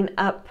stirring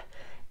up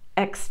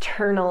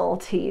external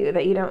to you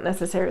that you don't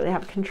necessarily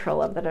have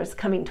control of, that is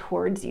coming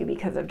towards you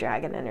because of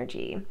dragon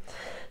energy?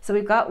 So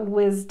we've got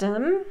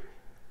wisdom,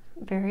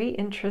 very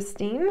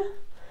interesting.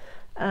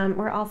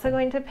 We're also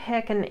going to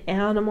pick an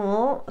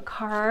animal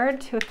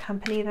card to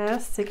accompany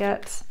this to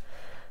get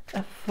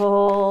a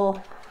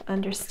full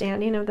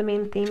understanding of the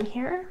main theme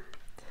here.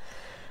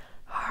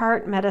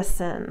 Heart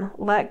medicine.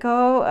 Let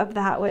go of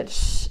that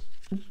which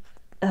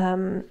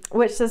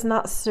does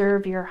not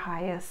serve your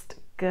highest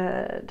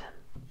good.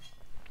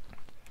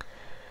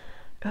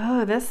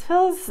 Oh, this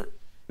feels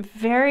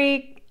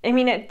very, I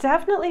mean, it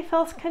definitely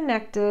feels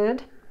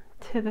connected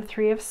to the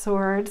Three of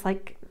Swords,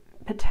 like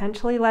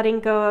potentially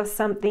letting go of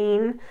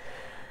something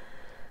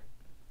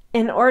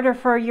in order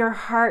for your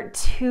heart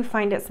to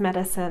find its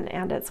medicine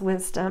and its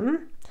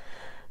wisdom.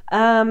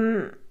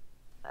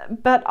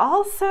 But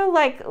also,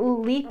 like,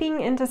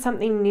 leaping into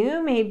something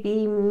new may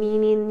be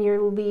meaning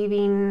you're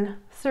leaving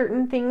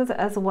certain things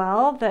as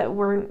well that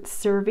weren't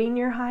serving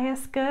your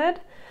highest good.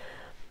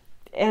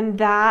 And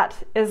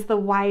that is the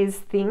wise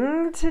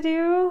thing to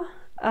do,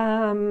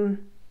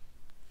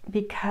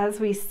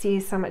 because we see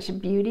so much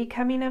beauty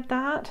coming of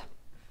that.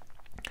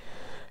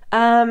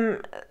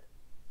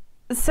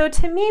 So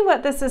to me,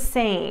 what this is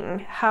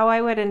saying, how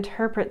I would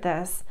interpret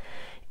this,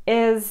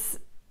 is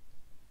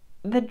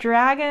the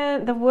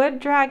wood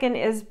dragon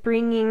is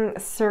bringing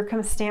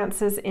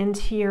circumstances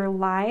into your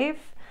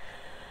life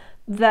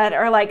that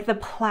are like the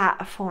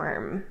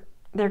platform.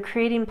 They're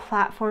creating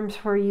platforms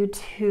for you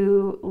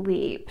to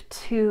leap,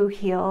 to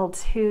heal,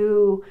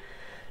 to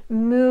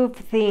move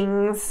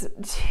things,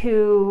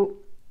 to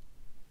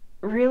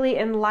really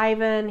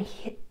enliven,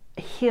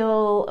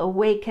 heal,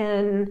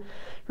 awaken,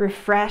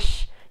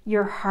 refresh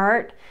your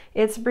heart.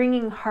 It's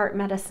bringing heart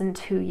medicine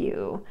to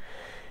you,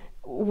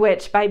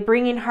 which by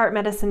bringing heart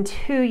medicine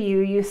to you,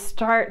 you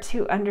start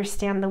to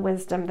understand the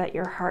wisdom that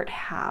your heart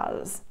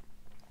has.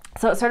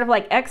 So it's sort of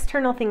like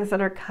external things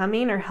that are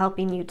coming are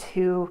helping you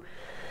to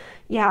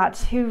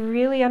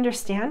really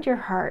understand your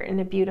heart in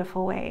a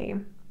beautiful way.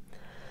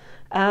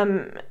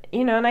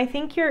 You know, and I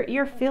think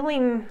you're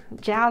feeling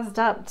jazzed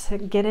up to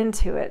get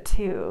into it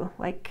too.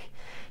 Like,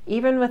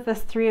 even with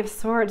this Three of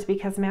Swords,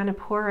 because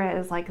Manipura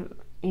is like,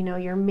 you know,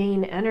 your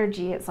main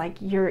energy, it's like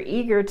you're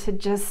eager to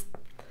just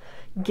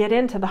get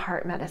into the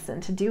heart medicine,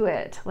 to do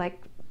it.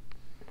 Like,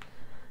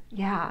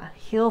 yeah,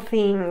 heal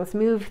things,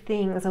 move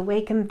things,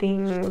 awaken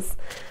things.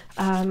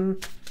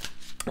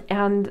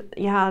 And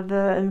yeah,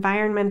 the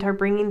environment are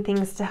bringing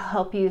things to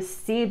help you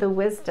see the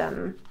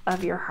wisdom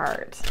of your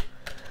heart.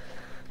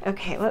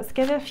 Okay, let's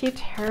get a few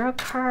tarot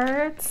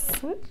cards.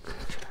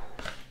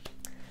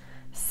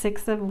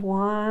 Six of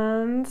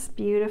Wands,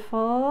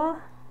 beautiful.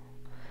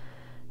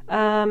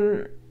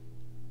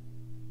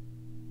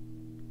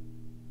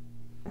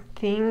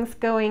 Things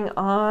going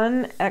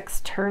on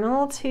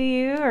external to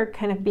you or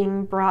kind of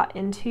being brought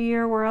into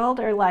your world,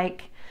 or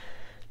like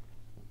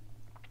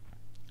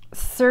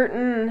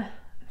certain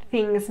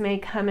things may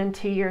come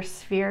into your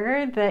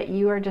sphere that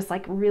you are just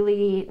like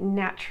really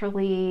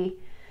naturally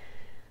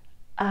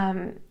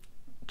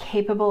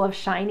capable of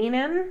shining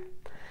in.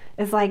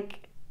 It's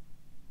like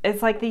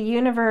the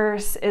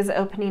universe is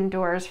opening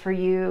doors for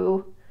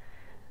you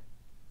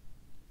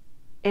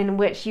in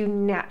which you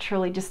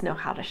naturally just know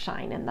how to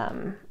shine in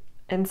them.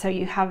 And so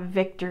you have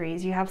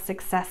victories, you have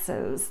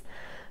successes.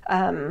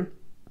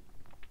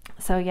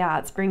 So yeah,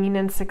 it's bringing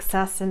in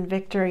success and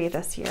victory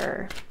this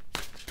year.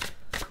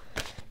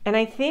 And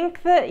I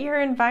think that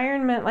your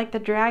environment, like the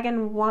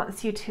dragon,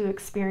 wants you to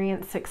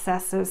experience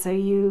successes so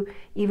you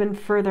even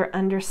further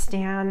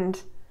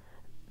understand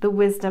the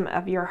wisdom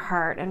of your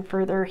heart and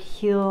further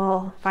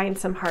heal, find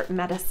some heart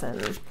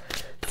medicine.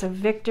 So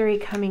victory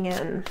coming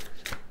in.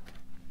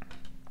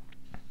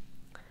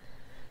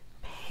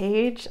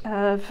 Page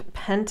of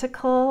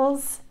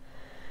Pentacles,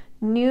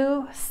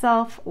 new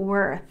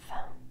self-worth.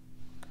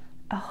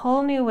 A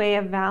whole new way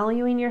of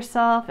valuing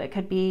yourself. It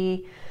could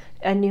be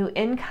a new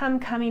income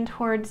coming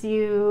towards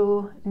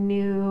you,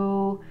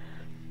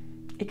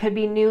 it could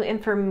be new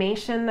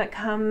information that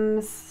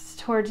comes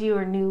towards you,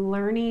 or new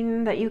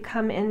learning that you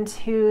come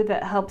into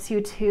that helps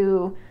you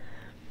to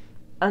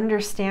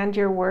understand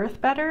your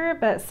worth better.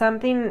 But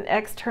something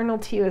external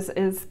to you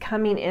is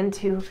coming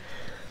into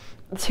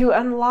to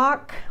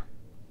unlock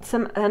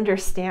some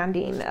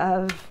understanding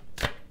of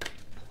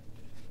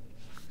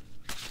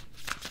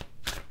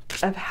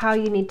how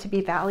you need to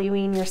be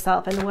valuing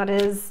yourself and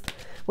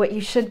what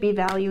you should be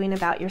valuing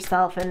about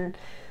yourself, and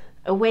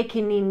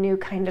awakening new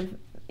kind of,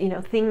 you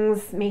know,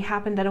 things may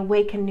happen that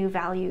awaken new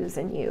values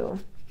in you.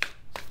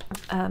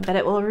 But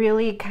it will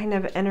really kind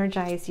of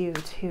energize you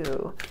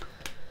too.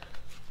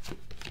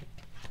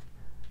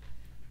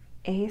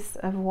 Ace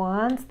of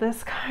Wands.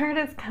 This card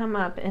has come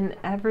up in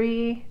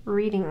every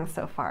reading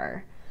so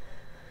far,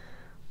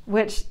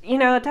 which, you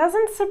know, it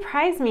doesn't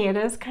surprise me. It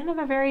is kind of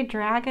a very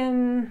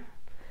dragon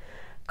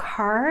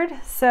card.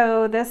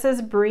 So this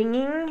is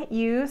bringing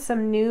you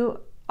some new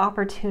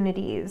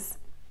opportunities.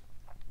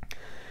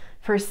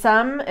 For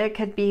some, it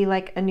could be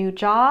like a new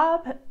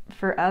job.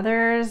 For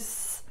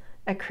others,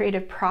 a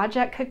creative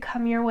project could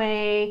come your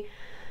way.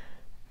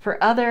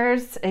 For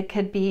others, it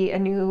could be a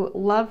new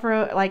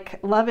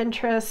love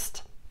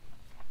interest,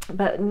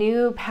 but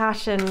new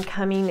passion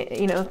coming,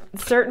 you know,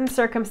 certain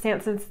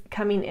circumstances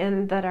coming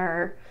in that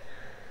are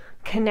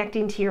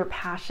connecting to your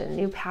passion,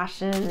 new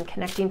passion,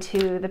 connecting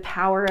to the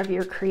power of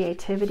your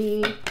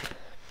creativity.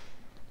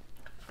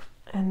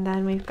 And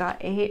then we've got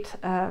Eight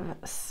of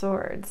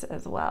Swords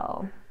as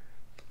well.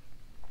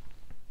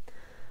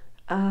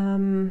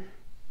 And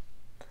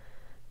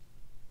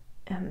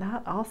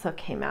that also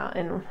came out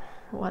in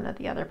one of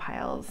the other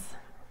piles.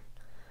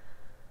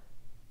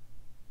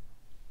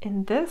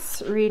 In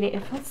this reading,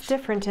 it feels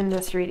different in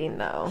this reading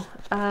though.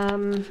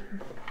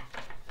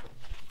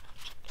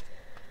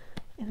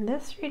 In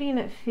this reading,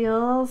 it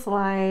feels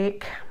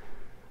like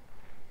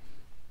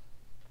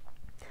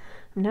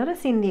I'm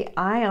noticing the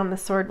eye on the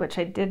sword, which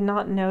I did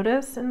not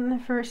notice in the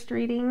first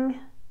reading.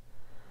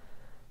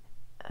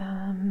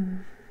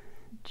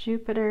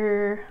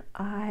 Jupiter,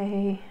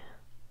 eye.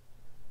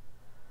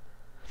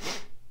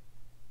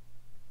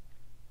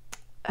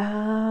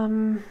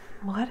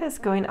 What is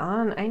going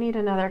on? I need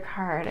another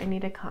card. I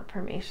need a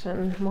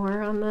confirmation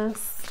more on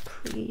this,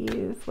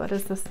 please. What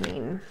does this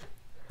mean?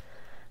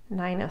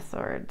 Nine of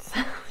Swords.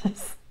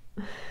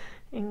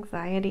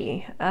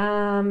 Anxiety.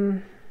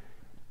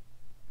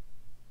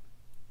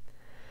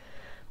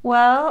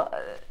 Well,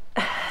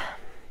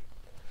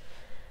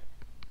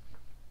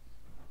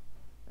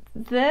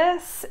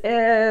 this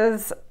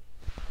is,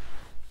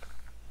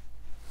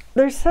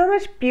 there's so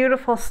much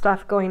beautiful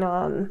stuff going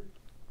on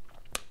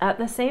at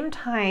the same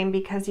time,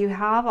 because you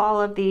have all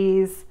of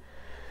these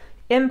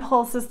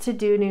impulses to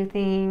do new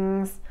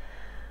things.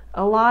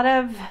 A lot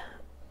of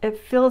it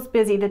feels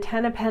busy. The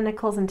 10 of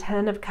Pentacles and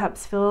 10 of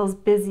Cups feels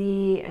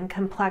busy and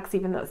complex,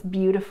 even though it's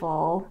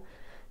beautiful.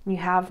 You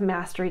have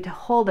mastery to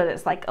hold it.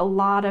 It's like a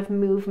lot of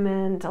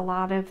movement, a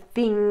lot of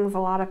things, a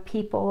lot of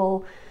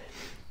people.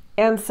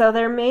 And so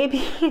there may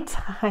be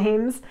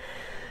times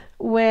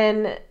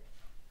when,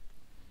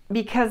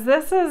 because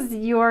this is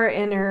your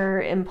inner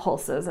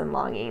impulses and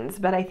longings,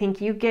 but I think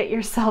you get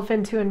yourself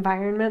into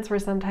environments where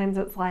sometimes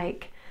it's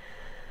like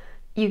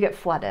you get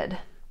flooded.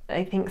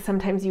 I think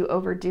sometimes you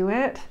overdo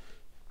it.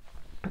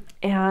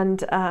 And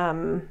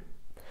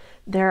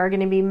there are going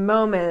to be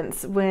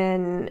moments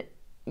when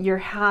you're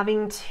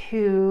having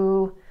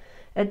to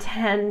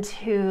attend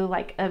to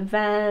like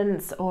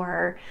events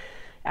or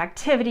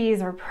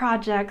activities or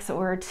projects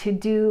or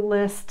to-do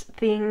list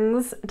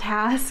things,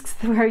 tasks,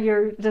 where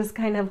you're just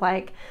kind of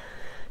like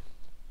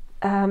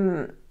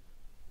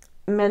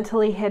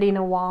mentally hitting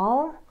a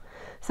wall.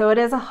 So it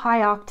is a high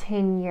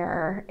octane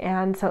year,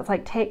 and so it's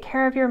like, take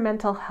care of your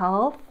mental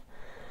health.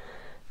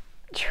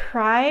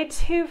 Try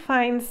to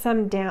find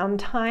some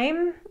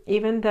downtime,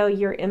 even though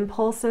your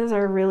impulses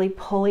are really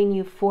pulling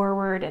you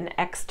forward and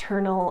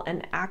external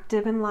and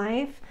active in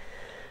life.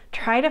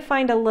 Try to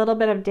find a little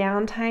bit of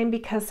downtime,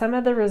 because some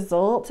of the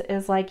result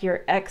is like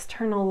your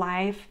external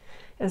life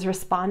is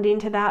responding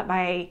to that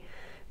by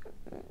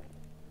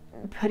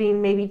putting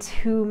maybe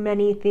too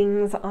many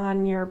things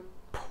on your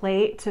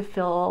plate to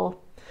feel,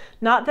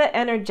 not that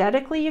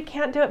energetically you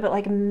can't do it, but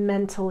like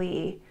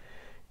mentally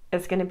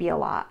it's going to be a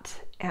lot.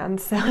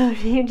 And so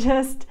if you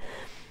just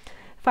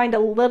find a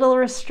little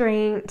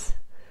restraint,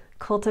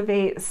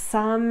 cultivate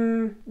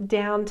some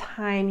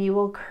downtime, you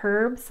will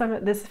curb some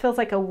of this. Feels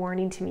like a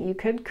warning to me. You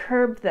could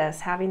curb this,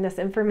 having this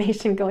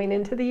information going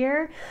into the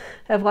year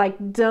of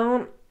like,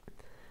 don't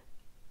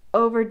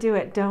overdo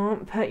it.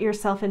 Don't put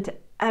yourself into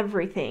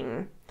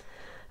everything.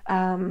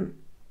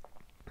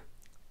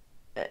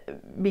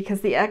 Because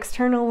the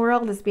external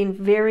world is being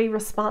very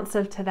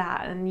responsive to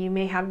that, and you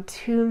may have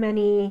too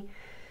many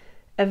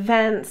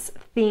events,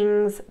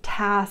 things,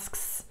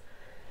 tasks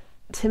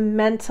to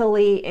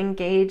mentally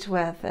engage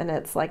with, and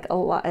it's like a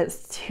lot,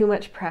 it's too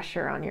much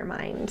pressure on your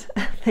mind.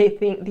 They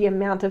think the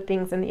amount of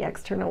things in the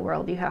external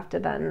world you have to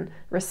then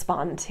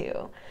respond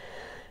to.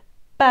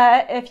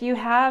 But if you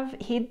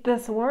heed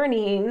this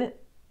warning,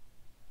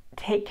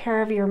 take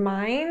care of your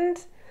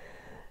mind.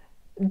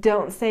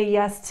 Don't say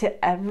yes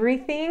to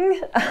everything.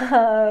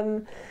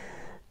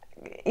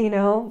 You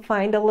know,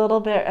 find a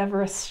little bit of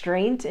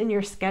restraint in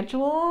your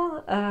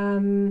schedule.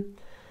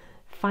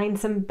 Find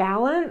some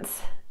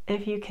balance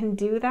if you can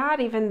do that,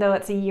 even though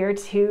it's a year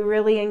to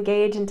really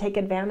engage and take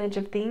advantage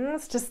of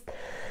things. Just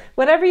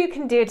whatever you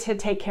can do to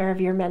take care of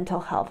your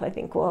mental health, I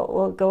think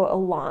will go a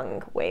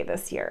long way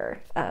this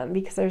year,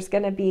 because there's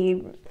going to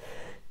be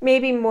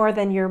maybe more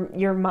than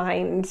your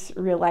mind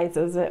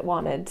realizes it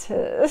wanted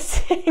to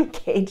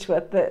engage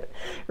with, the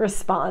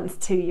response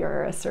to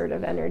your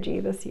assertive energy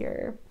this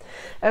year.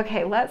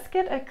 Okay, let's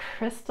get a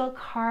crystal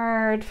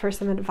card for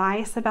some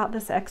advice about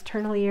this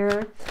external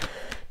year.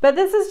 But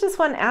this is just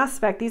one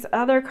aspect. These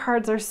other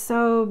cards are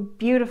so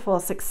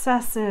beautiful.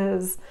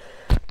 Successes,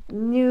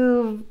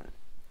 new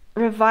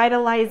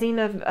revitalizing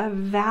of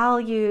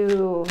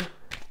value,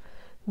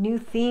 new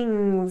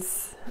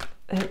things.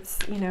 It's,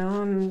 you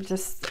know, and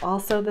just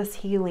also this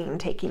healing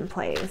taking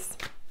place.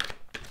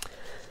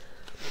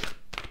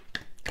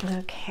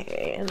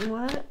 Okay, and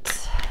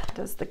what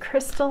does the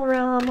crystal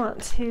realm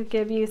want to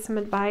give you some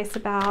advice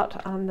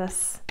about on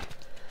this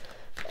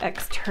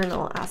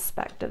external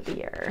aspect of the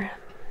year?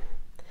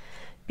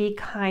 Be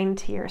kind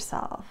to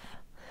yourself.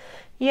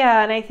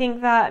 Yeah, and I think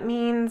that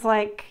means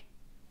like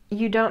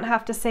you don't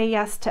have to say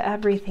yes to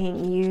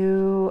everything.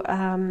 You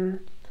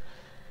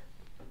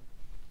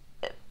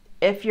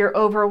if you're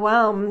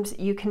overwhelmed,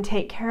 you can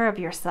take care of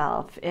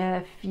yourself.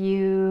 If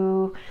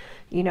you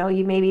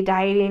may be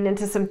diving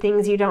into some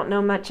things you don't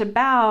know much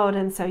about,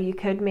 and so you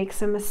could make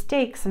some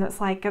mistakes, and it's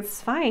like,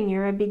 it's fine,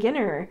 you're a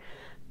beginner.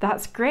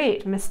 That's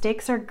great.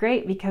 Mistakes are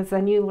great, because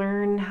then you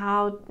learn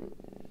how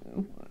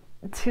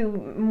to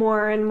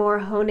more and more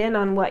hone in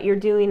on what you're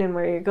doing and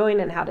where you're going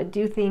and how to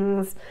do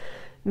things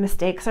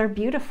mistakes are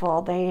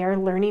beautiful. They are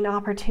learning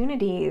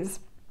opportunities.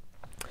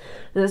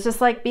 And it's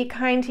just like, be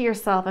kind to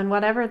yourself, and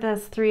whatever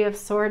this Three of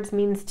Swords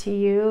means to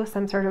you,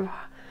 some sort of,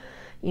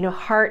 you know,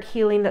 heart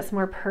healing that's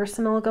more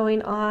personal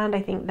going on.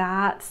 I think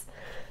that's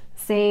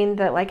saying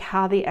that like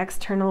how the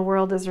external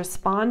world is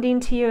responding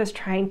to you is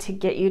trying to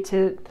get you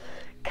to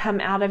come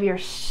out of your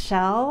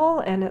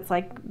shell. And it's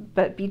like,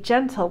 but be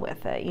gentle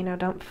with it, you know,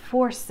 don't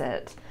force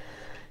it,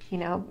 you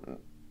know,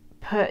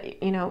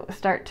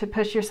 start to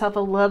push yourself a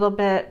little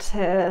bit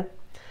to,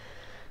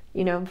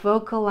 you know,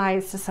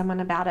 vocalize to someone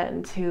about it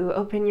and to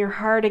open your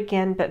heart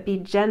again, but be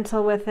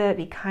gentle with it,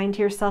 be kind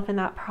to yourself in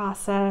that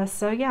process.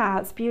 So yeah,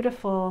 it's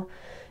beautiful,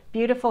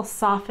 beautiful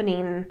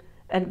softening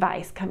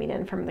advice coming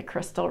in from the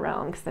crystal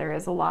realm, because there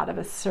is a lot of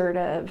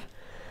assertive,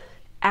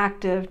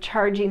 active,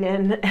 charging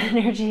in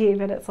energy,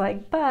 but it's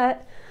like,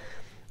 but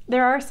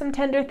there are some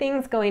tender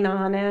things going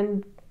on,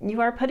 and you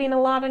are putting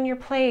a lot on your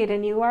plate,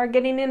 and you are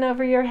getting in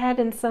over your head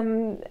in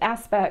some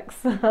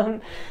aspects,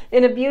 in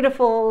a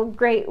beautiful,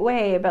 great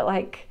way. But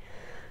like,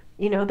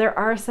 you know, there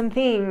are some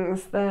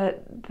things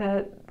that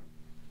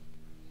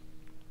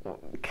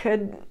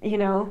could, you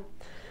know,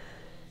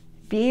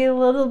 be a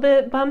little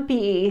bit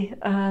bumpy,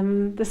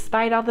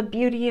 despite all the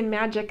beauty and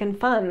magic and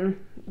fun.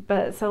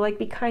 But so like,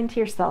 be kind to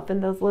yourself in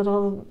those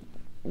little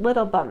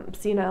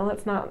bumps, you know.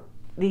 It's not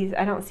these,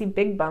 I don't see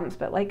big bumps,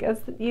 but like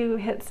as you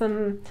hit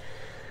some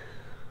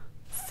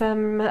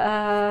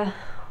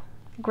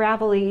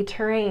gravelly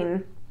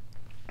terrain,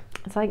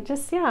 it's like,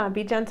 just, yeah,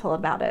 be gentle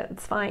about it.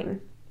 It's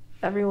fine.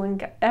 Everyone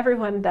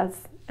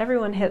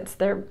hits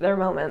their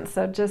moments.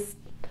 So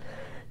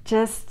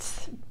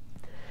just,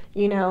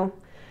 you know,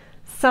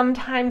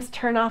 sometimes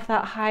turn off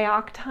that high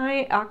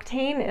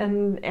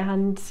octane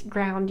and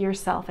ground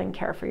yourself and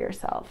care for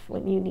yourself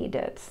when you need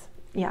it.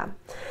 Yeah.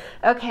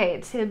 Okay,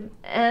 to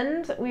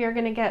end, we are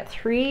going to get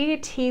 3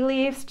 tea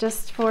leaves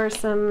just for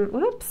some,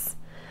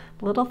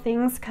 little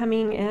things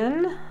coming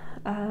in,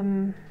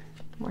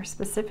 more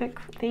specific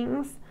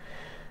things.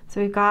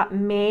 So we've got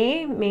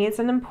May. May is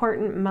an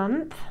important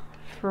month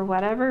for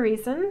whatever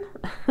reason.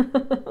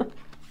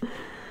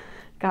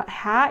 Got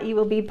Hat, you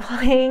will be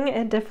playing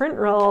a different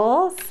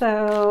role.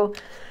 So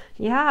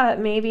yeah,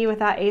 maybe with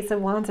that Ace of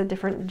Wands, a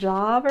different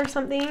job or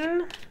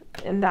something.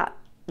 And that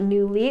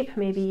new leap,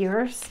 maybe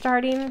you're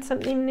starting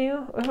something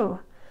new. Oh,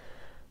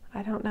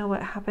 I don't know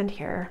what happened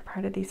here.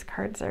 Part of these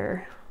cards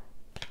are,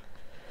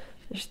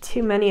 there's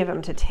too many of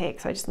them to take.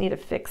 So I just need to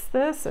fix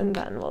this, and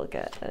then we'll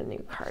get a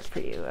new card for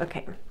you.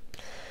 Okay.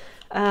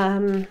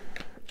 There's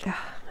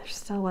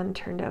still one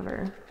turned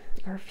over,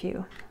 or a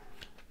few.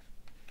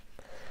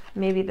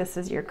 Maybe this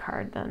is your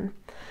card then.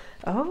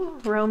 Oh,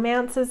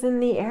 romance is in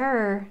the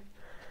air.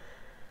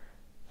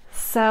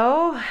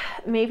 So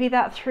maybe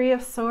that Three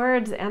of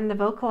Swords and the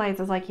vocalize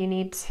is like, you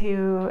need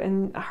to,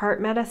 and heart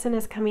medicine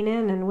is coming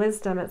in, and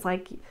wisdom. It's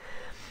like,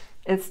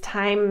 it's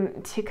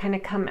time to kind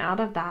of come out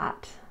of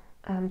that,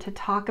 to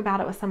talk about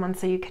it with someone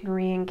so you can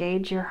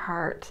re-engage your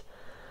heart.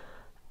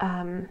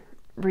 You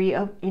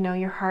know,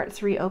 your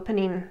heart's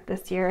reopening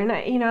this year.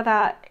 And you know,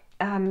 that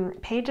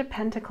Page of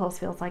Pentacles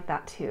feels like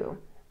that too.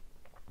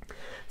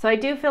 So I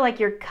do feel like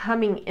you're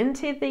coming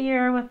into the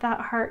year with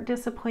that heart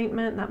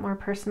disappointment, that more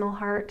personal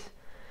heart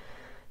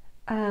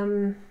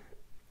thing,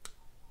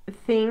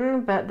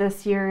 but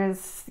this year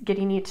is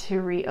getting you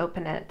to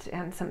reopen it,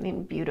 and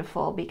something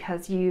beautiful,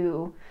 because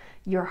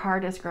your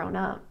heart has grown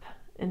up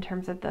in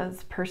terms of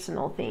those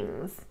personal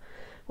things.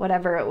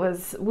 Whatever it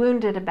was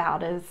wounded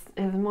about is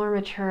more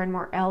mature and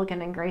more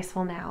elegant and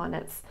graceful now, and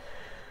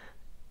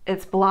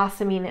it's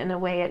blossoming in a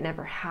way it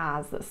never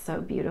has. That's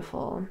so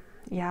beautiful.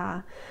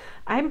 Yeah.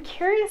 I'm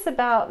curious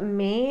about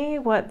May,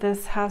 what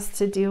this has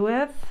to do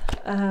with,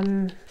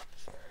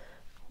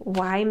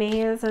 why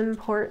May is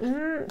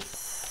important,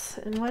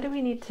 and what do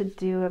we need to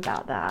do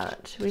about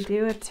that? Should we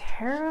do a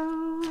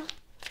tarot?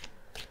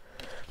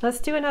 Let's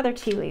do another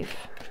tea leaf.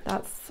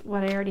 That's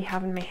what I already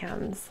have in my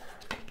hands.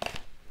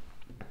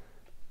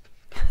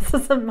 This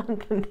is a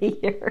month in the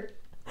year.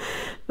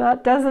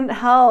 That doesn't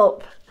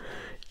help.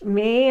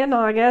 May and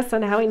August,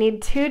 and how we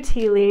need 2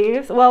 tea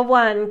leaves. Well,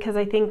 1, because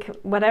I think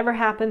whatever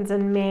happens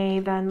in May,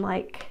 then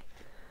like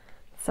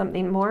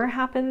something more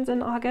happens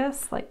in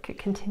August, like a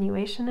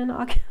continuation in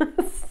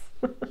August.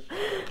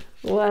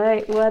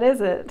 What is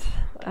it?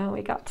 Oh,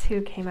 we got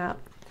 2 came out.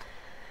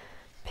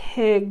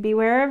 Pig,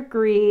 beware of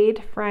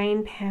greed,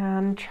 frying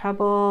pan,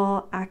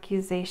 trouble,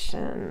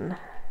 accusation.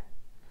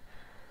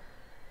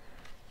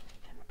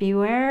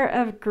 Beware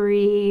of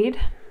greed,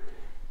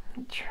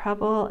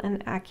 trouble,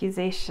 and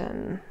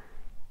accusation.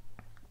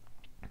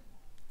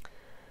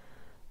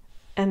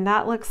 And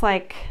that looks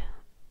like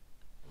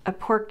a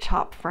pork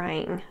chop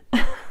frying.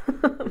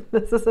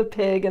 This is a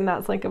pig, and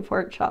that's like a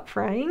pork chop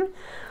frying.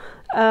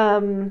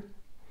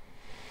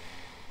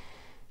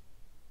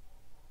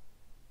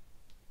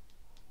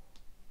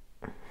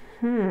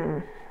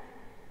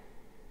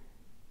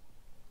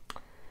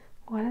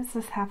 What does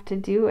this have to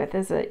do with?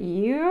 Is it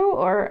you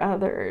or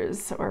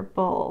others, or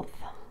both?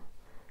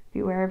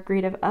 Beware of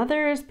greed of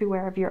others,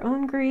 beware of your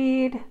own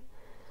greed.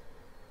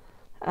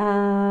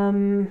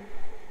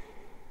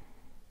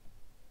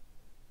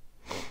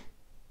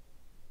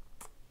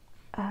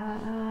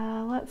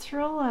 Let's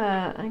roll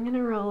I'm going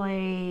to roll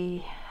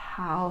a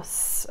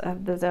house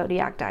of the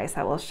zodiac dice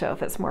that will show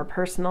if it's more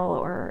personal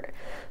or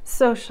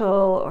social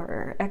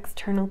or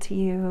external to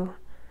you.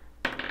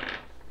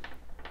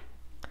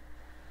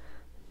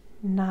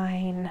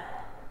 9.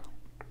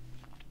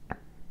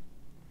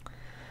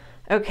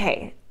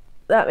 Okay,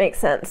 that makes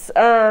sense.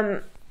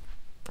 The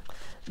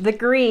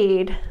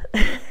greed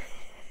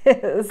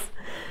is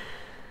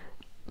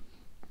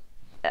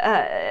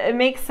it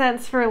makes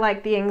sense for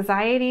like the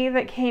anxiety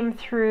that came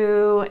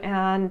through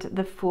and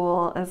the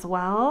Fool as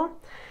well.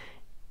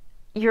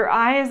 Your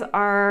eyes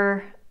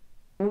are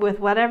with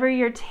whatever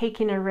you're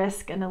taking a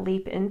risk and a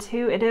leap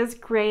into. It is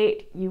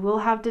great. You will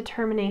have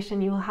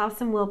determination. You will have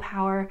some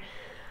willpower.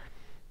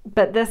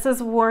 But this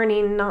is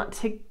warning not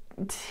to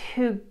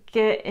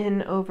get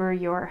in over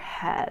your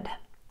head.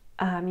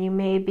 You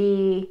may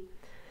be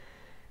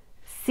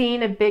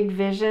seeing a big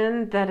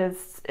vision that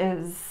is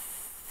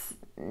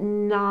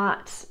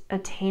not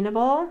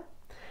attainable.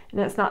 And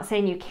it's not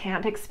saying you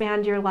can't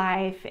expand your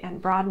life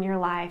and broaden your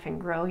life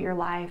and grow your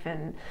life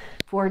and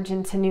forge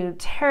into new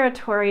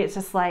territory. It's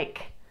just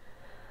like,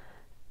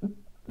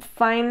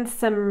 find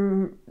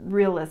some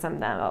realism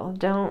though.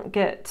 Don't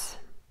get,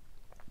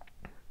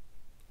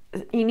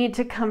 you need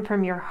to come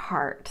from your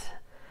heart,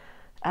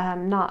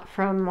 not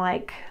from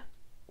like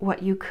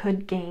what you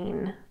could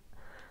gain.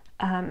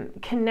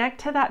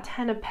 Connect to that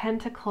 10 of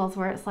Pentacles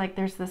where it's like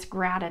there's this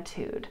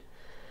gratitude.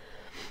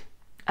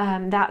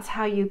 That's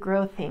how you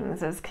grow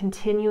things, is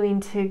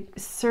continuing to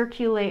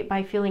circulate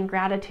by feeling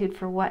gratitude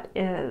for what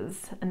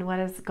is and what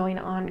is going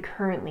on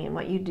currently and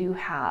what you do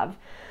have,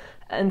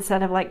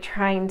 instead of like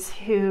trying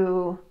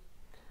to,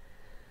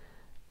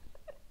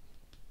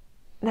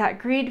 that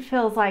greed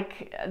feels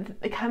like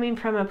coming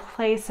from a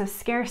place of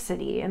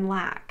scarcity and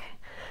lack.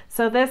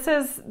 So this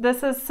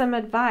is some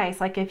advice,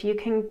 like if you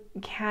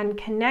can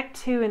connect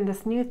to, in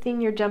this new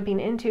thing you're jumping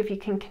into, if you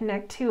can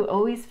connect to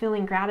always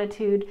feeling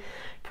gratitude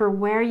for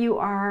where you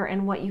are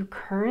and what you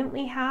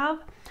currently have,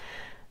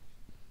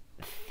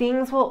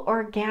 things will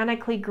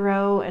organically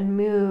grow and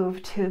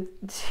move to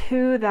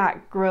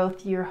that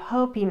growth you're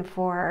hoping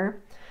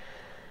for.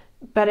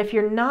 But if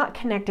you're not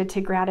connected to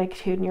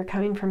gratitude and you're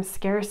coming from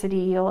scarcity,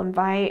 you'll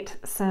invite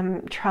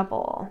some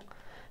trouble.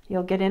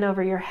 You'll get in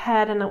over your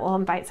head and it will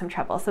invite some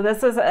trouble. So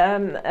this is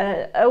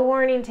a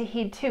warning to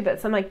heed too,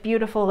 but some like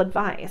beautiful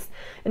advice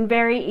and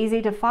very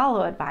easy to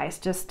follow advice.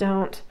 Just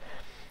don't,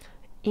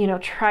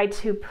 try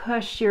to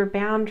push your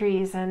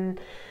boundaries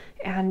and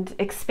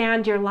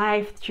expand your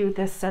life through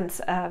this sense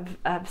of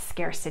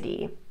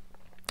scarcity.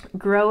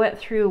 Grow it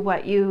through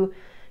what you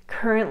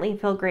currently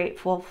feel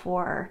grateful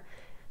for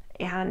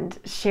and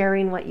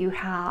sharing what you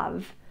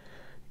have.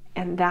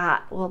 And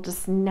that will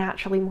just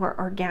naturally, more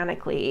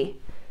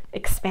organically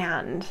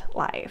expand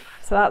life.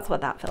 So that's what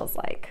that feels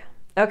like.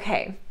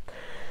 Okay,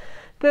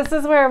 this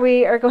is where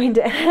we are going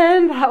to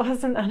end. That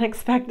was an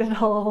unexpected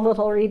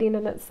little reading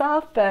in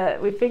itself,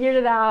 but we figured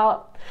it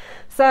out.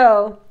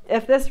 So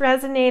if this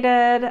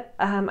resonated,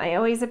 I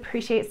always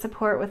appreciate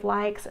support with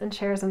likes and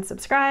shares and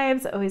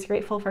subscribes. Always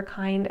grateful for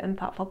kind and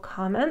thoughtful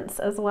comments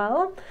as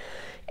well.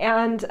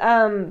 And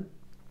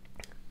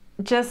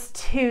just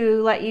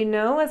to let you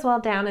know as well,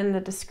 down in the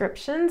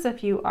descriptions,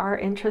 if you are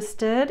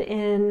interested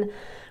in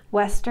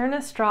Western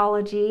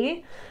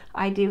astrology,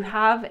 I do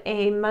have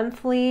a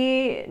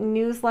monthly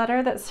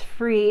newsletter that's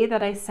free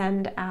that I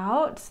send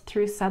out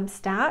through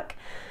SUBSTACK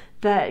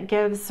that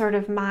gives sort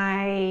of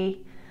my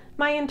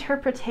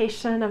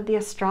interpretation of the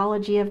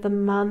astrology of the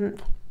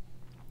month.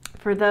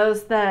 For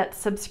those that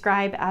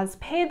subscribe as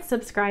paid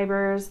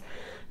subscribers,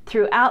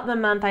 throughout the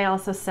month I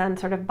also send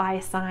sort of by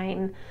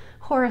sign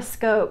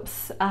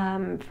horoscopes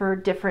for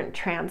different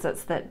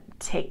transits that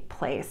take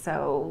place.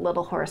 So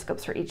little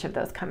horoscopes for each of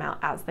those come out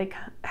as they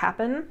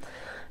happen.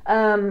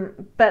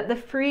 But the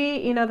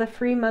free, the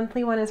free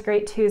monthly one is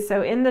great too.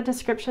 So in the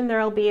description,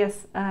 there will be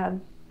a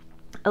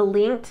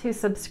link to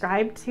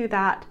subscribe to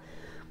that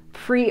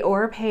free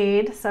or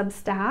paid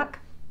Substack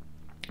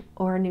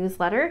or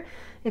newsletter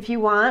if you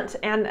want.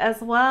 And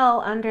as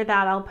well, under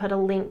that, I'll put a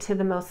link to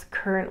the most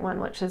current one,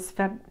 which is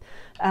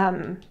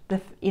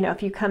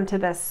if you come to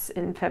this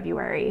in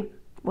February,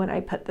 when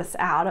I put this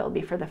out, it will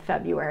be for the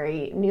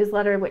February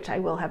newsletter, which I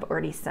will have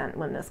already sent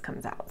when this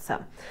comes out.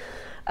 So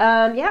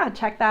yeah,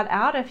 check that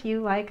out if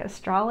you like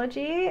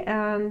astrology,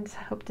 and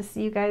hope to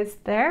see you guys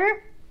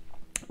there.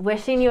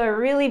 Wishing you a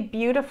really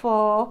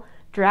beautiful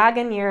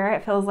dragon year.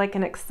 It feels like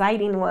an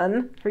exciting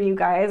one for you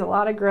guys. A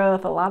lot of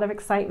growth, a lot of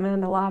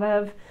excitement, a lot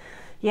of,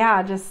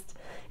 just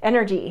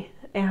energy,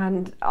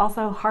 and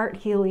also heart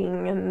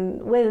healing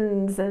and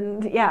winds,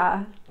 and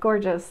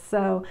gorgeous.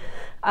 So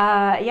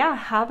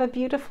have a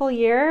beautiful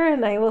year,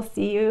 and I will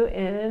see you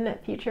in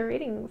future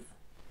readings.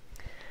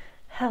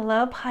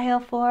 Hello, Pile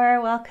 4.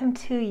 Welcome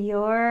to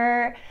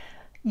your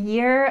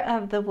Year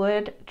of the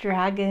Wood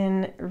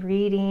Dragon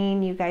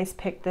reading. You guys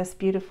picked this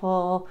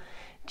beautiful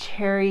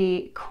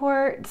cherry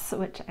quartz,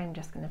 which I'm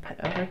just going to put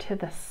over to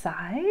the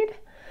side.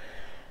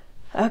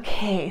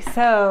 Okay,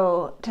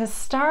 so to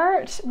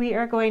start, we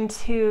are going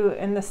to,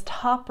 in this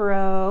top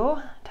row,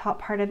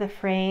 top part of the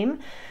frame,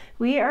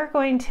 we are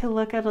going to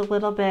look at a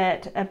little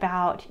bit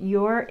about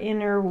your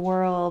inner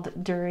world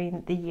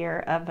during the year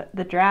of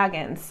the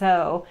dragon.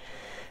 So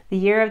the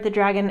year of the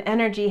dragon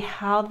energy,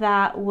 how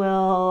that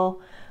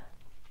will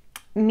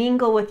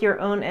mingle with your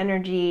own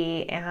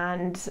energy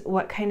and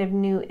what kind of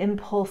new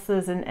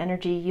impulses and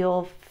energy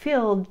you'll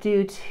feel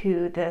due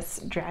to this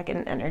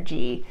dragon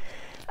energy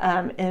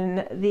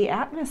in the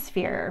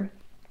atmosphere.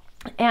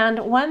 And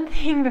one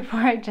thing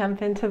before I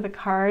jump into the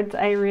cards,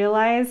 I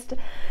realized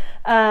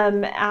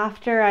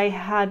after I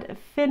had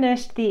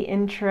finished the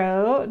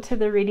intro to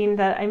the reading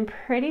that I'm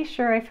pretty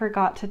sure I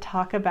forgot to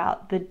talk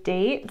about the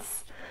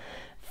dates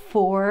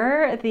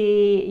for the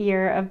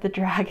year of the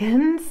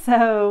dragon.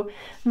 So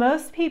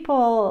most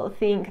people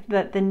think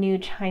that the new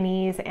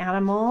Chinese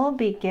animal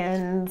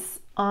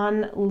begins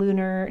on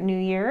Lunar New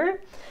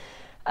Year,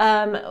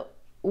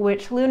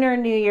 which Lunar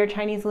New Year,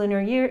 Chinese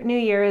Lunar New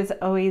Year is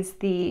always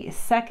the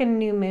second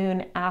new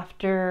moon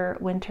after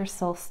Winter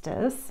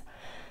Solstice.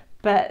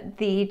 But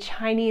the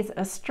Chinese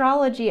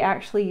astrology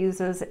actually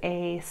uses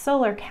a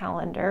solar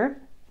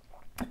calendar,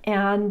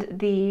 and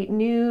the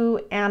new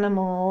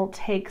animal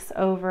takes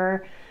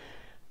over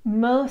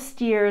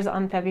most years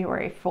on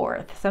February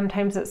 4th.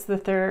 Sometimes it's the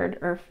 3rd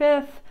or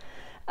 5th,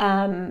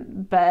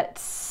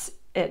 but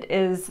it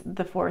is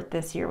the 4th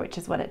this year, which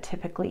is what it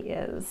typically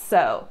is.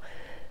 So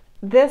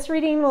this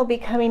reading will be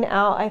coming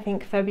out, I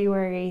think,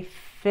 February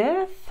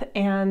 5th.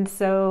 And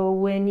so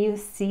when you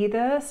see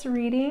this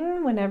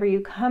reading, whenever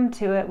you come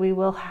to it, we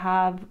will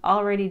have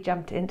already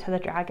jumped into the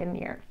dragon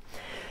year.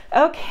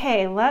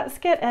 Okay, let's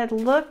get a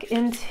look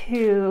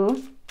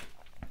into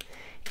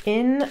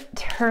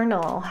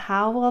internal.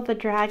 How will the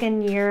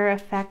dragon year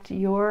affect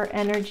your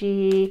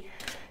energy,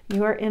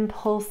 your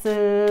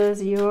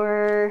impulses,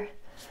 your,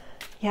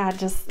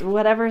 just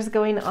whatever's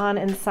going on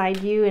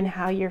inside you and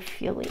how you're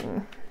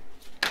feeling?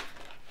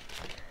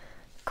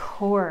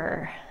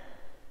 Core.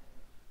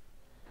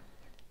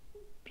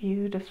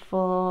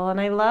 Beautiful. And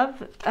I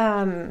love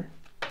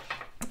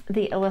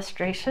the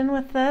illustration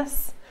with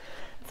this.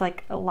 It's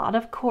like a lot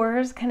of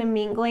cores kind of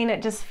mingling.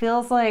 It just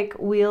feels like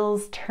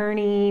wheels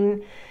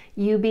turning,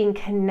 you being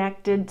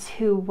connected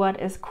to what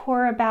is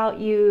core about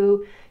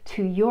you,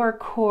 to your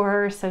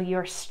core, so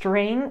your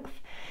strength,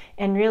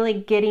 and really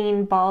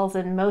getting balls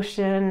in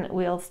motion,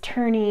 wheels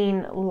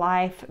turning,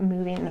 life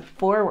moving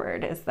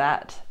forward.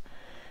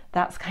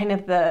 That's kind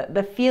of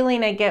the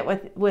feeling I get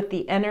with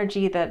the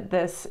energy that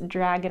this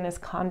dragon is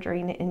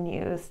conjuring in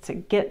you, is to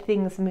get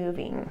things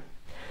moving.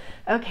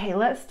 Okay,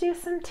 let's do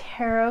some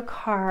tarot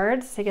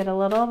cards to get a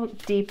little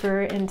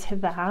deeper into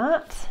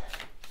that.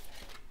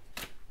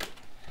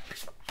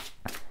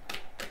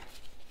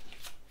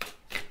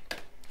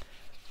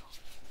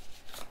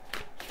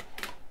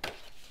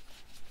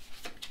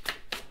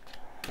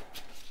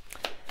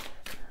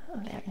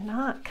 Oh, they're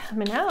not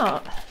coming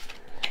out.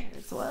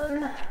 Here's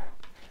one.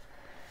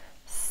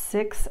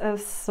 6 of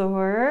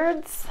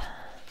Swords.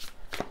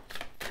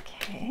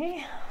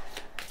 Okay.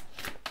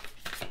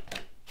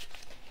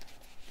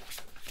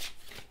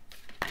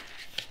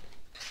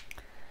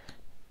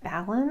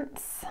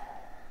 Balance.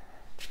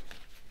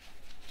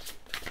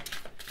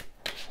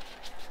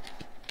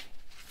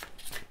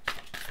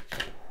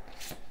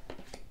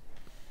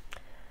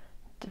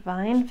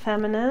 Divine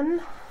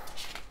Feminine.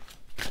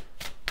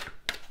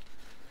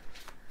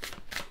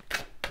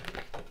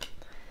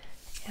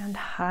 And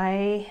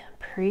High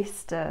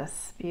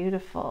Priestess.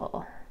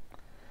 Beautiful.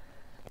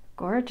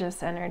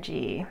 Gorgeous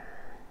energy.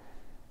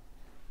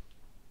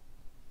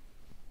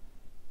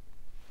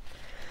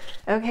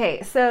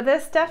 Okay, so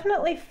this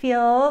definitely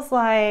feels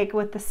like,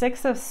 with the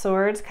 6 of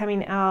Swords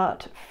coming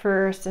out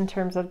first in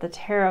terms of the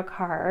tarot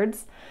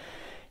cards,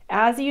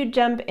 as you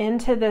jump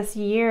into this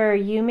year,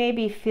 you may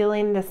be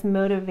feeling this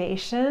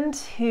motivation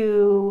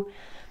to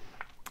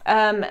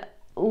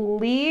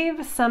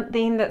leave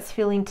something that's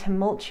feeling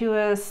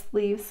tumultuous,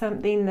 leave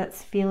something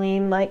that's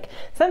feeling like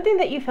something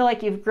that you feel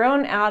like you've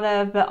grown out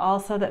of, but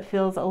also that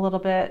feels a little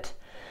bit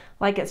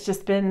like it's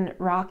just been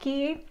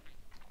rocky.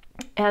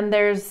 And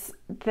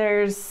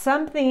there's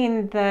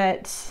something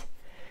that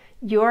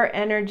your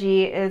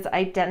energy is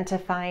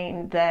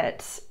identifying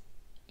that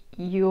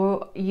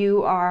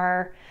you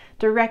are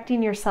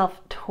directing yourself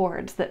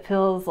towards, that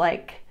feels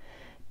like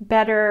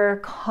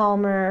better,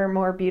 calmer,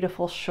 more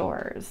beautiful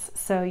shores.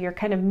 So you're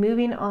kind of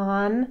moving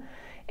on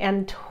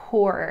and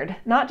toward,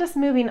 not just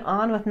moving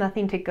on with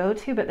nothing to go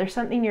to, but there's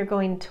something you're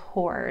going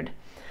toward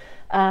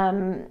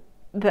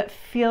that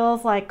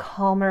feels like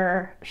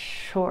calmer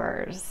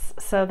shores.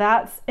 So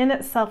that's in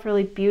itself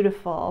really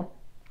beautiful.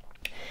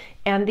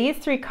 And these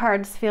 3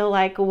 cards feel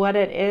like what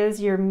it is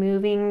you're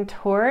moving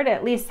toward,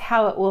 at least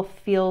how it will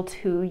feel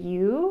to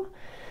you.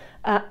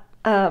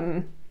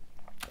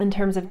 In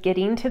terms of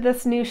getting to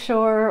this new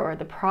shore, or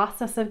the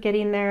process of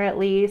getting there at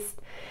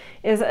least,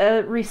 is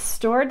a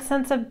restored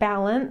sense of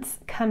balance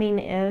coming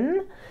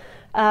in.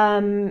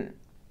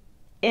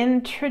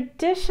 In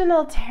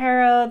traditional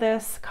tarot,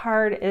 this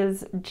card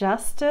is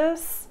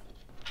Justice.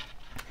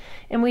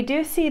 And we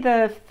do see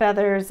the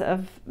feathers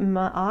of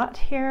Ma'at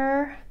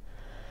here,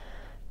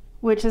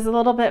 which is a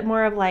little bit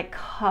more of like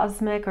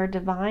cosmic or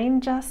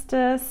divine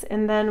justice.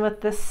 And then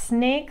with the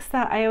snakes,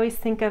 that I always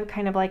think of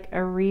kind of like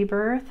a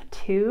rebirth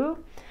too.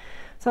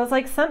 So it's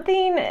like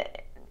something,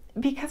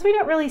 because we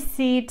don't really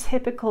see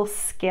typical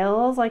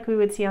scales like we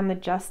would see on the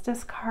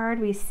justice card,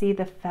 we see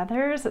the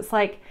feathers. It's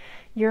like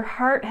your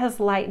heart has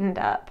lightened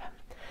up.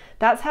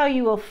 That's how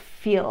you will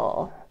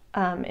feel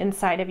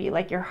inside of you.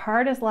 Like your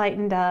heart is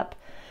lightened up,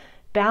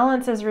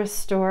 balance is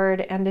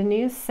restored, and a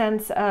new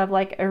sense of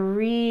like a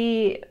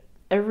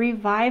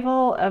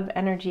revival of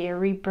energy, a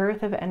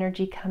rebirth of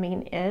energy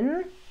coming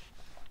in,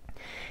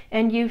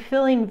 and you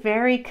feeling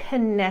very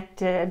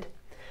connected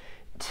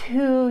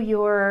to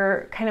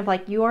your kind of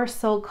like your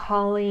soul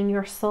calling,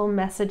 your soul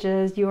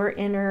messages, your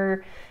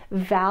inner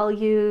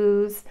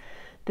values,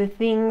 the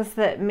things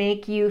that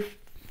make you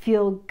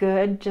feel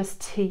good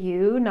just to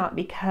you, not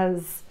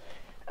because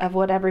of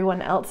what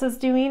everyone else is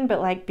doing,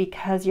 but like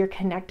because you're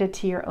connected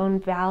to your own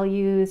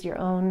values, your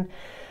own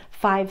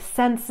five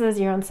senses,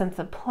 your own sense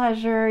of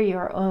pleasure,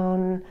 your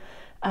own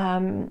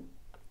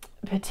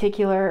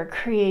particular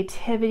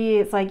creativity.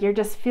 It's like you're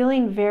just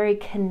feeling very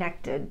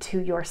connected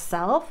to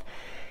yourself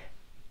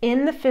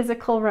in the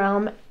physical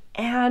realm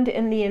and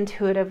in the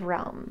intuitive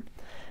realm.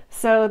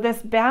 So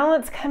this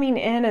balance coming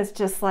in is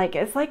just like,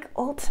 it's like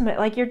ultimate,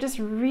 like you're just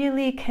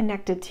really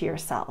connected to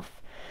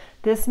yourself.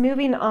 This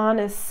moving on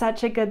is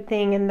such a good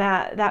thing, and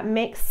that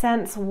makes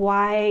sense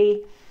why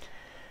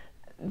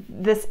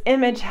this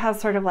image has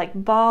sort of like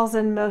balls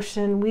in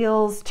motion,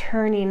 wheels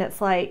turning.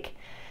 It's like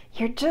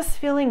you're just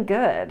feeling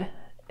good.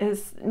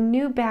 Is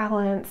new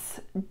balance,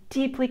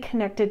 deeply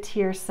connected to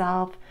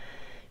yourself,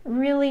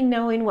 really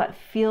knowing what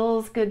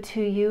feels good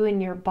to you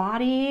in your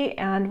body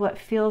and what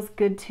feels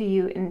good to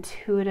you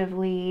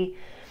intuitively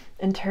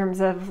in terms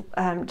of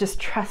just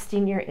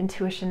trusting your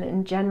intuition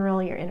in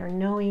general, your inner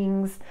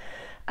knowings,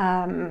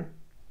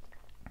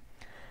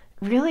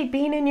 really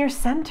being in your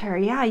center.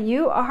 Yeah,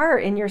 you are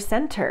in your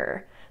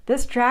center.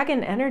 This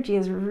dragon energy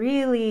is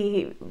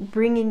really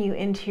bringing you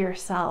into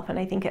yourself, and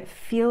I think it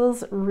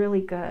feels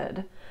really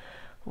good.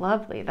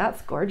 Lovely.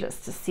 That's gorgeous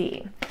to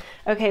see.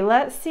 Okay,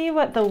 let's see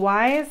what the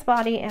wise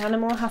body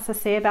animal has to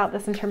say about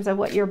this in terms of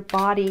what your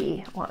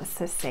body wants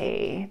to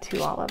say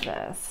to all of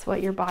this,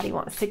 what your body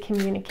wants to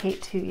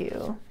communicate to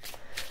you.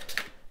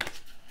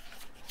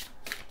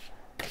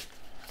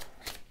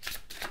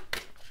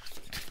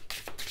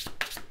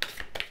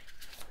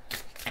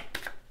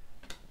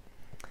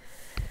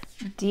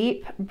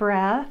 Deep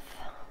breath.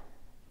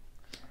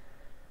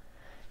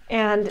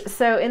 And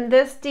so in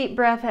this deep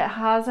breath, it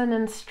has an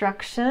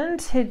instruction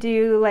to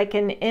do like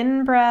an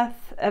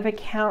in-breath of a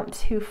count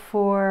to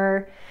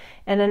 4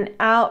 and an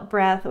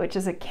out-breath, which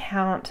is a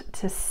count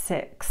to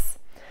 6.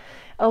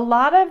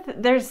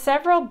 There's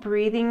several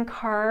breathing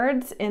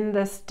cards in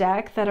this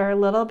deck that are a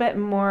little bit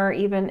more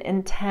even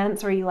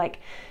intense, where you like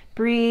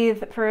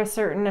breathe for a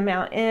certain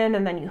amount in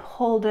and then you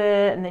hold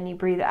it and then you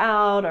breathe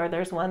out, or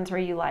there's ones where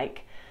you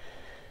like,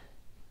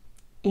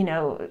 you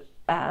know,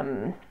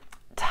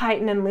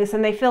 tighten and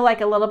loosen. They feel like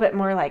a little bit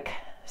more like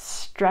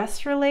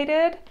stress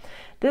related.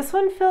 This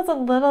one feels a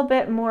little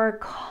bit more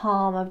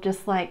calm, of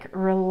just like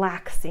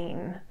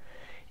relaxing.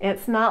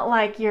 It's not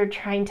like you're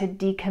trying to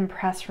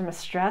decompress from a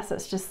stress.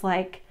 It's just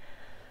like,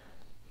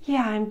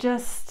 yeah, I'm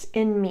just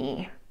in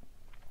me.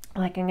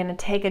 Like I'm going to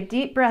take a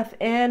deep breath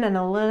in and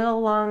a little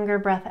longer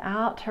breath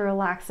out to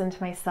relax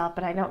into myself,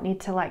 but I don't need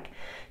to like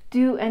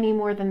do any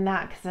more than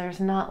that, because there's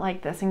not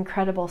like this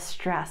incredible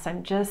stress.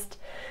 I'm just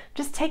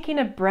taking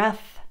a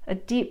breath, a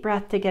deep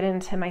breath to get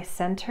into my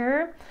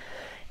center.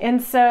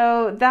 And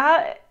so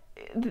that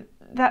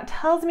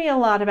tells me a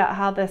lot about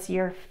how this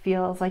year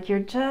feels. Like you're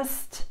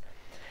just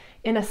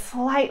in a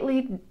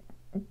slightly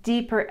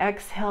deeper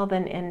exhale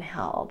than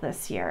inhale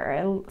this year.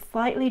 A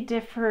slightly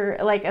deeper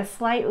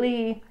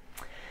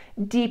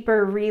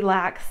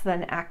relax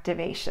than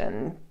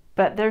activation.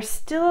 But there's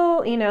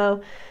still, you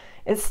know,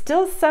 it's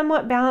still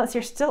somewhat balanced.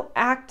 You're still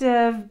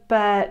active,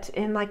 but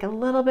in like a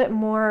little bit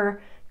more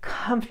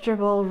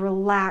comfortable,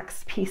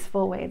 relaxed,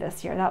 peaceful way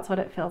this year. That's what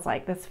it feels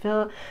like.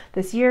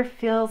 This year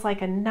feels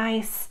like a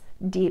nice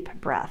deep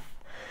breath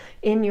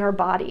in your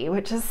body,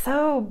 which is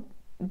so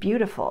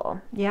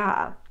beautiful.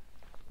 Yeah.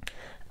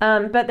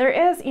 But there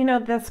is, you know,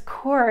 this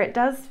core, it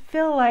does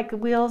feel like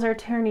wheels are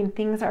turning,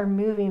 things are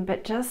moving,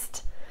 but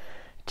just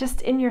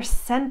in your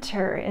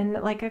center, in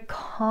like a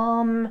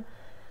calm,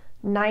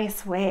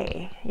 nice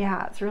way.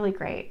 Yeah, it's really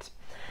great.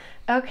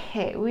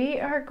 Okay, we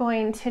are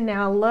going to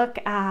now look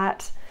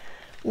at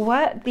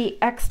what the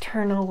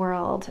external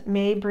world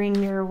may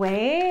bring your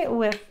way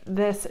with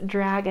this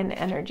dragon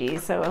energy.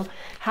 So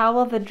how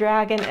will the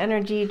dragon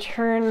energy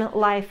turn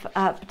life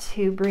up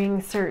to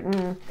bring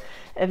certain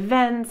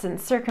events and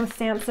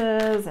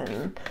circumstances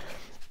and,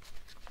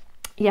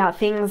 yeah,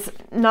 things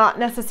not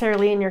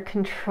necessarily in your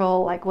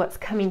control, like what's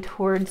coming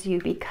towards you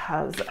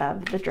because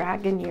of the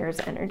dragon year's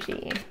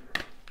energy.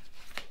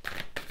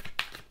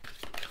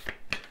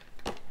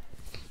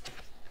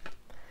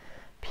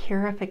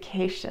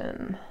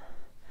 Purification.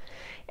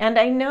 And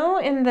I know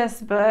in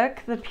this book,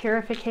 the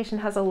purification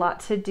has a lot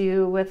to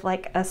do with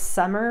like a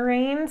summer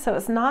rain. So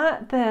it's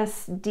not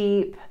this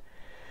deep.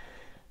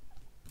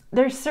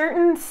 There's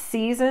certain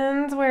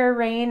seasons where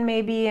rain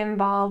may be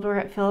involved where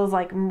it feels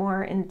like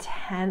more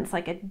intense,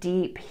 like a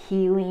deep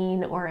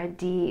healing or a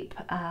deep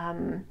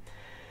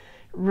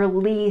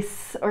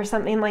release or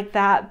something like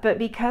that. But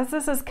because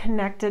this is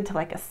connected to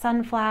like a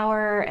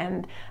sunflower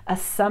and a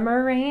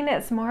summer rain,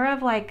 it's more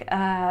of like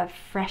a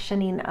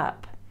freshening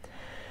up,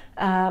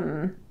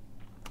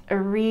 a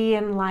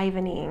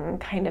re-enlivening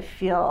kind of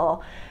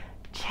feel.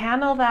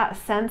 Channel that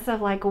sense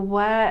of like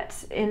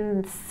what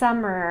in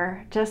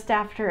summer, just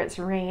after it's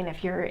rain,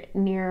 if you're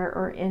near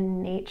or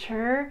in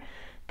nature,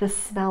 the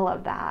smell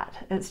of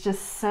that. It's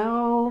just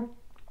so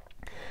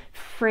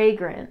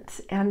fragrant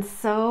and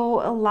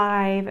so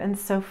alive and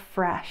so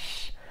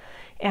fresh.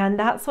 And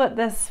that's what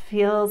this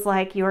feels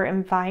like. Your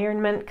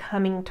environment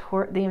coming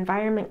toward the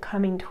environment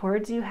coming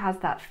towards you has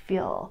that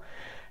feel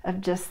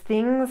of just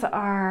things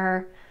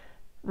are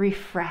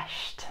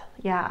refreshed.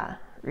 Yeah,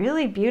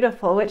 really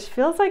beautiful, which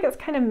feels like it's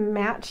kind of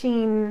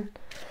matching,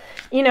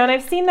 you know, and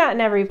I've seen that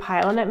in every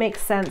pile, and it makes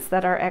sense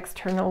that our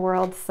external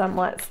world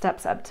somewhat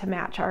steps up to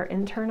match our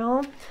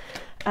internal.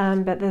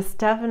 But this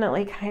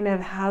definitely kind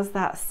of has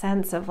that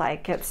sense of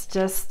like, it's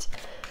just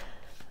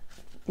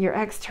your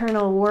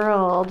external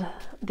world,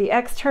 the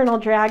external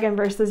dragon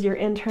versus your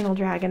internal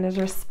dragon is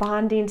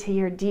responding to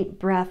your deep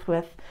breath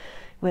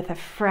with a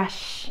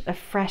fresh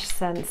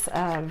sense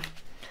of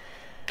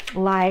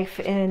life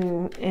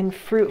in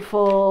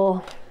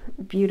fruitful,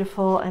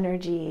 beautiful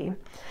energy.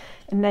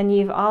 And then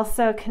you've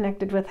also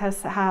connected with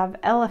us to have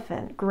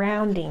elephant,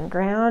 grounding,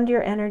 ground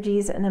your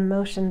energies and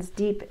emotions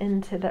deep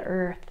into the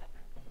earth.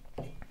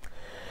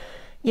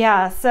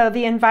 Yeah, so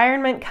the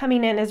environment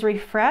coming in is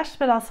refreshed,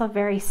 but also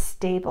very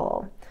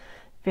stable.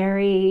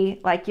 Very,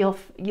 like you're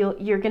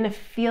going to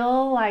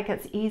feel like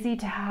it's easy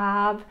to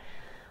have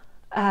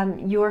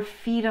your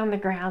feet on the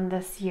ground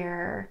this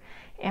year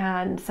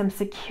and some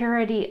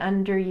security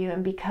under you.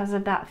 And because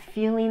of that,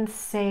 feeling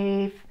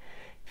safe,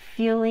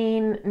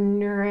 feeling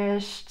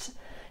nourished,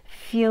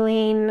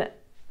 feeling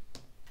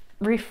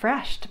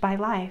refreshed by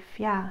life.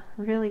 Yeah,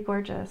 really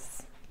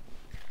gorgeous.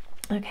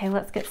 Okay,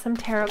 let's get some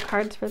tarot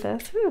cards for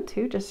this. Ooh,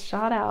 two just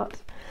shot out.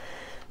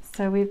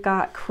 So we've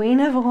got Queen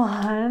of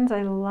Wands.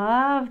 I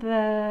love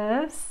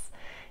this.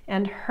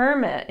 And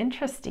Hermit.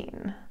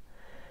 Interesting.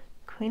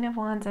 Queen of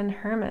Wands and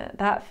Hermit.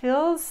 That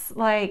feels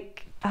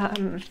like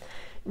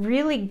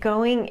really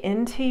going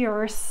into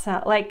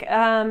yourself. Like,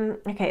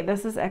 okay,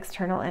 this is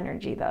external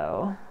energy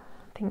though.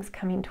 Things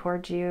coming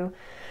towards you.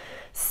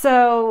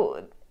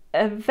 So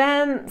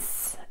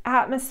events,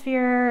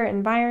 atmosphere,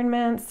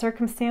 environment,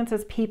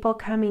 circumstances, people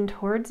coming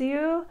towards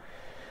you.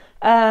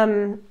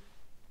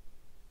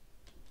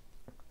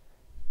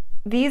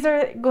 These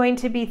are going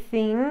to be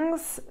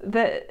things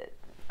that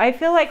I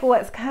feel like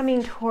what's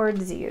coming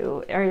towards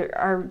you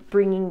are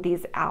bringing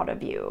these out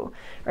of you,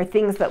 or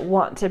things that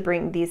want to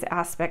bring these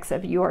aspects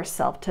of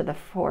yourself to the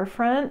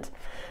forefront.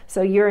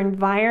 So your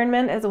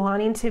environment is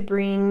wanting to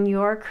bring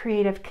your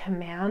creative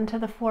command to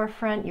the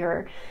forefront,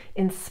 your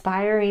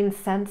inspiring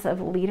sense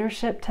of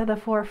leadership to the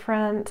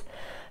forefront,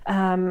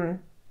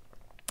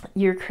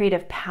 your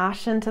creative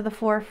passion to the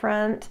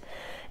forefront,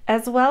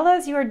 as well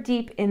as your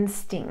deep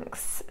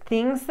instincts,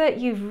 things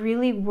that you've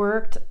really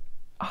worked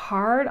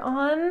hard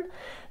on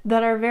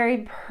that are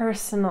very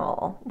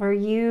personal, where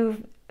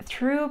you've,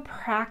 through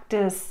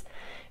practice,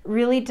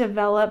 really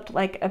developed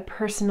like a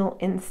personal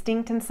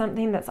instinct in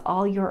something that's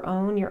all your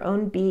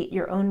own beat,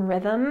 your own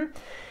rhythm.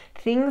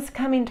 Things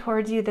coming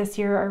towards you this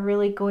year are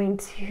really going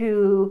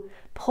to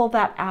pull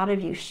that out of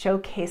you,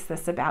 showcase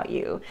this about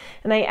you.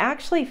 And I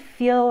actually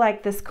feel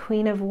like this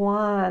Queen of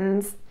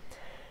Wands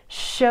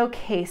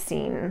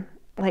showcasing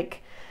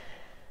like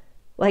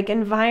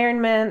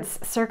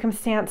environments,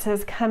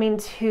 circumstances coming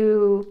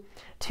to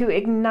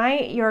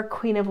ignite your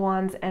Queen of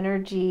Wands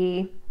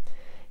energy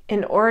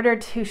in order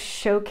to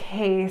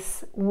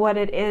showcase what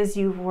it is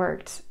you've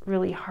worked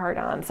really hard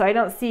on. So I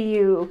don't see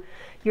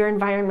your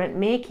environment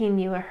making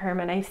you a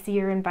hermit. I see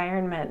your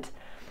environment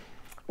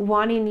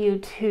wanting you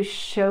to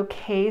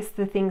showcase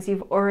the things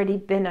you've already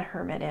been a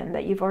hermit in,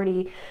 that you've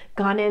already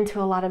gone into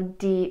a lot of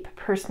deep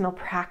personal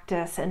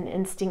practice and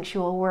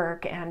instinctual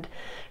work and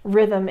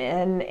rhythm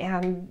in,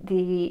 and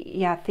the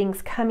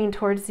things coming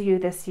towards you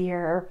this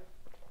year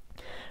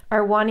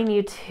are wanting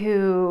you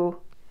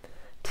to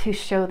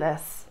show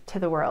this to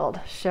the world,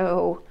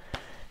 show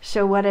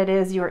what it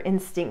is your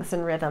instincts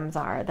and rhythms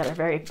are that are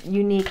very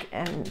unique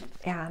and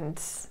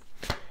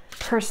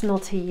personal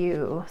to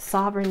you,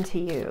 sovereign to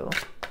you.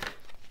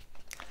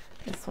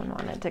 This one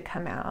wanted to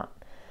come out.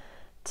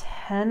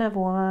 10 of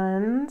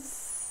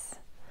Wands.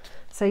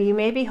 So you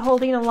may be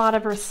holding a lot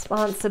of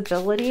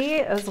responsibility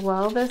as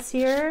well this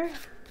year.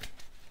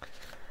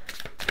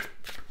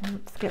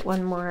 Let's get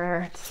one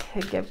more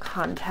to give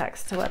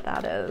context to what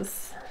that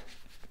is.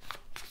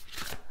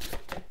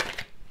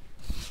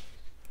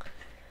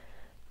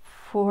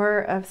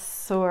 4 of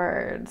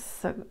Swords.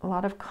 So a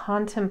lot of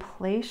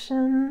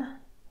contemplation.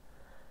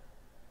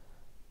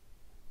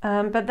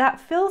 But that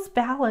feels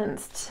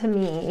balanced to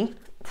me.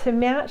 To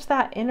match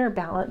that inner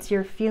balance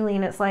you're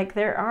feeling, it's like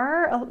there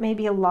are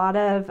maybe a lot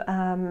of,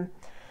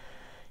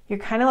 you're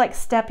kind of like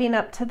stepping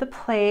up to the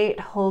plate,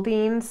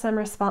 holding some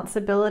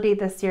responsibility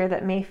this year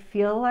that may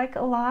feel like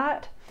a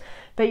lot,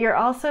 but you're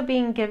also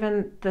being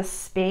given the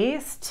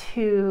space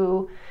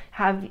to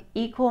have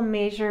equal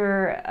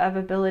measure of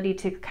ability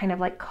to kind of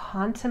like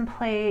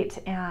contemplate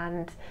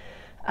and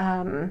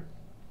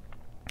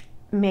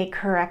make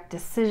correct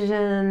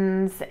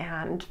decisions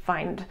and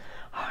find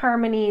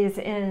harmonies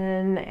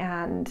in,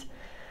 and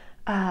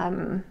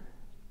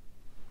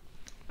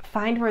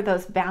find where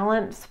those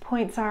balance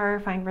points are,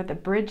 find where the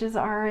bridges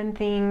are in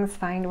things,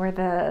 find where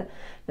the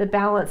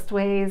balanced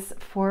ways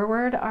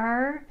forward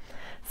are.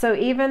 So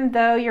even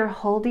though you're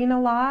holding a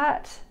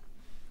lot,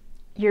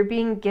 you're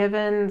being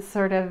given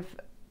sort of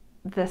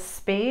the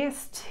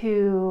space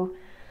to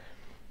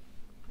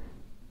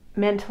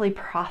mentally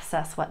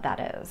process what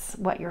that is,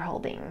 what you're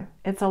holding.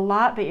 It's a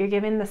lot, but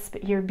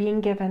you're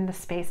being given the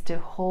space to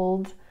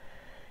hold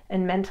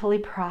and mentally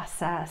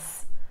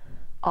process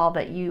all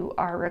that you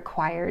are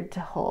required to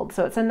hold.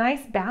 So it's a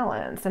nice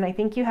balance, and I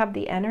think you have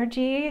the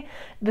energy.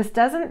 This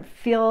doesn't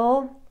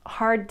feel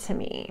hard to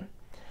me.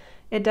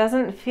 It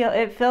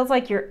feels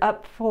like you're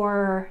up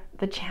for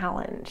the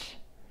challenge.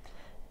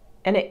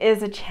 And it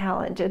is a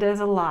challenge. It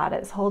is a lot.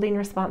 It's holding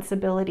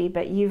responsibility,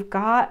 but you've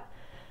got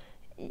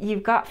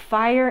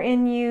fire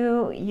in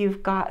you,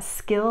 you've got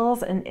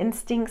skills and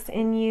instincts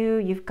in you,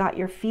 you've got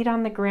your feet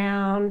on the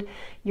ground,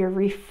 you're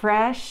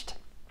refreshed,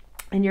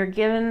 and you're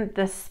given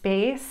the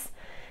space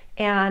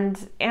and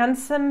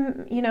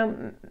some,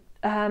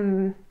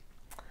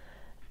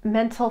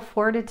 mental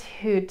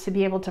fortitude to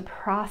be able to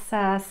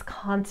process,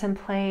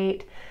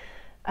 contemplate,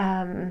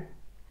 find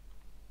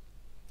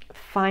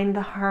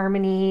the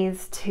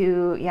harmonies,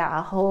 to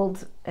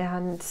hold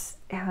and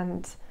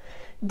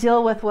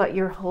deal with what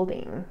you're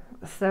holding.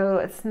 So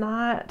it's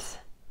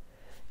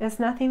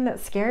nothing that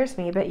scares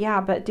me, but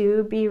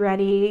do be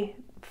ready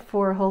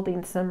for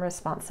holding some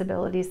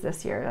responsibilities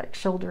this year, like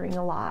shouldering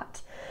a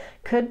lot.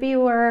 Could be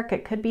work,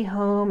 it could be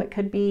home, it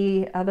could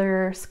be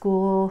other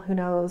school, who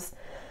knows,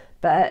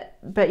 but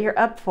you're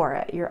up for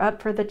it. You're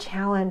up for the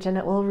challenge, and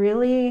it will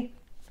really,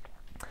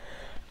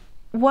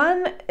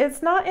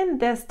 it's not in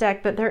this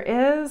deck, but there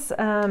is, this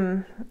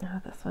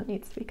one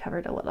needs to be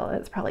covered a little.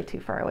 It's probably too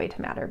far away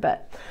to matter,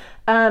 but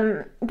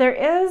there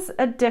is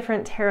a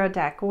different tarot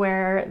deck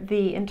where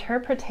the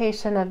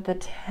interpretation of the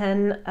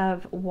 10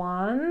 of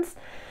Wands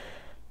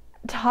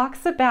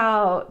talks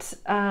about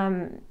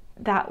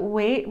that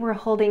weight we're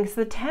holding.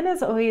 So the 10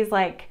 is always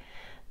like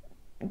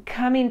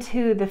coming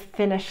to the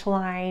finish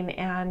line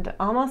and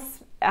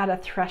almost at a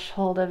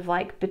threshold of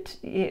like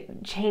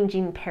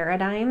changing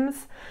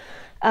paradigms.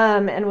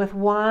 And with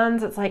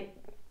Wands, it's like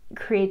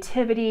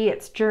creativity,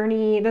 it's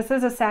journey. This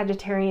is a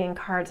Sagittarian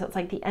card, so it's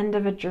like the end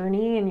of a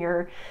journey, and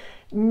you're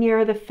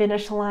near the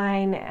finish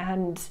line,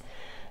 and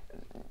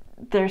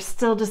there's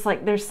still just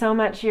like, there's so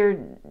much you're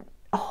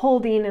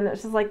holding, and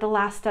it's just like the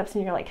last steps,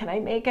 and you're like, can I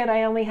make it?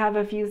 I only have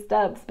a few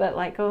steps, but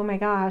like, oh my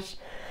gosh.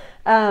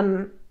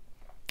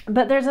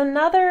 But there's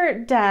another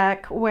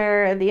deck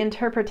where the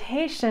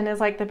interpretation is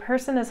like the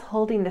person is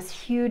holding this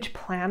huge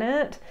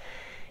planet,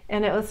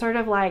 and it was sort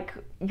of like,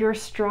 you're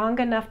strong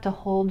enough to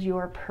hold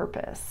your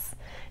purpose.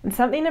 And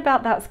something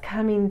about that's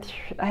coming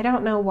through. I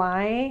don't know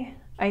why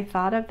I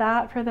thought of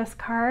that for this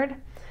card.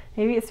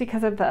 Maybe it's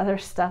because of the other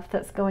stuff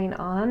that's going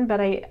on, but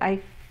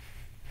I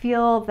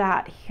feel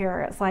that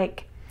here. It's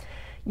like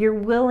you're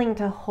willing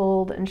to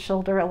hold and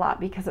shoulder a lot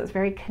because it's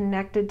very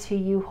connected to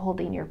you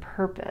holding your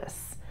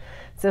purpose.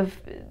 So if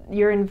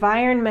your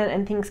environment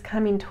and things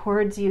coming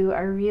towards you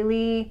are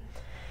really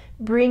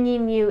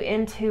bringing you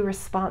into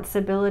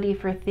responsibility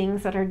for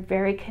things that are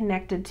very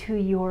connected to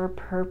your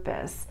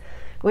purpose,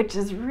 which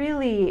is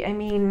really,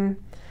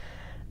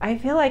 I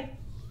feel like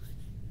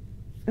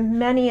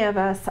many of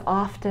us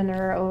often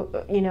are,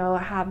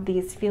 have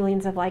these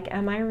feelings of like,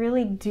 am I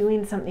really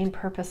doing something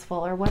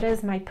purposeful, or what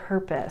is my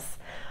purpose?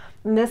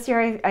 And this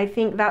year, I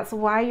think that's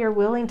why you're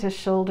willing to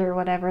shoulder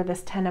whatever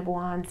this 10 of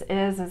Wands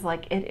is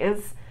like, it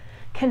is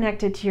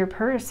connected to your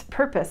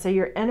purpose. So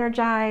you're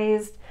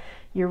energized,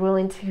 you're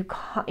willing to,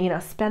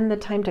 spend the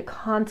time to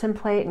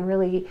contemplate and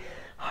really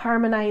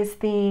harmonize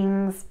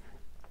things.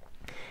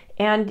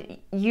 And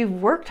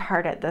you've worked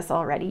hard at this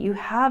already. You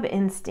have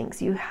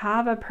instincts, you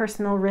have a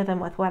personal rhythm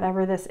with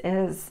whatever this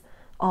is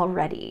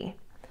already.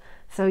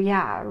 So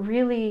yeah,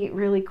 really,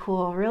 really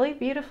cool, really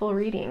beautiful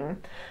reading.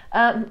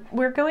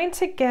 We're going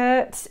to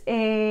get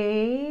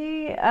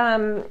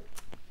a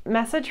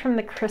message from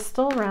the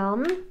crystal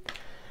realm,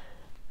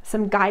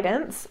 some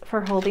guidance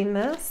for holding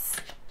this.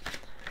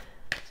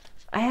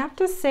 I have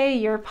to say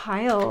your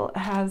pile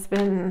has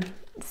been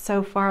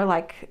so far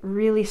like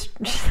really,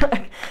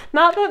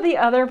 not that the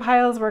other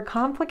piles were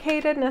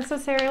complicated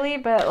necessarily,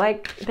 but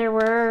like there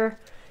were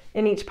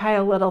in each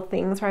pile little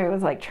things where I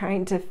was like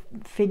trying to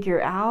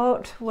figure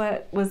out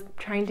what was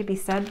trying to be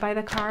said by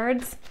the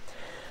cards,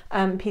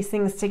 piece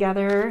things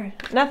together.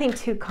 Nothing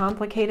too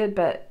complicated,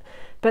 but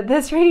But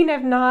this reading,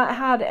 I've not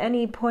had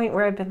any point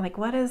where I've been like,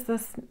 what is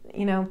this?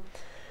 You know,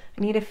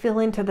 I need to feel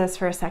into this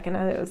for a second.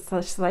 It was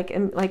just like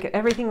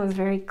everything was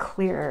very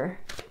clear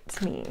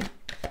to me.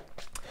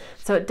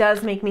 So it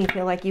does make me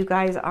feel like you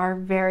guys are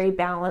very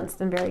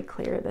balanced and very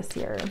clear this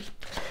year.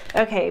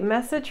 Okay,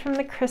 message from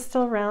the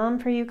crystal realm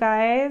for you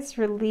guys.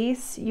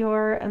 Release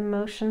your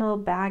emotional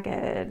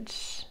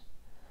baggage.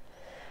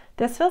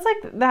 This feels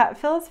like, that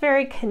feels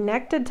very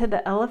connected to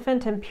the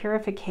elephant and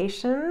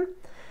purification.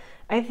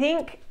 I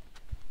think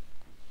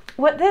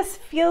what this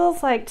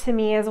feels like to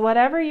me is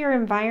whatever your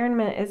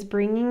environment is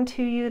bringing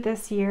to you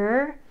this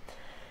year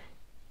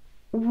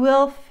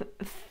will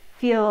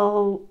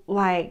feel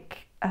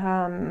like,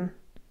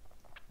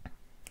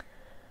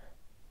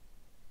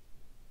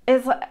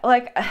 is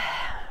like,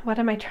 what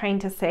am I trying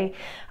to say?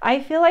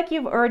 I feel like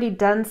you've already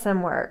done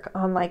some work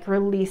on like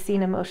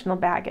releasing emotional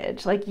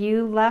baggage. Like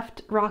you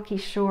left rocky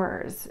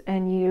shores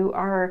and you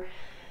are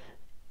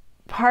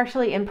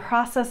partially in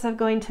process of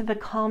going to the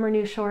calmer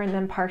new shore and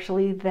then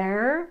partially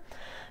there.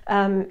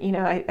 You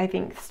know, I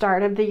think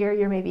start of the year,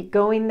 you're maybe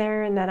going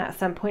there, and then at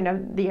some point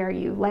of the year,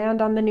 you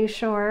land on the new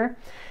shore.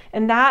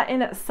 And that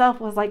in itself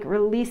was like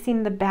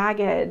releasing the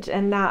baggage.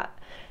 And that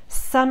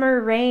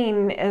summer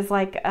rain is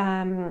like,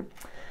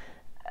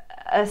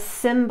 a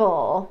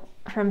symbol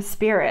from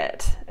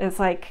spirit. Is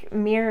like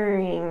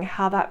mirroring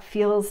how that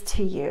feels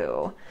to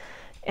you.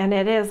 And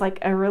it is like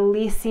a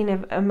releasing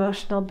of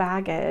emotional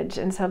baggage.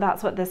 And so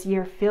that's what this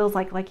year feels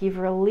like you've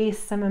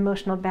released some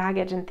emotional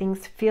baggage and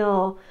things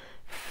feel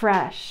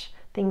fresh.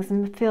 Things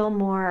feel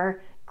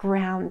more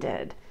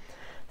grounded.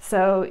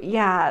 So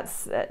yeah,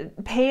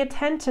 pay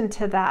attention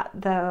to that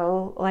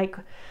though. Like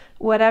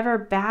whatever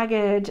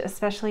baggage,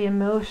 especially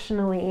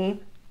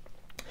emotionally,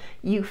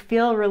 you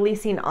feel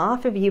releasing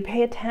off of you,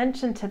 pay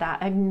attention to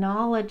that,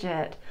 acknowledge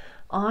it,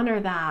 honor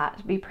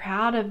that, be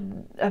proud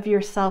of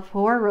yourself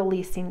for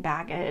releasing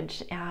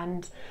baggage,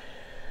 and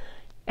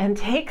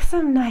take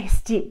some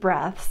nice deep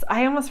breaths.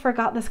 I almost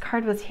forgot this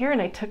card was here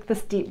and I took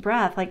this deep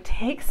breath. Like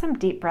take some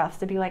deep breaths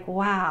to be like,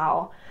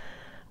 wow,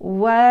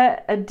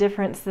 what a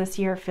difference this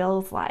year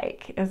feels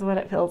like, is what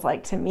it feels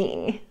like to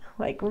me.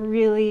 Like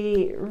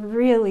really,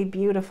 really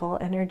beautiful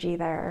energy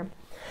there.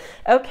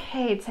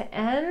 Okay, to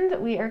end,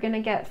 we are going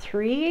to get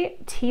 3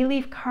 tea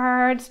leaf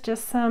cards,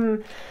 just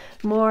some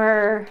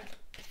more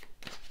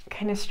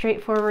kind of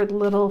straightforward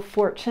little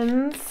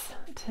fortunes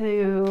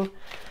to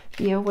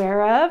be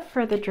aware of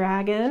for the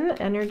dragon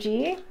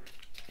energy.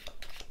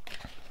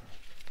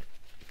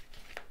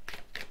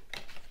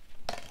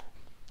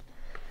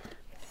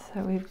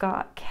 So we've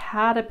got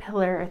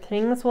caterpillar.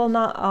 Things will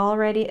not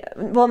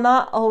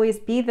always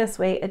be this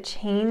way. A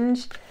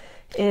change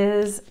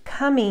is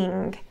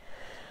coming.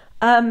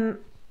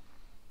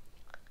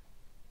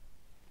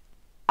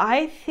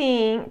 I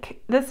think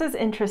this is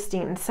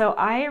interesting. So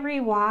I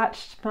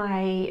rewatched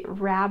my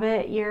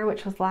rabbit year,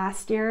 which was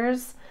last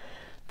year's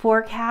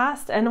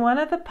forecast, and one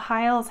of the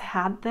piles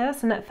had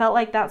this, and it felt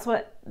like that's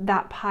what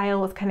that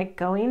pile was kind of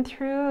going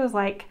through. It was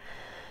like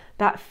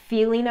that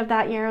feeling of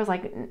that year was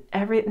like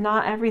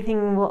not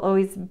everything will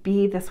always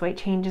be this way.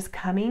 Change is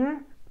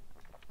coming.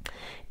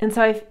 And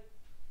so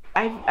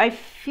I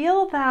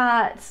feel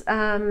that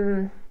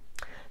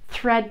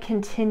thread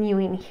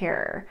continuing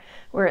here,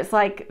 where it's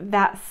like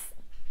that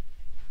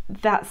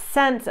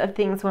sense of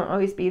things won't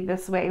always be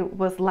this way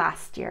was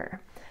last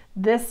year.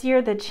 This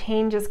year, the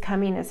change is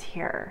coming is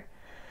here.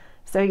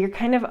 So you're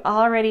kind of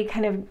already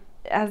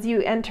as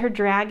you enter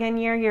dragon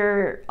year,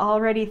 you're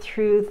already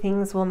through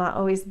things will not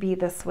always be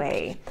this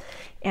way.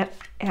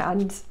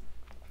 And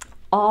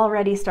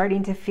already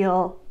starting to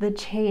feel the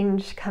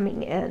change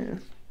coming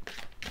in.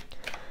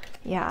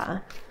 Yeah.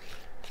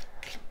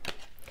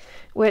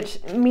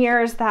 Which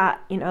mirrors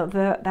that, you know,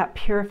 that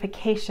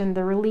purification,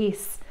 the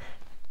release,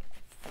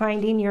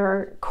 finding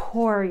your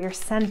core, your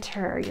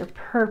center, your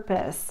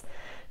purpose,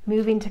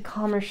 moving to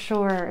calmer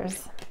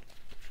shores.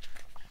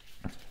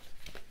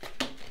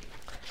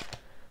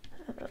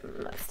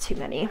 That's too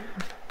many.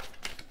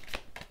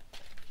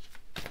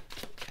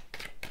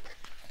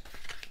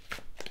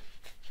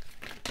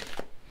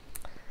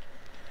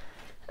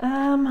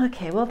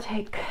 Okay, we'll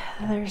take,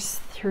 there's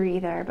 3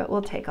 there, but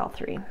we'll take all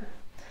 3.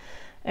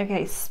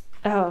 Okay,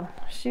 oh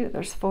shoot,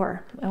 there's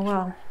 4. Oh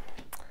well,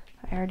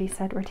 I already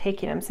said we're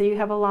taking them. So you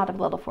have a lot of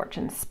little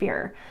fortunes.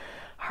 Spear.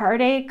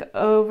 Heartache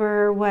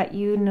over what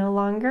you no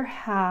longer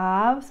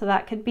have. So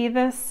that could be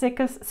the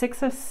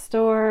Six of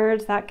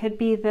Swords. That could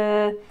be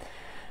the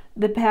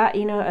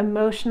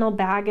emotional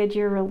baggage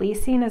you're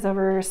releasing is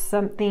over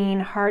something.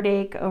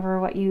 Heartache over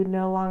what you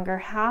no longer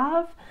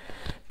have.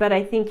 But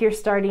I think you're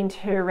starting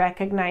to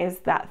recognize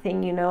that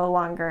thing you no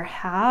longer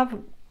have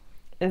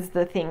is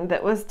the thing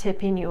that was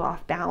tipping you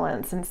off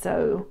balance. And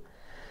so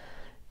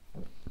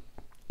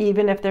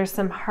even if there's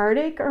some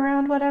heartache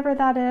around whatever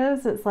that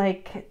is, it's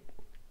like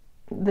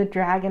the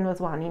dragon was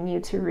wanting you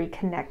to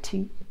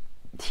reconnect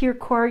to your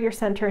core, your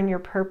center, and your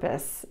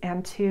purpose,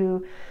 and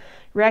to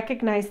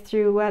recognize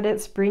through what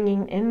it's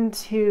bringing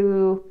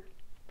into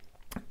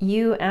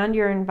you and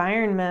your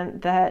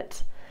environment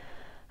that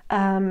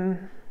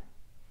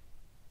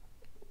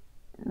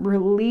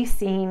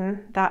releasing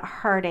that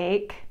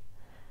heartache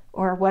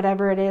or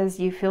whatever it is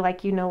you feel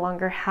like you no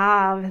longer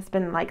have has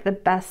been like the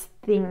best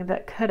thing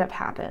that could have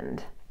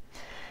happened.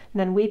 And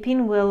then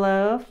weeping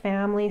willow,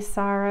 family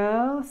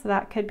sorrow. So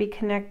that could be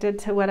connected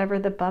to whatever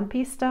the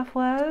bumpy stuff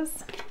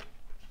was.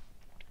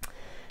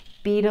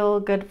 Beetle,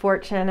 good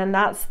fortune, and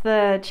that's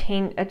the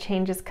change. A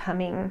change is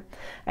coming.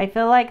 I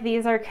feel like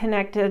these are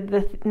connected.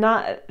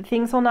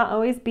 Things will not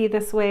always be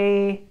this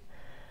way.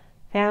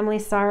 Family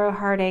sorrow,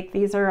 heartache.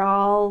 These are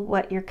all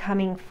what you're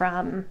coming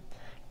from.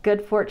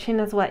 Good fortune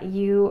is what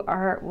you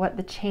are. What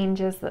the change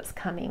is that's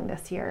coming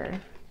this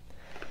year.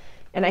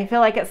 And I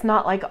feel like it's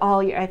not like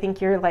all year. I think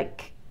you're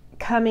like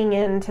coming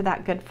into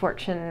that good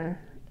fortune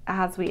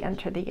as we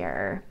enter the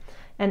year.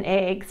 An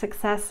egg,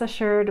 success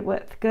assured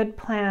with good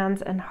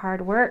plans and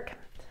hard work.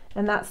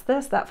 And that's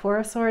that Four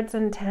of Swords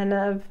and Ten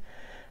of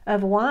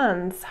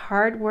Wands.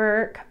 Hard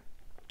work,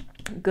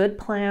 good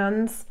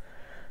plans,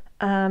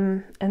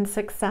 and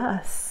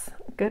success.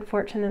 Good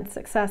fortune and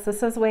success.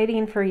 This is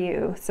waiting for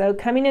you. So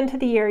coming into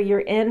the year,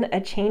 you're in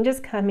a change is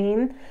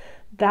coming.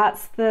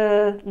 That's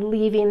the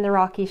leaving the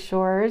rocky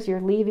shores.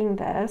 You're leaving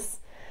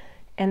this.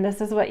 And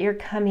this is what you're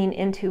coming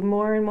into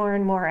more and more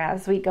and more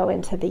as we go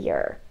into the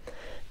year.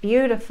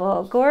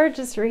 Beautiful,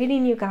 gorgeous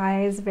reading, you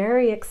guys.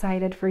 Very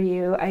excited for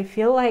you. I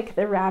feel like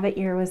the rabbit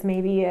year was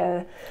maybe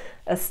a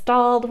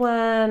stalled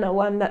one, a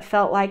one that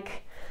felt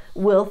like,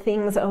 will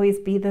things always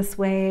be this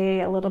way?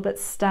 A little bit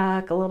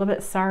stuck, a little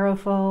bit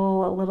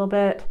sorrowful, a little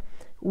bit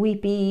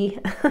weepy,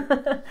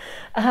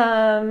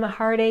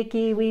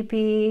 heartachy,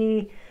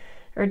 weepy,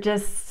 or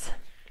just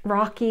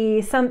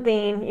rocky,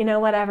 something, you know,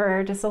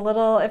 whatever. Just a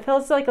little, it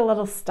feels like a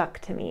little stuck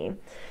to me.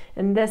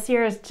 And this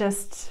year is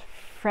just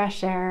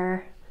fresh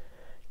air.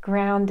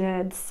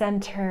 Grounded,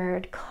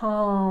 centered,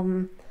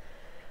 calm,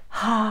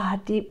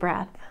 deep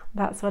breath.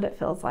 That's what it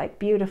feels like.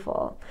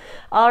 Beautiful.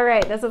 All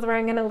right, this is where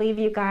I'm going to leave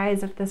you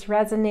guys. If this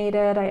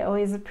resonated, I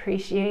always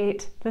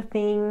appreciate the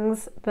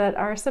things that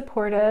are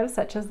supportive,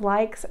 such as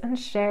likes and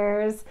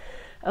shares.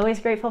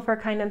 Always grateful for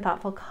kind and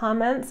thoughtful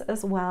comments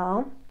as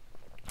well.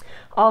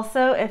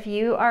 Also, if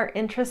you are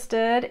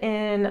interested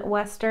in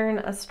Western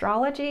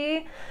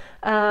astrology,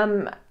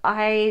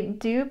 I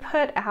do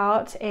put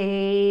out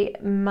a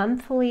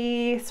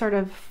monthly sort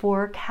of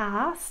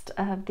forecast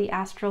of the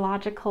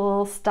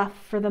astrological stuff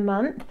for the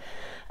month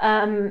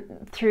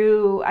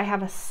I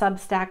have a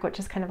SUBSTACK, which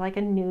is kind of like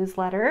a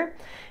newsletter.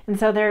 And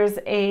so there's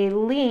a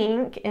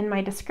link in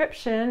my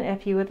description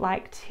if you would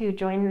like to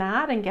join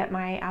that and get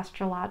my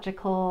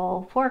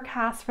astrological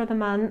forecast for the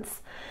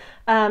months.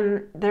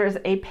 There's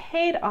a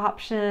paid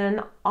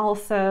option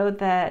also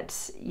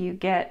that you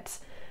get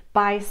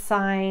by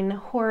sign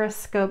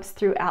horoscopes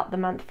throughout the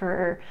month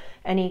for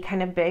any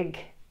kind of big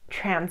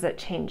transit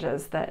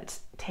changes that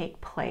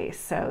take place.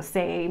 So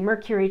say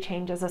Mercury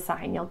changes a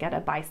sign, you'll get a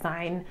by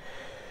sign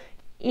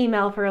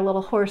email for a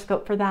little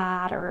horoscope for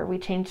that, or we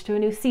change to a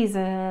new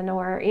season,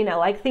 or, you know,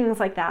 like things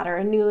like that, or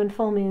a new and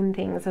full moon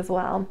things as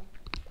well.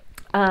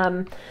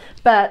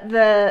 But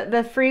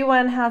the free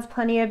one has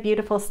plenty of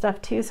beautiful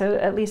stuff too, so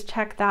at least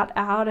check that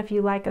out if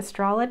you like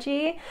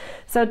astrology.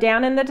 So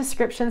down in the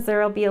descriptions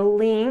there will be a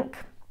link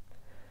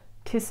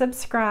to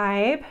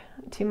subscribe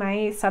to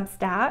my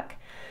Substack.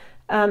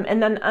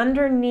 And then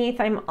underneath,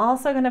 I'm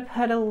also going to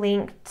put a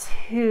link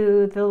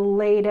to the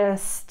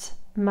latest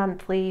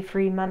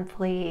free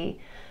monthly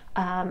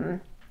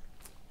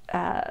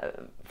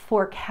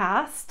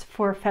forecast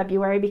for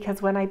February,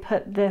 because when I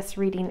put this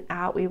reading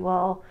out, we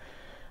will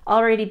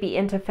already be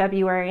into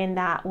February and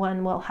that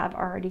one will have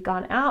already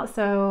gone out.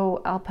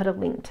 So I'll put a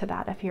link to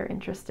that if you're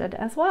interested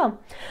as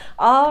well.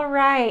 All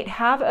right,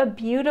 have a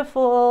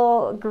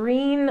beautiful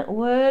green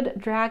wood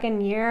dragon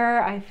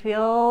year. I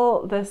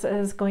feel this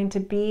is going to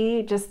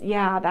be just,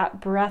 yeah, that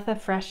breath of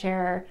fresh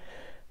air.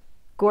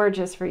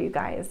 Gorgeous for you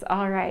guys.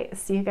 All right,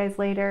 see you guys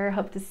later.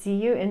 Hope to see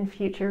you in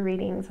future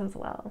readings as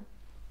well.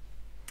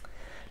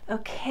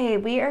 Okay,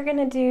 we are going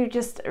to do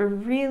just a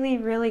really,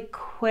 really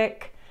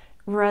quick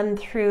run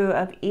through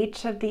of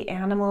each of the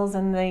animals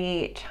in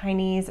the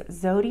Chinese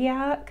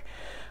Zodiac.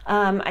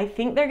 I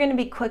think they're going to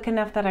be quick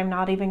enough that I'm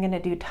not even going to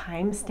do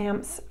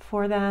timestamps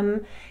for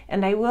them,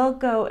 and I will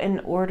go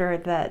in order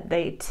that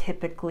they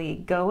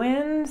typically go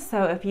in.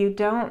 So if you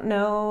don't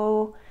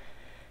know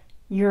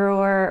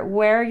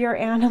where your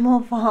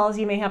animal falls,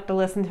 you may have to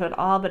listen to it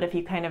all, but if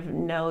you kind of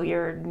know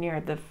you're near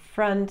the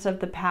front of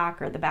the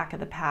pack or the back of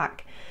the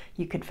pack,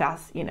 you could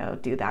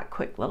do that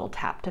quick little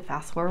tap to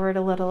fast forward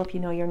a little if you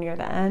know you're near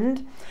the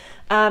end.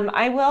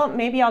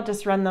 Maybe I'll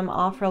just run them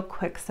off real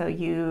quick so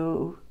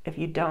if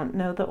you don't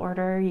know the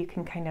order, you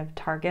can kind of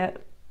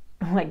target,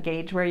 like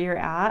gauge where you're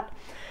at.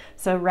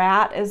 So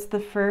rat is the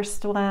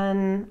first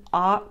one,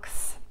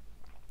 ox,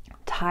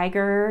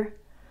 tiger,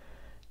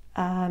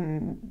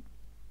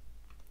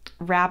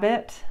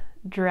 rabbit,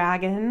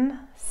 dragon,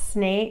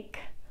 snake,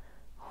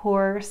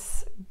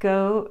 horse,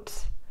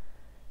 goat,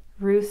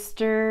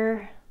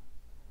 rooster.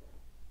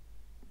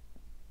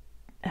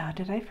 Oh,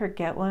 did I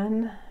forget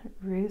one?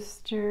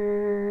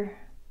 Rooster.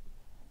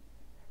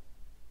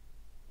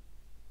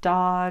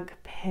 dog,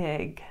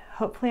 pig.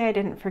 Hopefully I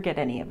didn't forget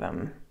any of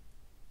them.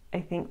 I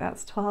think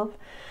that's 12.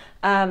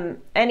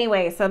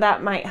 Anyway, so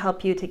that might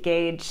help you to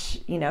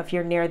gauge, you know, if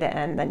you're near the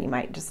end, then you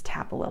might just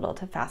tap a little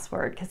to fast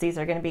forward, because these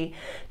are going to be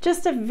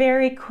just a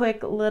very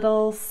quick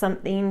little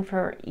something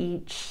for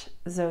each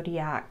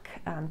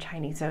zodiac,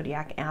 Chinese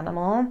zodiac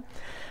animal.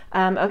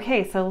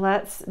 Okay, so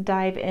let's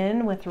dive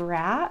in with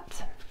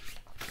rat.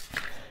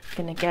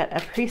 I'm going to get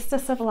a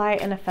Priestess of Light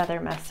and a feather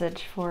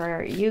message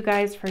for you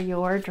guys for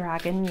your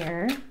dragon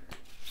year.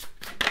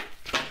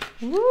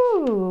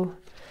 Woo!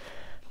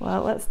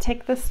 Well, let's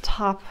take this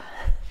top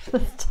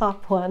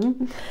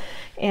one,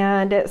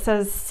 and it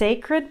says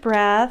sacred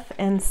breath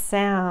and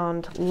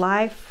sound,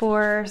 life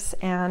force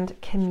and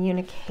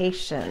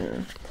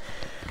communication.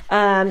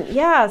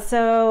 Yeah,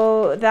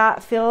 so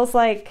that feels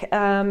like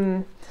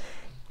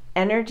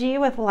energy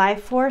with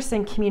life force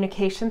and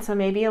communication. So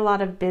maybe a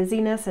lot of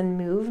busyness and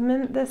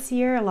movement this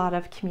year, a lot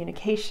of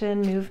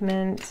communication,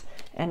 movement,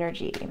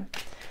 energy.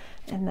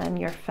 And then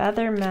your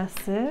feather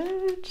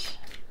message.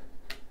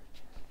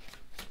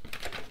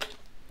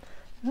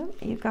 Oh,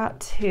 you got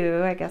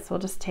two. I guess we'll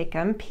just take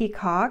them.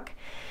 Peacock.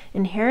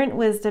 Inherent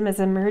wisdom is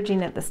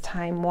emerging at this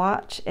time.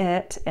 Watch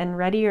it and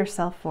ready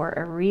yourself for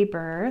a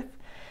rebirth.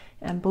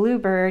 And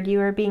Bluebird,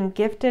 you are being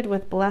gifted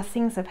with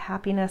blessings of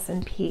happiness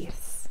and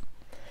peace.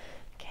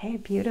 Okay,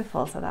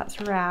 beautiful. So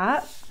that's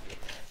rat.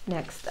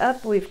 Next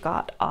up, we've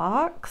got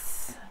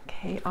ox.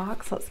 Okay,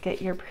 ox, let's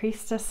get your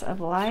Priestess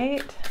of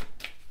Light.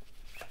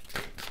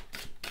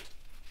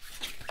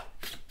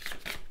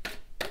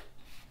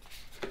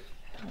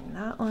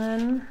 That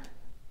one.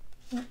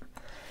 Yep.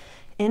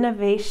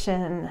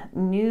 Innovation,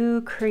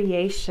 new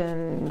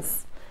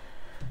creations.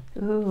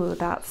 Ooh,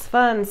 that's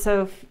fun.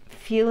 So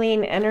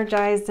feeling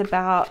energized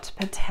about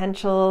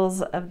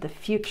potentials of the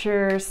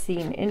future,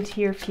 seeing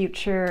into your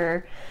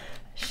future,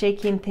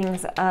 shaking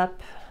things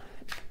up,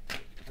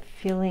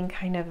 feeling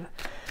kind of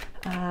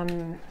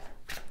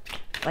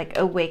like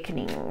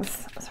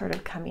awakenings sort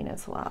of coming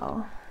as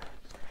well.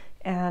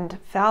 And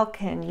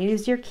Falcon,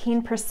 use your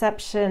keen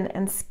perception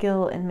and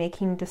skill in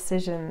making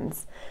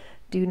decisions.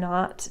 Do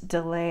not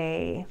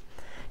delay.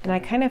 And I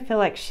kind of feel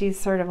like she's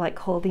sort of like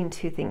holding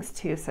two things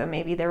too. So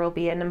maybe there will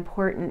be an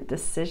important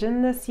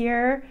decision this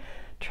year.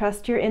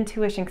 Trust your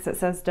intuition, because it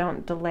says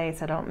don't delay,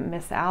 so don't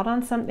miss out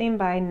on something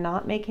by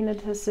not making a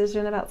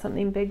decision about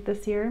something big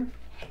this year.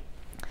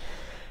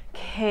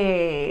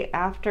 Okay,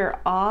 after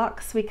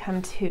ox, we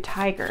come to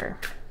tiger.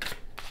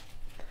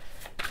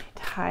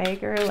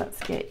 Tiger, let's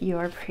get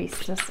your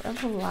Priestess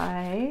of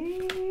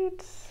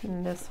Light.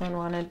 And this one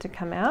wanted to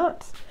come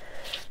out.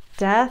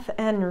 Death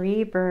and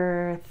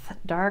rebirth,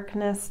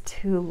 darkness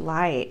to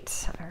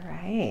light. All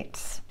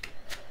right.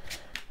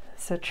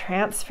 So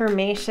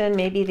transformation,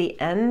 maybe the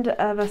end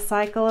of a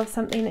cycle of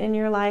something in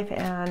your life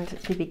and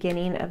the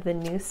beginning of the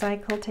new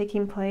cycle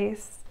taking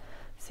place.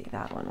 See,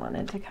 that one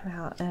wanted to come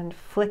out. And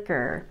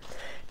flicker.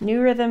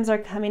 New rhythms are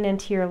coming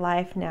into your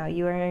life now.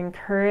 You are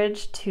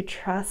encouraged to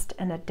trust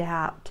and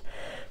adapt.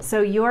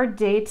 So your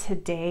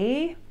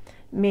day-to-day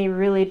may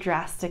really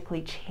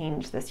drastically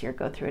change this year,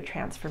 go through a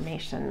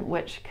transformation,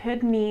 which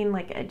could mean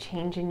like a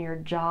change in your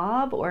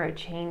job or a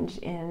change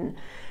in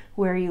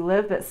where you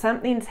live, but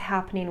something's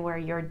happening where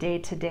your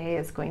day-to-day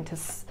is going to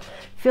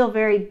feel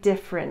very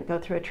different, go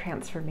through a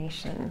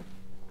transformation.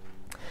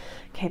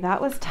 Okay,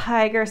 that was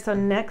tiger. So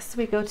next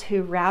we go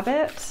to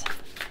rabbit.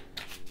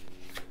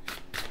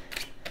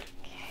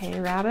 Okay,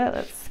 rabbit,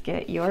 let's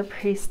get your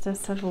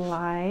Priestess of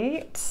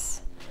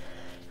Light.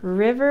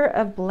 River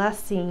of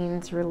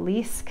blessings,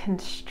 release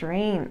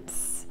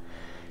constraints.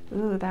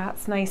 Ooh,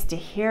 that's nice to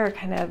hear,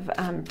 kind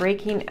of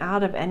breaking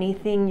out of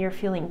anything you're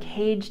feeling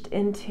caged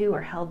into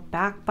or held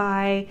back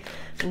by,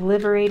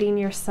 liberating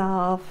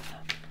yourself.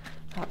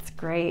 That's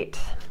great.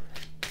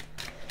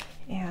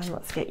 And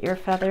let's get your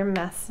feather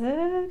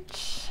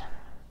message.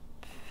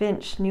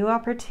 Finch, new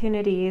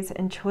opportunities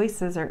and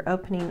choices are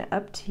opening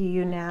up to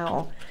you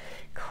now.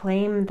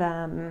 Claim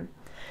them.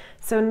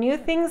 So new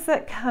things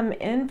that come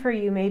in for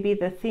you may be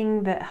the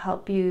thing that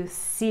help you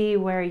see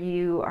where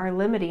you are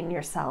limiting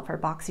yourself or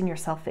boxing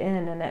yourself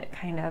in, and it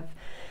kind of,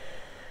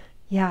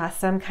 yeah,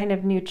 some kind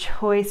of new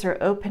choice or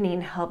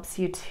opening helps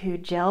you to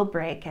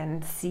jailbreak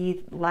and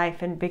see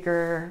life in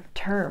bigger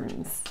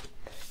terms,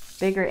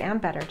 bigger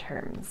and better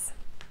terms.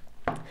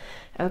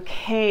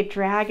 Okay,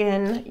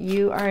 dragon,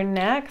 you are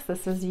next.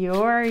 This is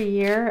your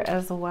year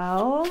as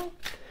well.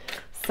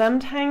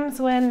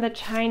 Sometimes when the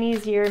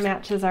Chinese year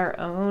matches our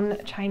own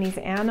Chinese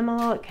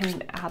animal, it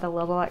can add a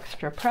little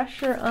extra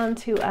pressure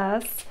onto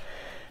us.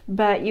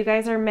 But you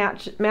guys are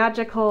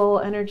magical,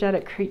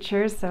 energetic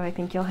creatures, so I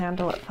think you'll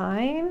handle it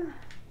fine.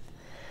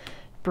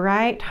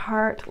 Bright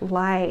heart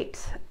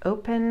light,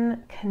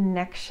 open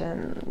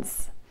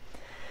connections.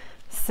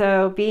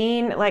 So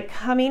being like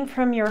coming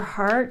from your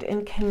heart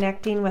and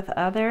connecting with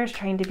others,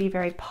 trying to be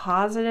very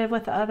positive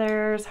with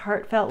others,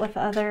 heartfelt with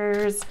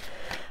others,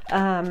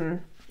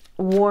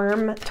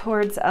 warm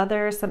towards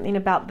others, something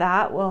about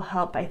that will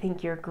help, I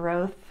think, your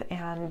growth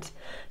and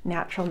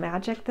natural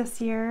magic this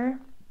year.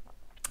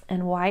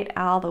 And white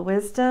owl, the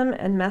wisdom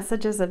and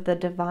messages of the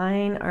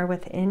divine are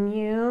within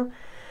you.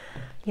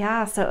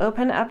 Yeah, so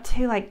open up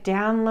to like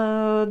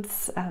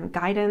downloads,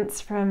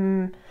 guidance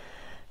from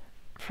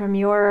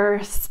your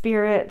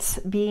spirit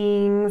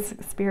beings,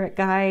 spirit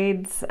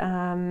guides,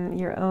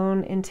 your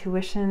own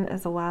intuition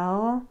as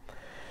well.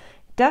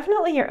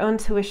 Definitely your own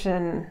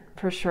intuition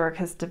for sure,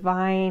 because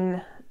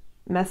divine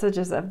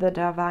messages of the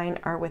divine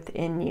are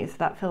within you. So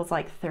that feels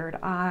like third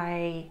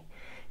eye,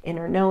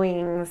 inner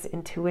knowings,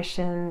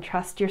 intuition.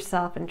 Trust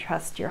yourself and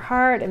trust your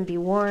heart and be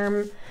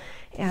warm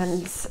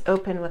and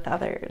open with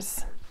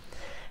others.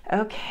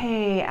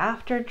 Okay,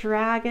 after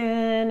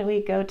dragon,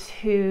 we go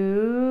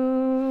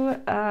to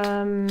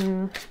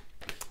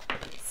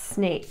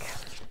snake.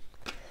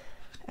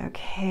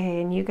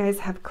 Okay, and you guys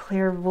have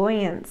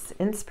clairvoyance,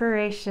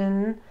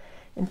 inspiration,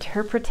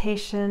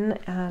 interpretation,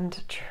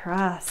 and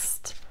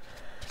trust.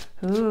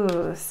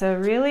 Ooh, so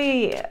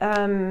really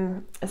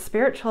a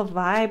spiritual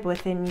vibe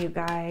within you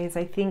guys.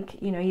 I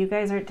think, you know, you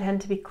guys tend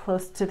to be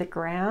close to the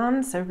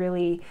ground, so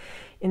really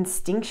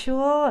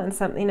instinctual, and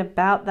something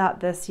about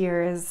that this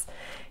year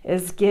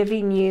is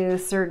giving you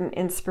certain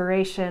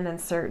inspiration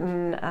and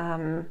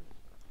certain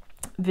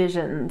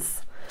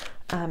visions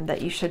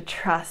that you should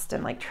trust,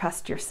 and like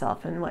trust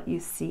yourself and what you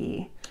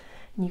see.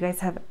 And you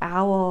guys have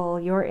owl.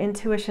 Your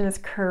intuition is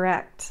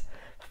correct.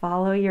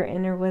 Follow your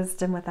inner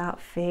wisdom without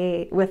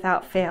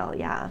fail.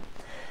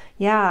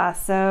 Yeah.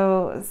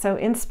 So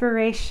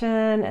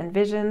inspiration and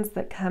visions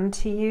that come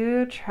to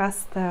you,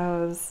 trust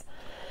those.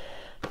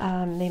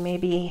 They may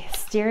be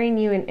steering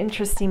you in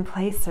interesting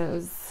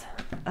places.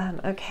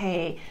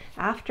 Okay,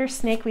 after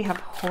snake we have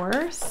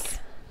horse.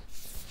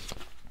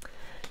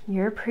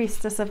 Your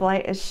priestess of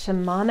light is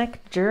shamanic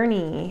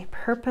journey,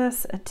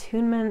 purpose,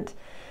 attunement,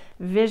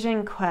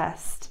 vision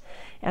quest.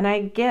 And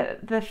I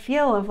get the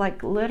feel of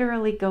like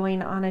literally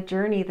going on a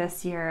journey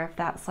this year, if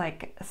that's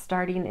like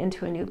starting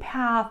into a new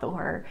path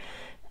or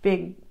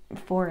big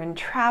foreign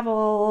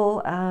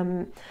travel,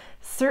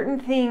 certain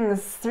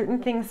things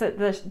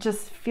that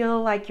just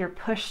feel like you're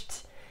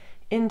pushed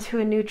into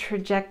a new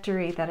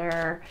trajectory, that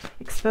are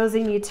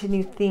exposing you to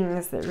new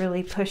things, that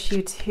really push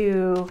you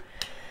to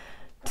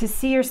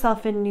see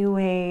yourself in new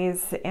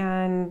ways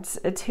and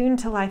attune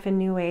to life in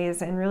new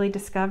ways and really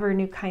discover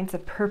new kinds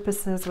of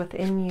purposes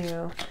within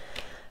you.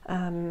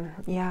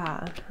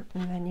 Yeah,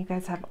 and then you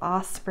guys have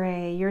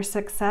Osprey. Your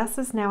success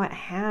is now at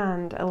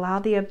hand. Allow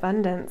the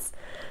abundance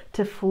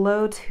to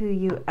flow to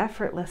you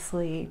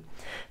effortlessly.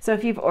 So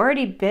if you've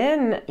already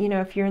been, you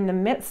know, if you're in the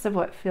midst of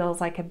what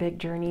feels like a big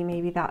journey,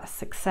 maybe that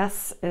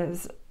success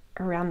is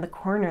around the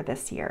corner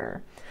this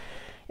year.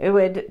 It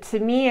would, to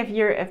me,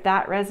 if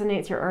that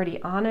resonates, you're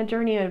already on a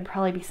journey, it would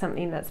probably be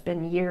something that's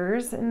been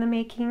years in the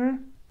making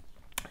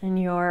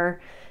and you're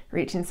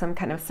reaching some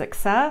kind of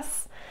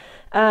success.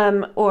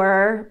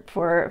 Or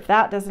if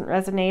that doesn't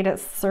resonate,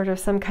 it's sort of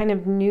some kind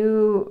of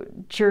new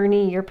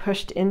journey you're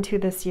pushed into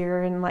this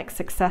year, and like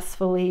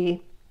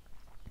successfully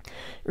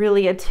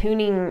really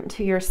attuning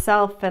to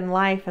yourself and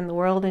life and the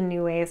world in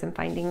new ways and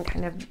finding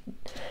kind of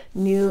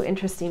new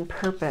interesting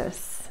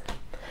purpose.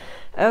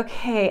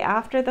 Okay,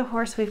 after the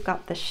horse we've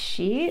got the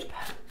sheep.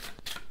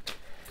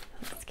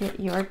 Let's get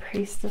your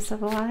priestess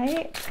of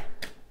light.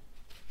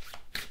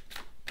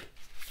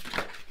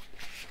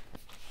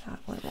 That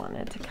one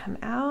wanted to come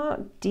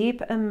out.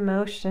 Deep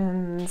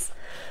emotions,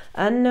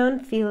 unknown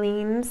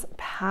feelings,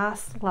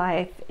 past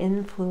life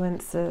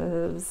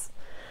influences.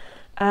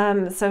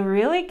 So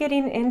really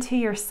getting into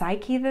your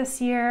psyche this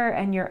year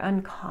and your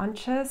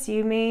unconscious.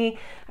 I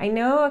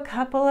know a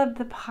couple of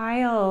the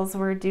piles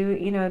were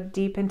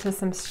deep into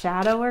some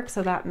shadow work,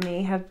 so that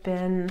may have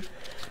been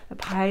a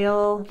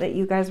pile that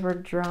you guys were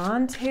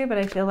drawn to, but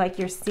I feel like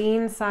you're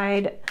seeing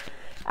side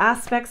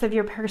aspects of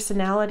your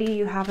personality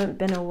you haven't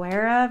been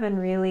aware of, and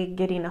really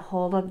getting a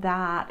hold of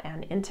that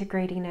and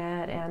integrating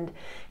it and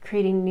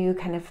creating new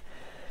kind of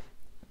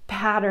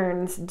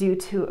patterns due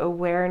to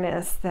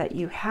awareness that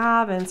you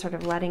have, and sort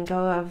of letting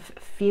go of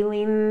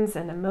feelings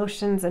and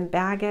emotions and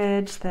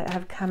baggage that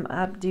have come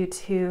up due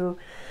to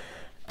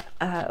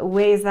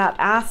ways that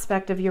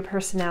aspect of your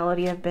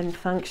personality have been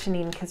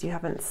functioning because you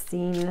haven't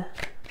seen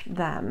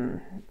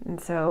them. And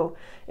so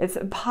it's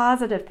a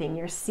positive thing.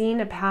 You're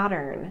seeing a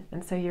pattern,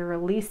 and so you're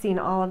releasing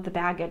all of the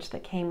baggage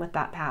that came with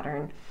that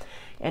pattern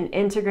and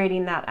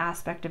integrating that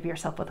aspect of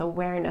yourself with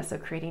awareness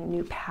of creating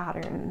new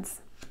patterns.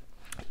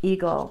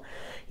 Eagle,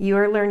 you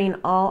are learning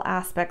all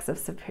aspects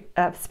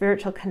of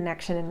spiritual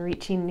connection and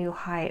reaching new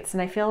heights.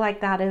 And I feel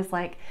like that is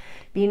like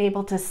being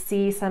able to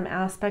see some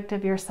aspect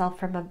of yourself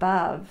from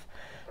above,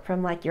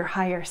 from like your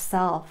higher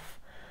self.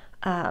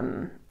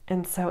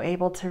 And so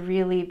able to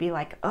really be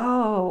like,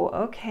 oh,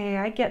 okay,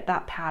 I get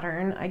that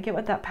pattern. I get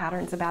what that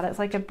pattern's about. It's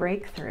like a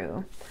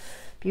breakthrough.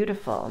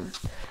 Beautiful.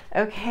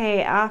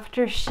 Okay,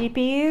 after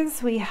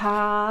sheepies, we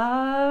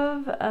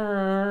have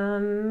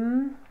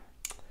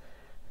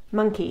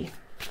monkey.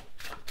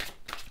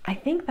 I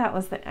think that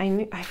was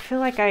I feel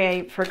like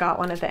I forgot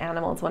one of the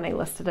animals when I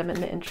listed them in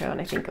the intro,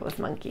 and I think it was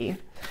monkey.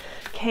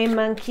 Okay,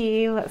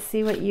 monkey, let's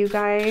see what you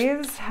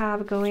guys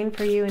have going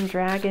for you in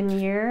Dragon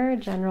Year.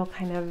 General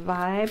kind of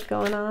vibe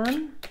going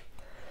on.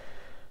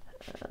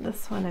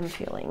 This one I'm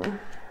feeling.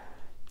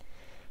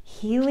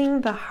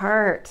 Healing the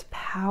heart,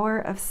 power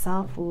of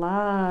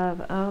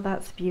self-love. Oh,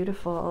 that's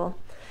beautiful.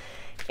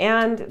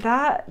 And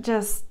that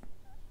just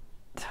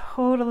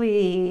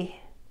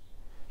totally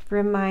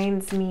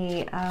reminds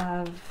me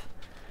of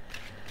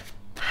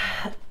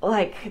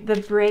like the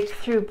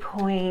breakthrough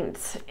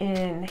point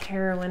in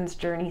heroine's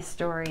journey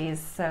stories.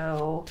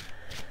 So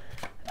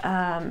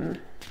an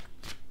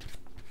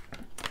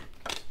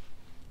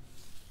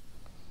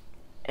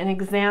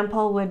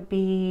example would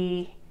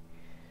be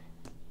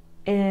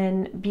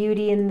in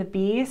Beauty and the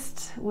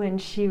Beast, when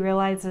she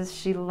realizes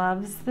she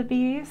loves the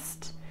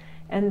beast,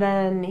 and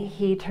then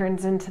he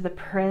turns into the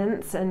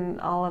prince,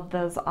 and all of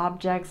those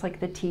objects like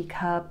the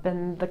teacup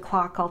and the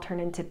clock all turn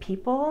into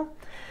people.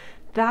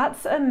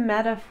 That's a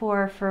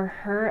metaphor for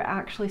her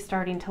actually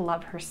starting to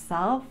love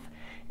herself,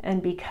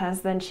 and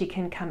because then she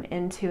can come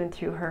into and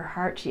through her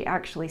heart, she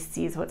actually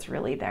sees what's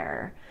really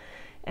there,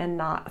 and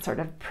not sort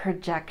of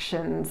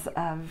projections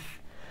of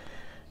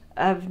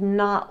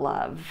not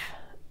love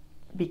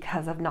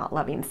because of not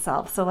loving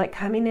self. So like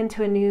coming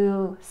into a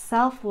new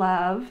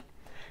self-love,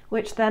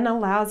 which then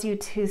allows you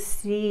to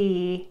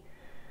see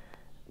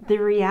the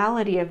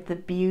reality of the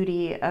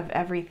beauty of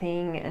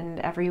everything and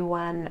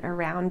everyone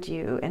around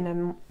you in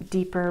a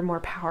deeper, more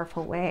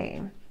powerful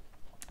way.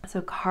 So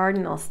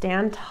Cardinal,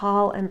 stand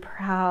tall and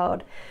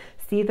proud.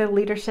 See the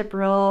leadership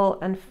role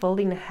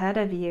unfolding ahead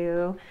of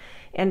you.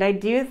 And I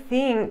do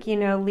think, you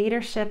know,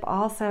 leadership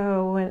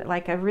also,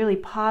 like a really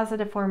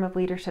positive form of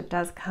leadership,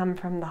 does come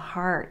from the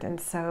heart. And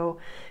so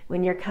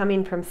when you're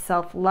coming from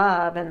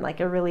self-love and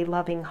like a really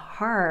loving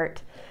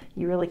heart,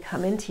 you really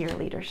come into your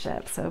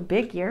leadership. So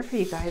big year for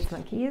you guys,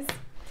 monkeys.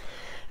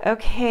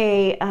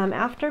 Okay,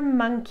 after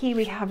monkey,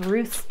 we have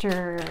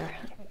rooster.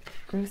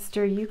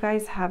 Rooster, you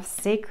guys have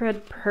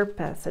sacred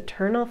purpose,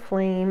 eternal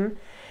flame,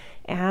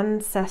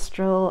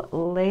 ancestral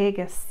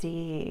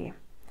legacy.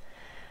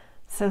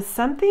 So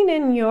something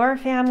in your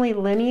family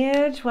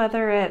lineage,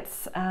 whether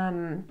it's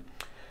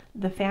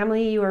the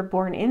family you were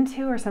born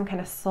into or some kind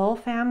of soul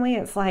family,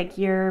 it's like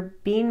you're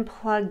being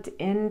plugged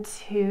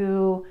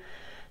into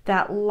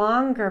that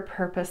longer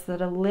purpose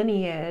that a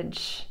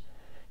lineage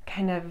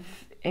kind of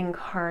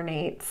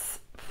incarnates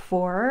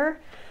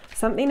for.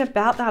 Something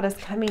about that is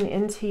coming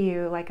into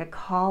you like a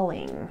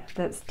calling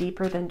that's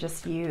deeper than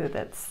just you,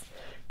 that's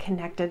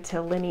connected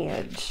to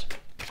lineage,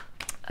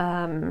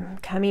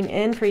 coming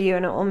in for you,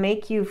 and it will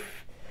make you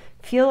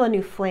feel a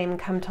new flame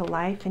come to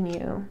life in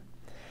you.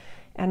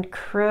 And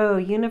Crow,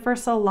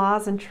 universal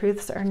laws and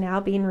truths are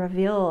now being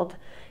revealed.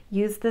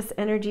 Use this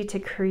energy to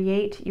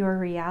create your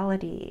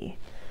reality.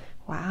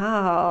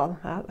 Wow,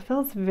 that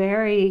feels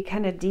very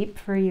kind of deep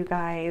for you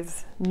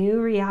guys.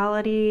 New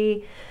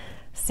reality,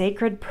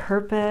 sacred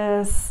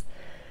purpose,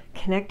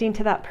 connecting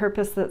to that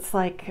purpose that's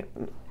like,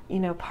 you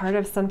know, part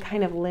of some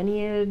kind of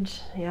lineage.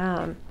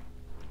 Yeah.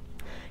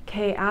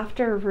 Okay,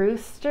 after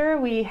rooster,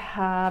 we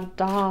have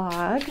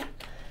dog.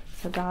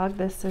 So dog,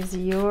 this is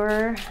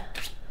your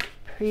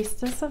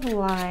Priestess of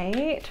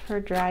Light for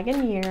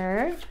Dragon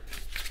Year.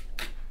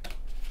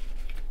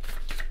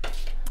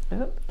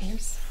 Oh,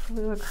 yours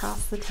flew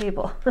across the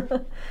table.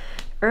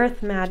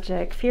 Earth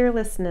magic,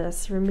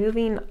 fearlessness,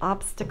 removing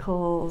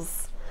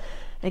obstacles.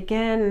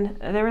 Again,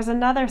 there was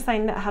another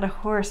sign that had a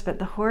horse, but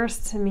the horse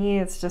to me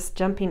is just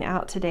jumping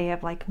out today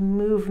of like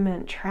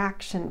movement,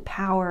 traction,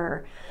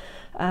 power.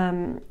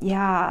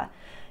 Yeah,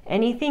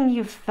 anything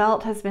you've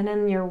felt has been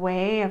in your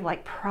way of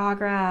like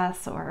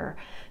progress or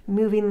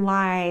moving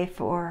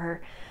life,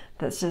 or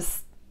that's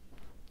just,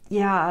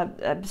 yeah,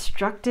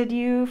 obstructed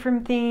you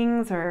from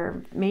things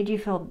or made you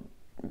feel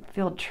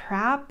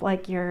trapped,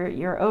 like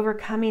you're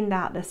overcoming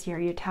that this year.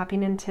 You're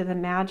tapping into the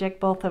magic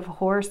both of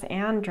horse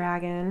and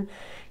dragon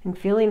and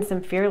feeling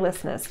some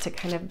fearlessness to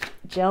kind of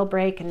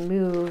jailbreak and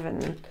move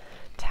and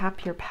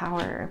tap your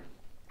power.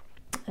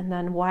 And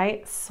then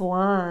white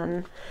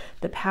swan,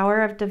 the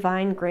power of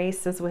divine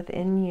grace is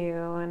within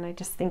you. And I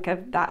just think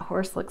of that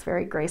horse looks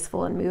very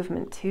graceful in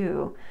movement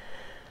too.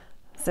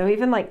 So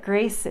even like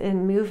grace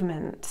in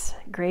movement,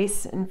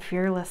 grace in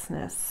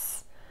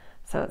fearlessness.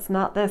 So it's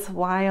not this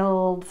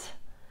wild,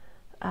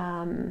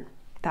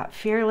 that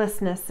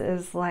fearlessness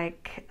is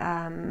like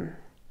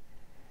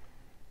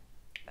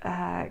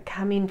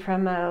coming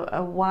from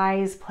a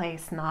wise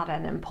place, not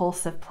an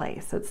impulsive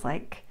place. It's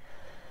like,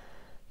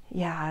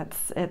 yeah,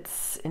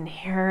 it's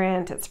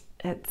inherent.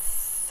 It's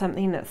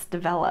something that's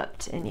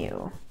developed in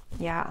you.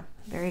 Yeah,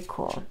 very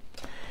cool.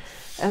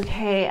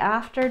 Okay,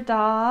 after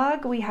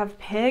dog, we have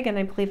pig, and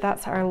I believe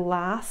that's our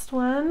last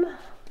one.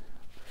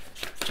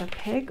 So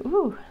pig,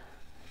 ooh,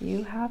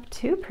 you have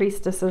two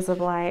Priestesses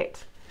of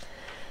Light.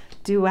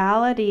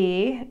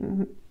 Duality,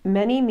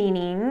 many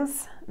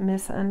meanings,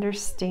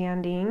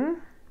 misunderstanding,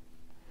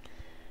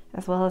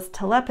 as well as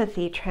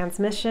telepathy,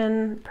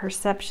 transmission,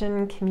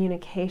 perception,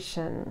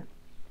 communication.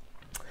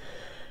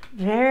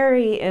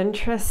 Very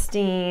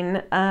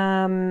interesting.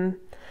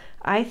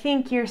 I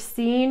think you're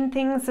seeing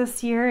things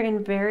this year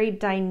in very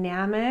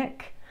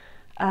dynamic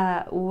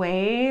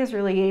ways,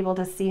 really able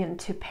to see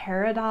into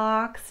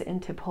paradox,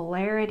 into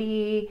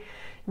polarity,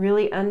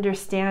 really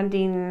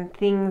understanding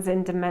things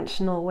in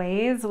dimensional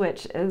ways,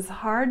 which is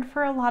hard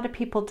for a lot of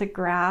people to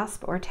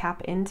grasp or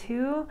tap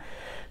into.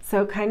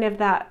 So kind of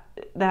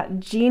that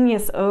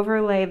genius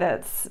overlay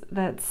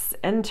that's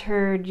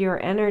entered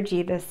your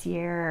energy this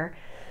year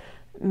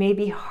may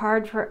be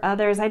hard for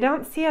others. I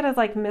don't see it as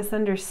like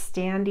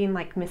misunderstanding,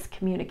 like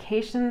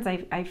miscommunications.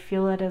 I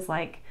feel it as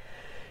like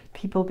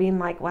people being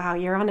like, wow,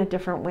 you're on a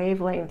different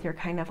wavelength. You're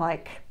kind of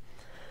like,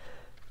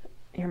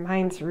 your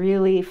mind's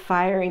really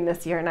firing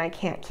this year and I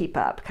can't keep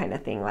up, kind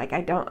of thing. Like,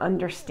 I don't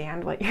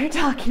understand what you're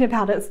talking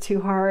about. It's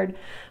too hard,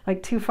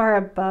 like too far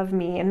above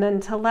me. And then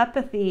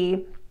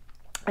telepathy,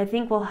 I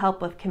think, will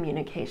help with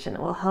communication.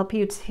 It will help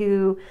you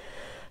to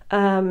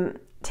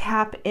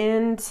tap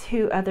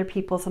into other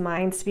people's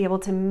minds, to be able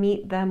to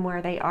meet them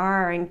where they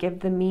are and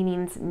give the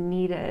meanings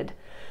needed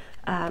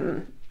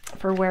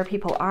for where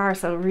people are.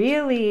 So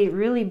really,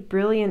 really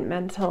brilliant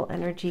mental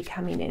energy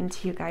coming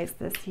into you guys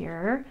this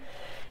year.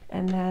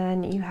 And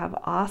then you have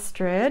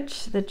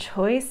ostrich. The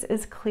choice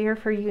is clear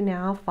for you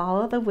now.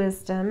 Follow the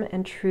wisdom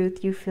and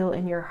truth you feel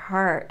in your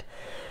heart.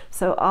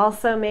 So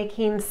also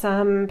making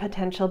some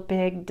potential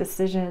big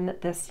decision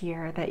this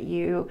year that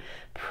you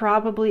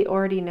probably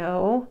already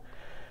know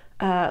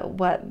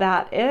what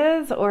that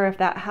is, or if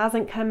that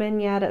hasn't come in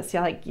yet, it's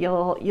like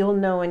you'll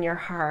know in your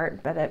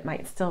heart, but it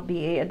might still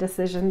be a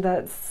decision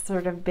that's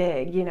sort of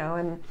big, you know,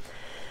 and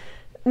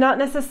not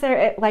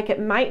necessarily, like, it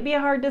might be a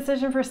hard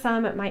decision for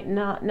some. It might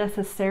not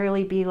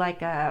necessarily be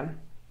like a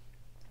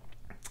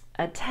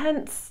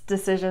tense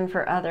decision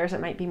for others.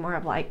 It might be more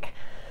of like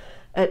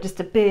just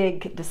a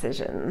big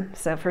decision.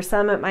 So for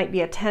some, it might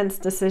be a tense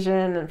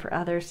decision, and for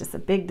others, just a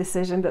big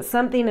decision, but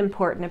something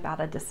important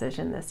about a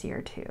decision this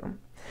year too.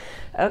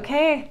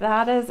 Okay,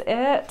 that is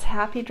it.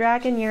 Happy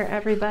Dragon Year,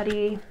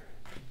 everybody.